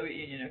collapse of the Soviet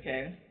Union,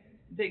 okay?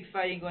 Big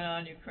fighting going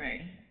on in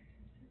Ukraine.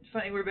 It's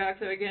funny we're back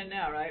there again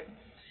now, right?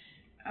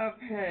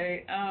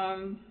 Okay.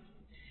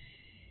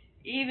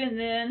 Even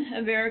then,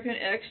 American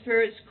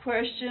experts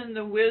questioned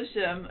the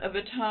wisdom of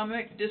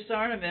atomic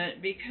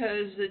disarmament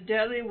because the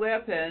deadly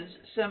weapons,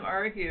 some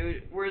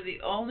argued, were the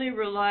only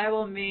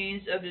reliable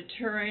means of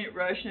deterring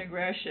Russian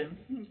aggression.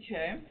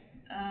 Okay.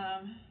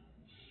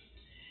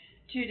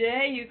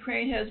 Today,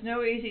 Ukraine has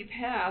no easy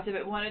path if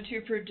it wanted to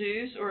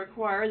produce or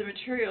acquire the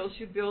materials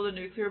to build a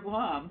nuclear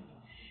bomb.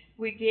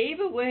 We gave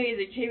away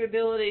the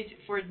capability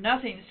for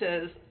nothing,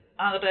 says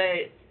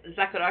Andrei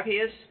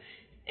Zacharakis,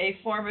 a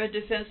former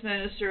defense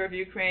minister of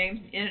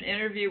Ukraine, in an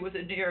interview with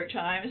the New York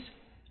Times.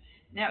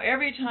 Now,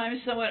 every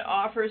time someone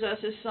offers us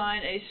to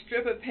sign a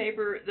strip of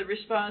paper, the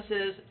response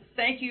is,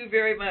 "Thank you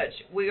very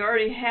much. We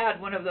already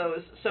had one of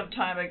those some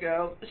time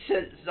ago,"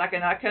 said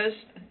Zacharakis,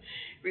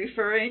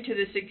 referring to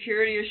the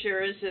security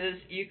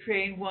assurances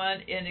Ukraine won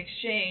in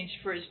exchange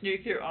for its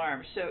nuclear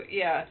arms. So,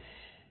 yeah,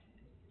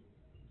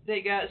 they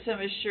got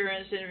some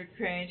assurance in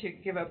Ukraine to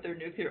give up their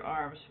nuclear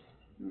arms.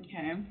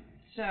 Okay,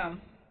 so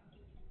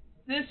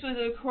this was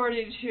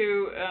according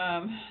to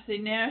the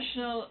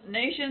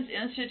Nations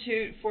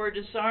Institute for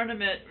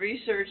Disarmament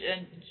Research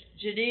in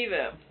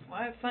Geneva.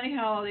 Well, funny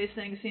how all these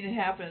things seem to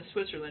happen in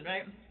Switzerland,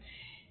 right?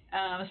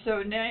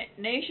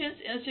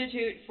 Nations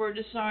Institute for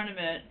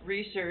Disarmament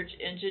Research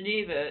in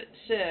Geneva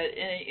said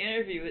in an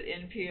interview with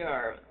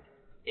NPR,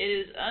 "It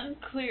is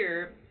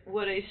unclear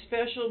what a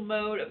special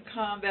mode of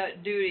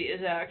combat duty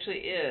actually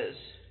is.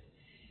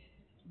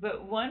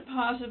 But one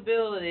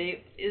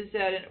possibility is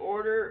that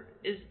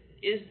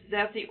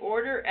the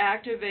order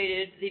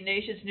activated the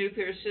nation's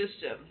nuclear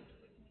system.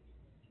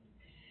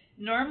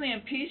 Normally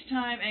in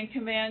peacetime and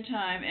command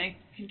time and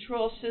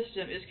control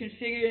system is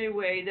configured in a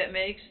way that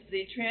makes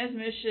the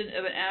transmission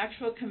of an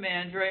actual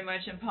command very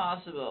much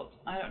impossible."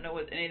 I don't know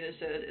what any of this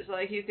says. It's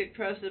like you could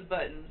press a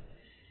button.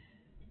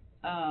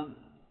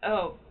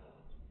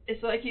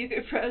 It's like you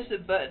could press a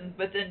button,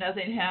 but then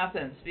nothing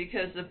happens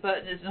because the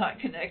button is not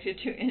connected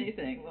to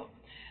anything. Well,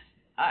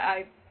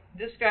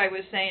 this guy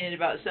was saying it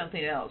about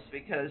something else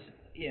because,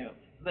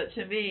 but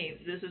to me,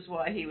 this is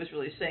why he was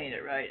really saying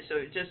it, right?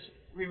 So just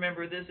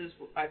remember,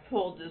 I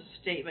pulled this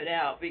statement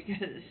out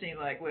because it seemed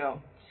like,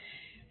 well,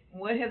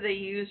 what have they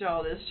used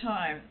all this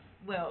time?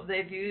 Well,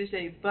 they've used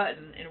a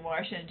button in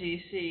Washington,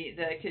 D.C.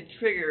 that could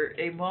trigger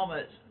a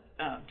moment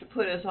to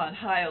put us on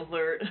high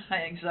alert,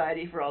 high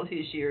anxiety for all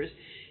these years.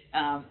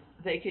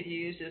 They could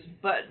use this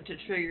button to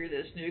trigger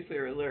this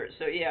nuclear alert.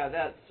 So, yeah,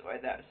 that's why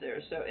that's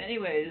there. So,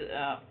 anyways,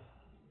 a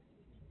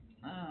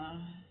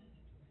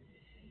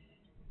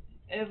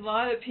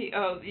lot of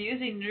people,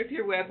 using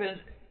nuclear weapons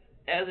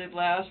as a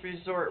last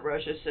resort,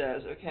 Russia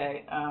says,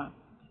 okay.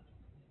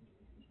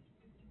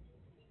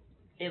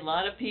 A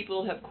lot of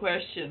people have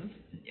questioned.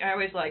 I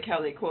always like how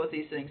they quote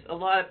these things. A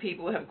lot of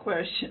people have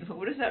questioned.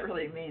 What does that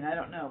really mean? I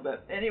don't know.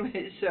 But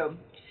anyway, so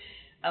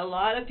a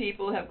lot of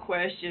people have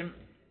questioned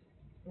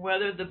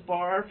whether the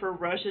bar for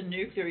Russian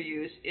nuclear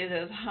use is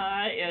as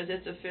high as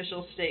its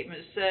official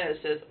statement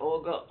says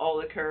Olga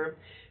Oliker,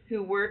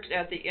 who works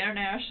at the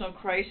International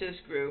Crisis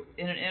Group,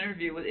 in an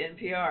interview with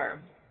NPR.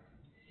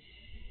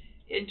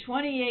 In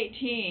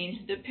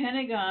 2018, the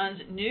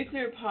Pentagon's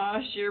Nuclear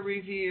Posture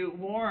Review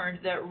warned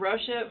that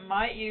Russia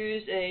might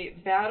use a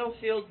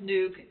battlefield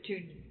nuke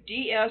to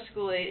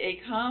de-escalate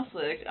a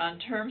conflict on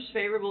terms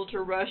favorable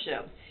to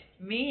Russia,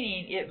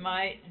 meaning it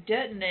might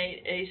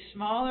detonate a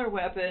smaller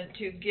weapon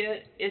to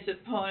get its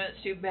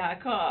opponents to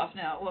back off.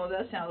 Now, well,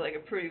 that sounds like a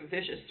pretty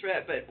vicious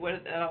threat, but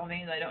what that all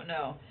means, I don't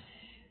know.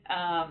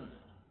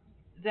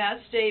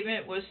 That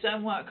statement was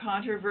somewhat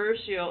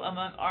controversial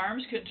among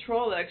arms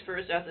control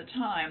experts at the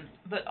time,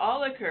 but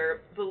Oliker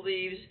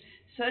believes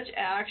such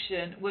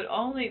action would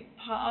only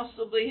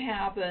possibly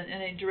happen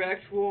in a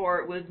direct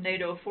war with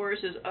NATO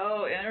forces.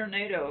 Oh, enter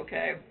NATO,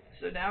 okay.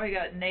 So now we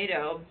got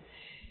NATO.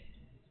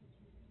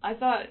 I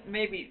thought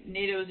maybe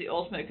NATO is the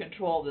ultimate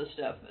control of this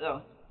stuff.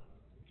 So,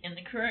 in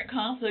the current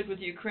conflict with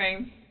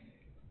Ukraine,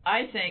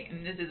 I think,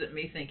 and this isn't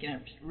me thinking,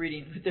 I'm just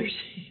reading what they're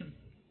saying.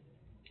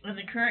 In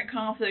the current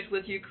conflict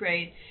with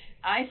Ukraine,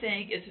 I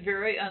think it's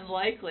very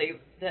unlikely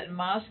that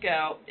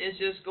Moscow is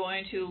just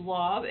going to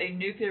lob a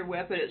nuclear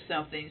weapon at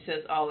something,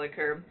 says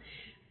Oliker.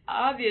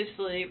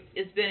 Obviously,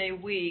 it's been a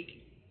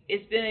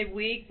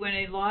week when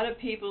a lot of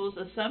people's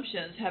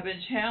assumptions have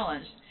been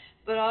challenged,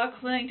 but I'll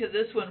cling to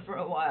this one for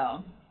a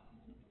while.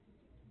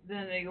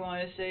 Then they go on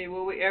to say,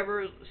 will we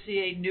ever see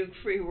a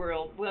nuke-free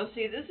world? Well,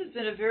 see, this has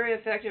been a very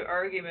effective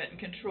argument and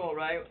control,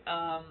 right?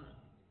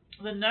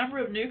 The number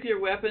of nuclear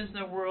weapons in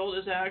the world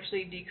is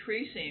actually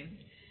decreasing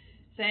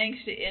thanks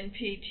to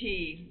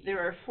NPT. There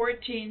are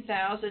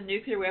 14,000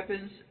 nuclear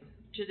weapons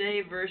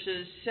today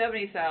versus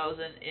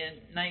 70,000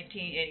 in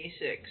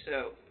 1986.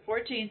 So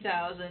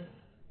 14,000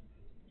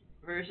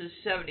 versus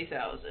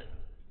 70,000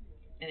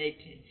 in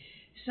 18.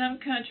 Some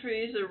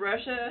countries,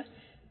 Russia,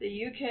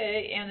 the UK,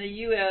 and the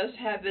US,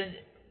 have been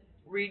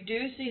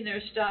reducing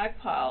their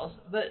stockpiles,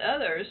 but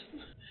others,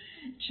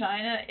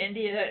 China,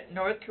 India,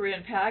 North Korea,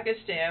 and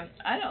Pakistan,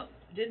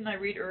 didn't I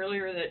read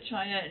earlier that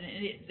China and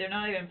India, they're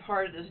not even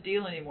part of this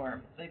deal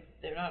anymore.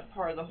 They're not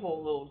part of the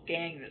whole little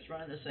gang that's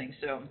running this thing.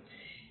 So,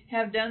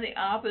 have done the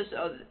opposite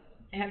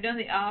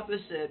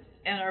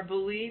and are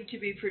believed to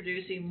be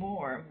producing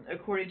more,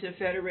 according to the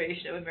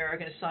Federation of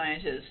American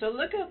Scientists. So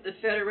look up the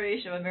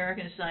Federation of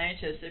American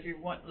Scientists if you're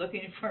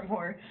looking for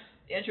more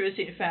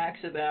interesting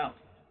facts about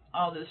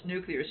all this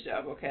nuclear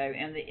stuff, okay,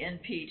 and the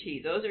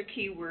NPT. Those are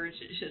key words.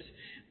 It's just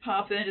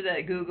pop into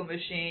that Google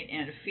machine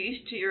and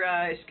feast to your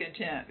eyes'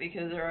 content,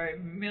 because there are a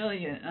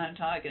million, and I'm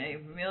talking a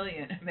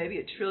million, maybe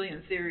a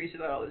trillion theories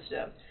about all this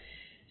stuff.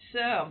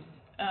 So,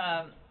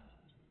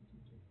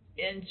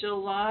 in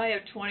July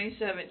of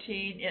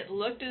 2017, it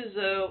looked as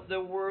though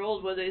the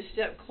world was a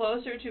step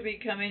closer to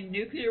becoming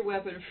nuclear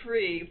weapon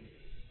free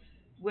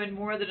when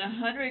more than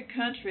 100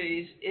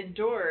 countries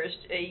endorsed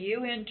a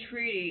UN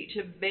treaty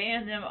to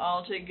ban them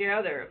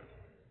altogether.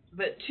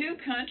 But 2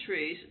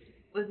 countries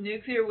with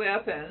nuclear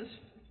weapons,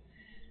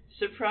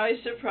 surprise,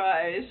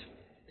 surprise,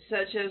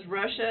 such as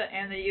Russia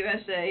and the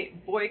USA,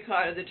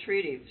 boycotted the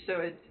treaty.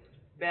 So it's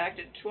back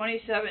to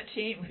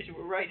 2017, which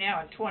we're right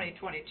now in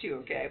 2022,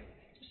 okay?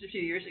 Just a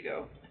few years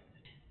ago.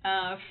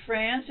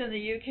 France and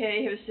the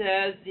UK have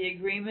said the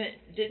agreement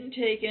didn't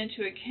take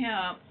into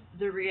account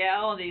the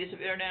realities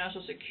of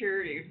international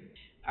security,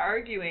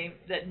 arguing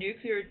that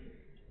nuclear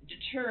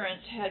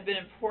deterrence had been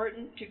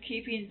important to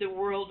keeping the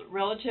world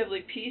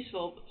relatively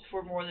peaceful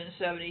for more than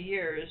 70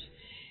 years.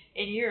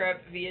 In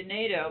Europe, via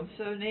NATO.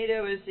 So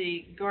NATO is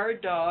the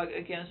guard dog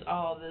against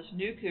all of this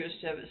nuclear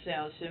stuff, it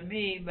sounds to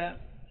me, but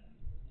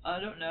I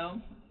don't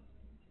know.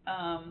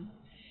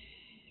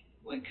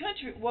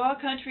 While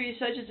countries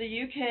such as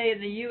the UK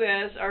and the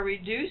US are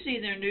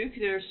reducing their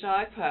nuclear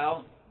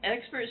stockpile,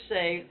 experts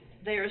say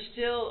they are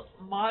still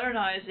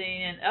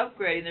modernizing and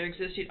upgrading their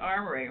existing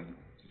armory.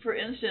 For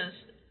instance,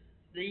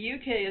 the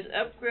UK is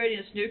upgrading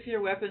its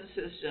nuclear weapons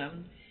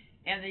system,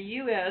 and the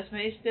US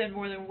may spend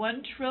more than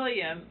 $1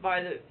 trillion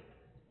by the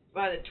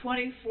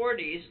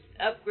 2040s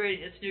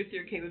upgrading its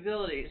nuclear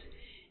capabilities.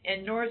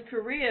 And North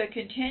Korea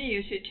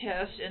continues to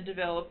test and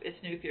develop its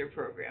nuclear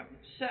program.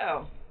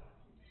 So,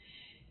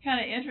 kind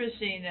of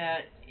interesting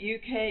that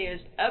UK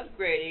is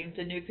upgrading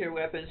the nuclear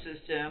weapons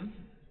system,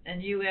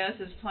 and US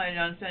is planning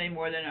on spending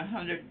more than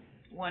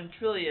 $101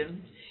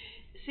 trillion.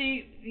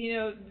 See,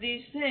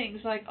 these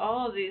things, like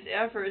all of these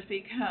efforts,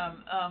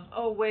 become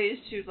ways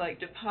to like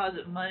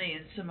deposit money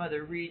in some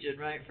other region,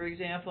 right? For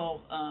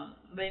example,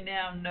 they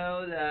now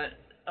know that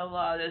a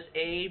lot of this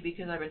aid,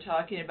 because I've been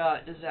talking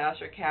about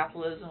disaster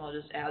capitalism, I'll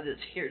just add this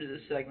here to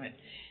this segment.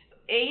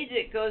 Aid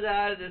that goes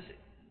out of this,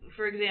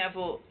 for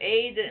example,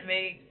 aid that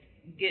may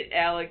get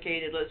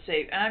allocated, let's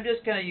say, and I'm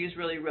just going to use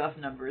really rough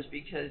numbers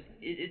because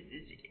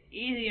it's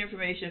easy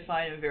information to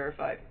find and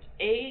verify.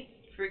 Aid,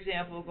 for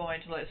example,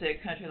 going to, let's say,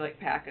 a country like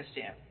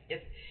Pakistan.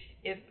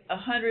 If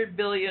 100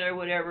 billion or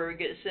whatever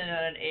gets sent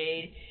out in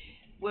aid,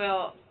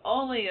 well,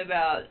 only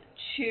about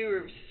 2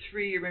 or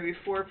 3 or maybe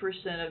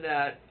 4% of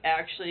that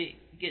actually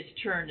gets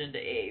turned into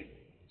aid.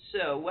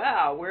 So,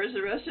 wow, where's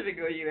the rest of it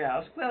go, you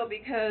ask? Well,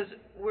 because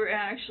we're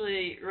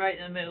actually right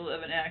in the middle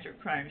of an active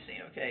crime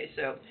scene, okay?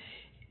 So,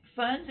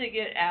 funds that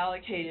get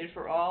allocated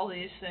for all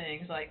these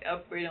things, like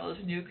upgrading all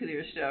this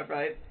nuclear stuff,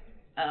 right?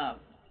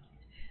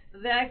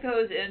 That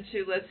goes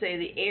into, let's say,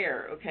 the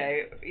air,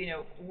 okay?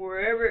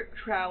 Wherever it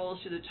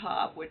travels to the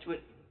top, which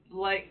would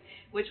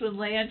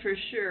land for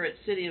sure at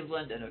City of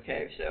London,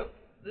 okay? So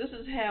this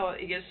is how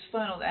it gets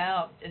funneled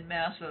out in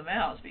massive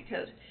amounts,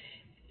 because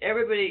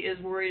everybody is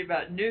worried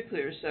about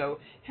nuclear. So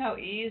how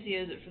easy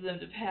is it for them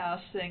to pass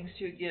things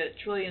to get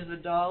trillions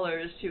of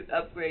dollars to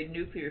upgrade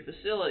nuclear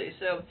facilities?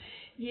 So,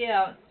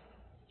 yeah,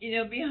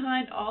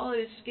 behind all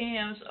these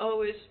scams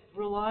always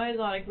relies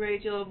on a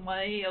great deal of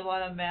money, a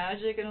lot of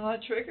magic, and a lot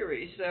of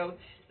trickery. So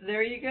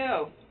there you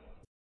go.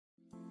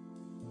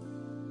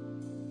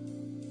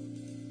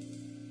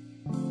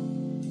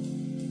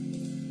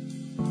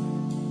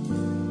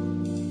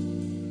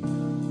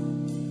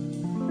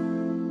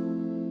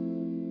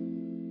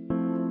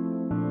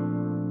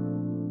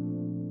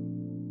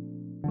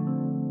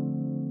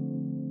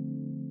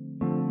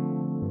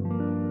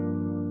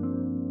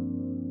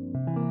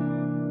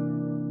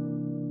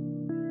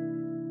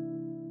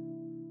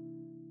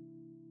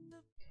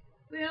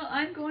 Well,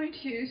 I'm going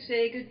to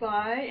say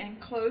goodbye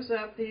and close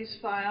up these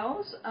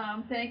files.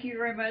 Thank you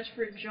very much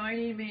for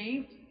joining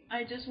me.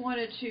 I just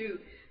wanted to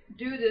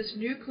do this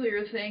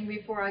nuclear thing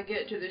before I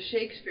get to the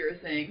Shakespeare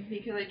thing,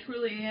 because I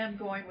truly am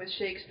going with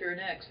Shakespeare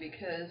next,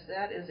 because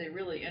that is a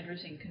really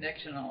interesting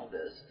connection on all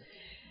this.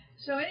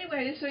 So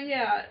anyway,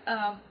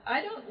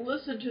 I don't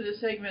listen to the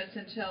segments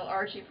until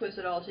Archie puts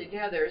it all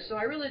together, so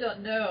I really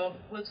don't know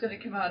what's going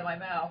to come out of my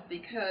mouth,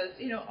 because,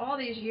 all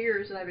these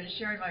years that I've been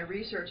sharing my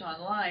research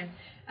online,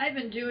 I've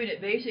been doing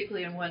it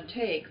basically in one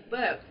take,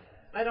 but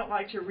I don't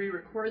like to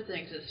re-record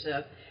things and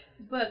stuff.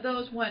 But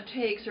those one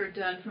takes are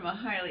done from a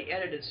highly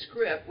edited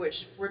script, which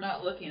we're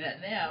not looking at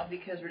now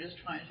because we're just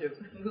trying to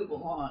move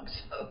along.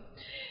 So,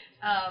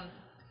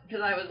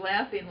 because I was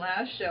laughing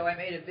last show, I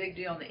made a big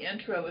deal in the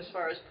intro as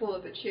far as pull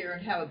up a chair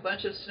and have a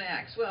bunch of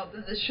snacks. Well,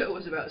 then this show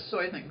was about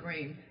Soylent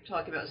Green,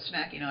 talking about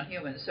snacking on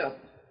humans. So,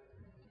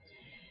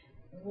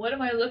 what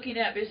am I looking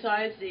at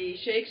besides the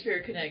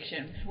Shakespeare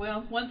connection?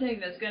 Well, one thing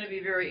that's going to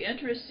be very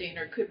interesting,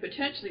 or could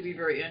potentially be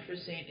very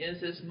interesting, is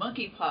this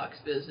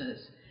monkeypox business.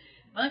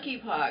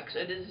 Monkeypox,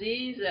 a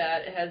disease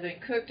that has been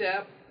cooked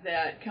up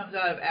that comes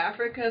out of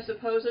Africa,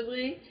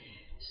 supposedly.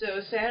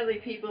 So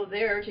sadly, people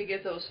there to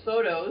get those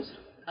photos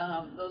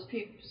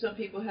some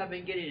people have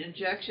been getting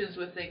injections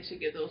with things to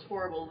get those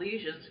horrible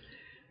lesions.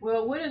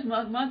 Well, what does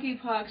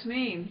monkeypox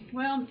mean?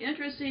 Well,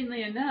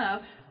 interestingly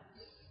enough,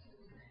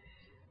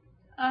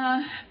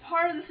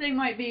 part of the thing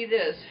might be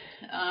this.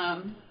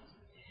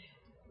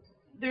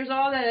 There's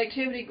all that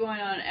activity going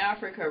on in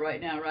Africa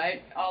right now,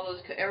 right?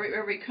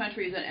 Every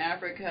country is in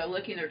Africa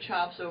licking their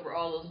chops over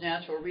all those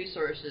natural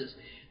resources.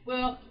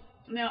 Well,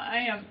 now I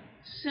am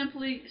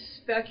simply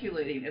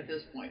speculating at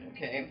this point,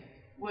 okay?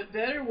 What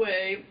better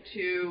way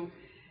to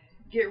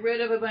get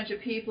rid of a bunch of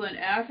people in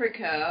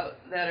Africa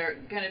that are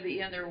going to be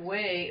in their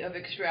way of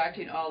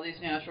extracting all these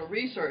natural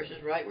resources,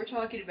 right? We're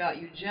talking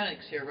about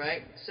eugenics here,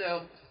 right?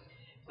 So,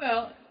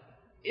 well,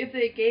 if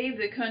they gave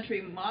the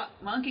country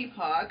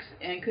monkeypox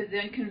and could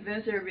then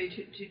convince everybody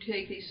to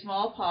take the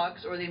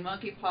smallpox or the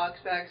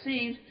monkeypox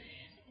vaccines,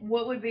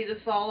 what would be the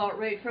fallout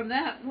rate from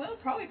that? Well,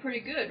 probably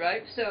pretty good,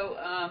 right? So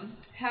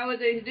how would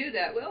they do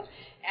that? Well,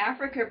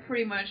 Africa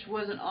pretty much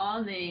wasn't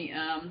on the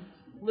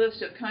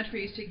list of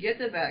countries to get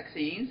the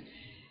vaccines.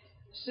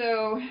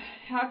 So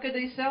how could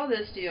they sell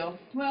this deal?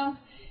 Well,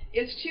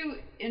 it's too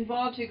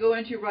involved to go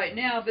into right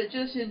now, but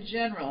just in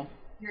general,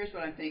 here's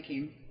what I'm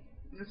thinking.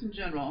 Just in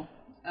general.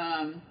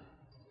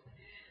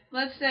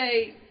 Let's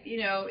say,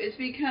 it's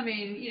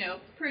becoming,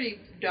 pretty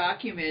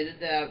documented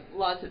that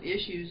lots of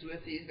issues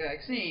with these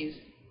vaccines.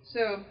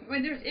 So,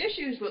 there's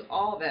issues with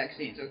all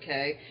vaccines,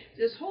 okay?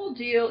 This whole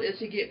deal is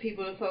to get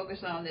people to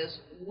focus on this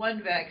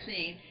one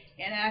vaccine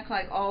and act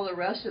like all the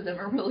rest of them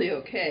are really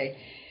okay.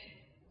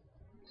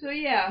 So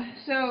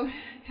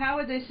how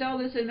would they sell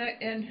this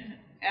in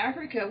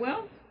Africa?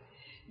 Well,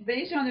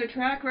 based on their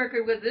track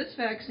record with this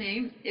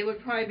vaccine, it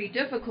would probably be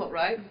difficult,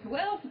 right?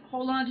 Well,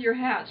 hold on to your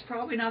hats.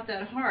 Probably not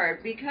that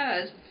hard,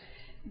 because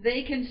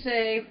they can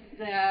say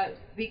that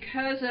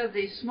because of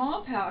the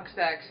smallpox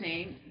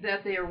vaccine,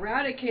 that they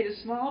eradicated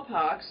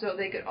smallpox, so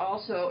they could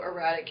also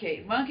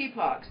eradicate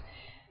monkeypox.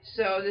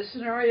 So the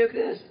scenario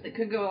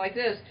could go like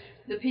this.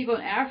 The people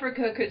in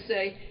Africa could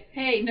say,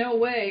 hey, no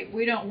way,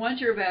 we don't want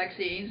your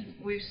vaccines.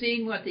 We've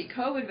seen what the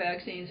COVID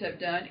vaccines have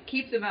done.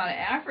 Keep them out of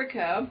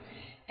Africa.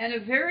 And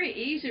a very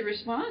easy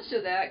response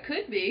to that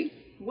could be,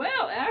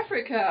 well,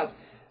 Africa,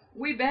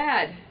 we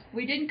bad.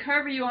 We didn't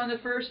cover you on the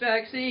first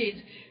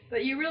vaccines,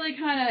 but you really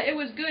it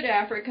was good,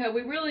 Africa.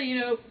 We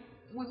really,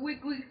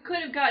 we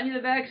could have gotten you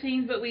the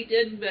vaccines, but we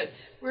didn't. But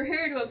we're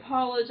here to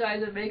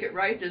apologize and make it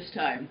right this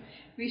time.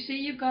 We see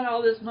you've got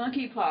all this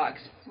monkeypox.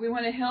 We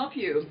want to help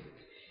you.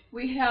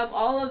 We have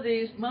all of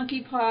these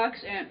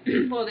monkeypox,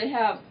 and, well, they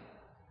have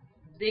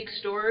big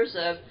stores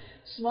of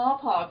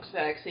smallpox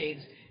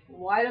vaccines.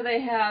 Why do they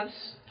have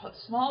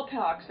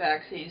smallpox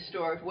vaccines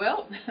stored?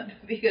 Well,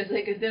 because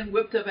they could then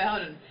whip them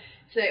out and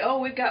say, oh,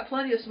 we've got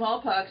plenty of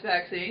smallpox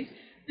vaccines.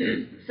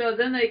 So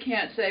then they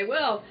can't say,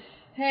 well,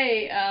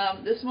 hey,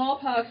 the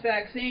smallpox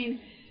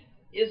vaccine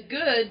is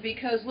good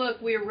because,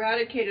 look, we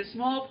eradicated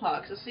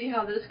smallpox. So see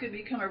how this could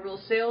become a real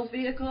sales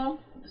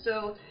vehicle?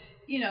 So,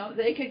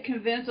 they could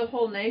convince a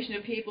whole nation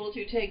of people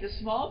to take the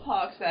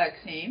smallpox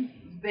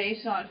vaccine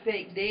based on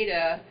fake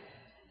data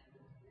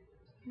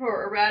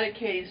for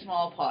eradicating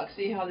smallpox.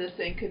 See how this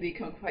thing could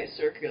become quite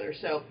circular.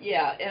 So,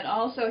 yeah, and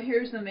also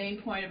here's the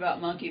main point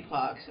about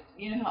monkeypox.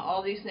 You know how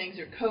all these things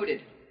are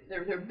coded.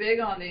 They're big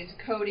on these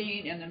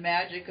coding and the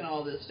magic and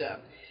all this stuff.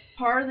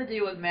 Part of the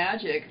deal with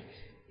magic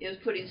is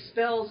putting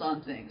spells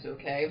on things,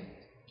 okay?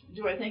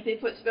 Do I think they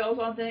put spells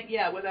on things?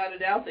 Yeah, without a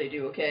doubt they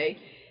do, okay?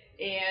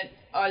 And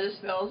are the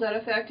spells that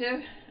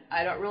effective?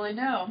 I don't really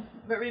know.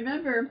 But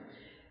remember,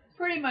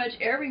 pretty much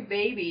every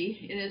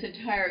baby in this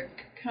entire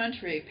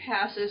country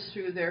passes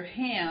through their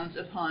hands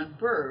upon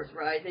birth,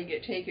 right? They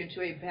get taken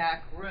to a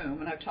back room,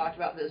 and I've talked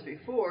about this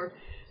before,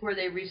 where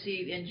they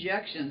receive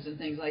injections and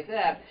things like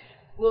that.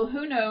 Well,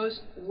 who knows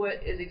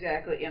what is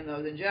exactly in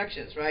those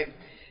injections, right?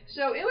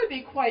 So it would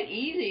be quite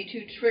easy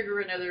to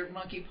trigger another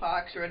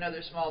monkeypox or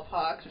another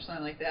smallpox or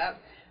something like that,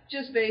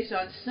 just based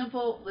on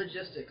simple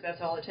logistics. That's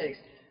all it takes.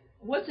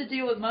 What's the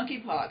deal with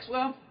monkeypox?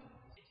 Well,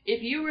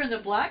 if you were in the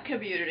black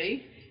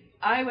community,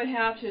 I would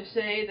have to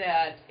say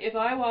that if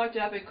I walked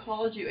up and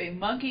called you a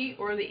monkey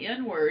or the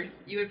N-word,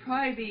 you would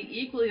probably be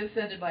equally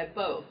offended by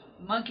both,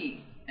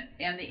 monkey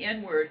and the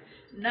N-word.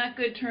 Not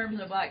good terms in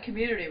the black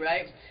community,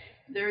 right?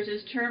 There's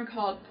this term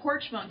called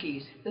porch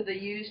monkeys that they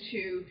use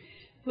to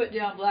put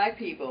down black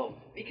people.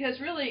 Because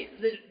really,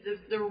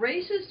 the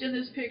racists in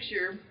this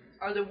picture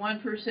are the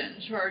 1%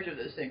 in charge of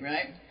this thing,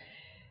 right?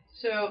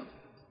 So,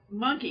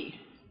 monkey,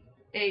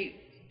 a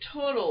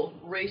total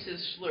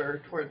racist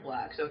slur toward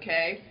blacks,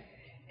 okay?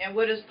 And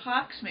what does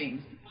pox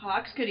mean?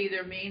 Pox could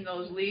either mean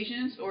those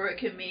lesions, or it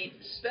can mean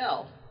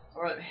spell,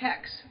 or a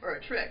hex, or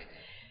a trick.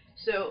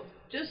 So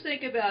just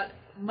think about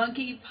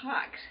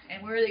monkeypox.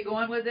 And where are they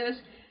going with this?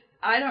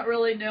 I don't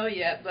really know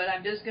yet, but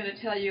I'm just going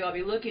to tell you I'll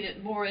be looking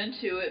more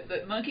into it.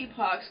 But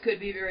monkeypox could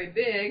be very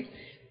big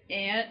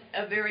and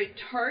a very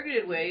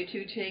targeted way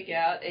to take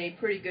out a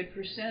pretty good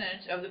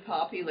percentage of the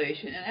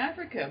population in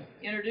Africa.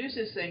 Introduce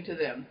this thing to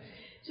them.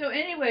 So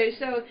anyway,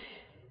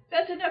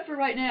 that's enough for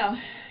right now.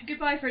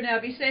 Goodbye for now.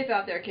 Be safe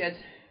out there, kids.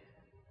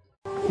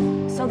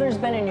 So there's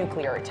been a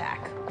nuclear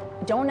attack.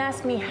 Don't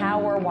ask me how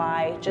or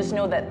why, just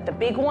know that the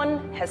big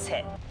one has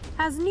hit.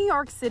 Has New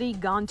York City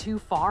gone too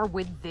far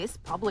with this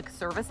public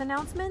service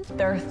announcement?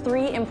 There are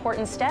 3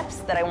 important steps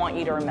that I want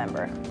you to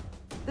remember.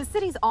 The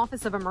city's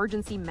Office of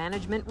Emergency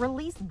Management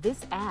released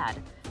this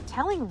ad,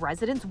 telling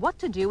residents what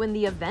to do in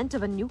the event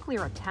of a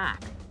nuclear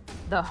attack.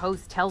 The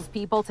host tells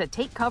people to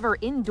take cover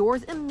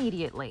indoors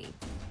immediately.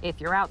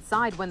 If you're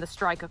outside when the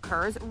strike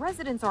occurs,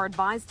 residents are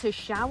advised to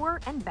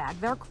shower and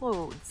bag their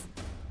clothes.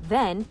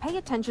 Then pay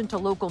attention to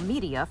local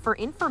media for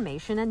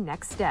information and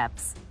next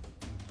steps.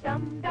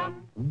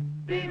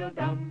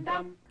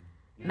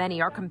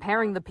 Many are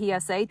comparing the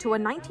PSA to a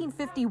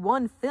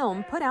 1951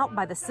 film put out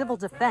by the Civil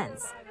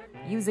Defense,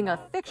 using a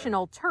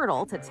fictional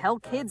turtle to tell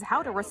kids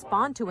how to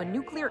respond to a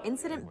nuclear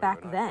incident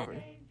back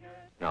then.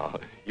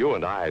 Now, you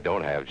and I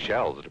don't have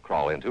shells to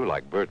crawl into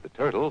like Bert the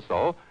Turtle,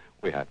 so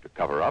we have to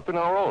cover up in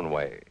our own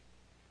way.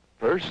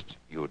 First,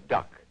 you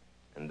duck,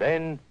 and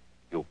then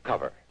you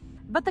cover.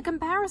 But the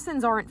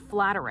comparisons aren't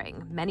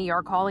flattering. Many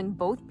are calling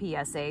both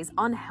PSAs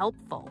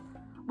unhelpful.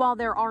 While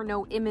there are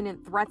no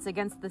imminent threats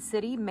against the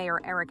city, Mayor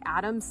Eric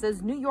Adams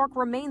says New York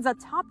remains a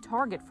top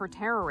target for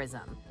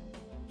terrorism.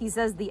 He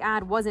says the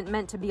ad wasn't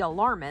meant to be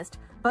alarmist,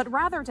 but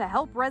rather to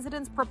help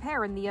residents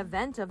prepare in the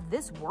event of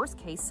this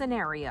worst-case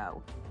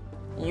scenario.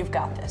 You've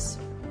got this.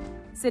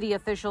 City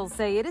officials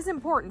say it is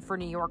important for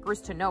New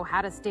Yorkers to know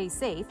how to stay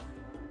safe,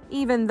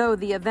 even though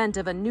the event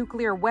of a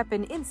nuclear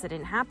weapon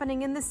incident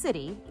happening in the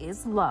city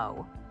is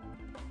low.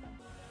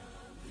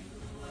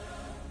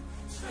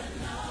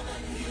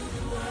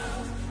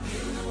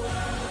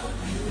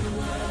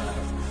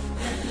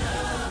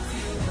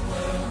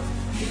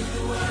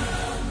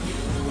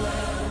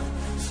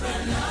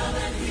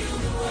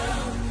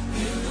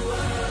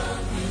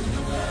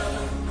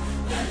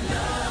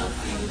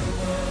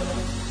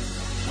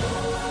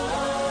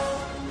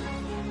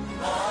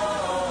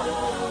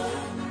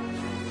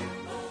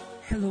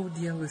 Hello,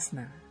 dear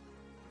listener.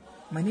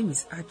 My name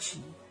is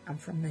Archie. I'm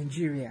from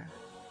Nigeria.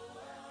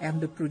 I am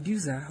the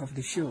producer of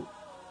the show.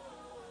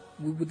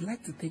 We would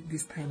like to take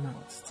this time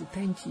out to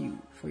thank you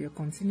for your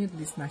continued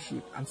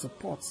listenership and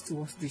support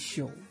towards this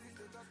show.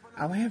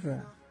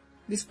 However,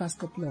 this past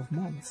couple of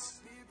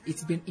months,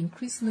 it's been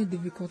increasingly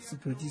difficult to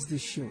produce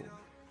this show.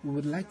 We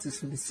would like to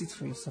solicit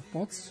for your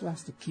support so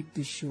as to keep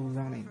this show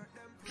running.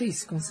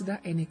 Please consider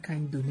any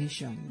kind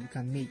donation you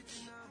can make,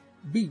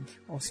 big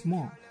or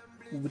small.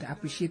 We would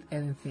appreciate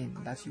anything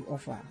that you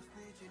offer.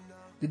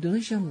 The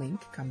donation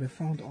link can be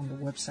found on the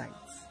website.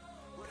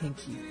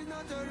 Thank you.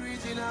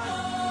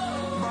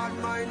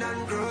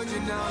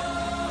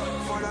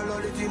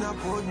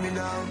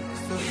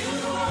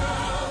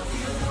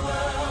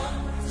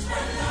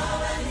 Spread love.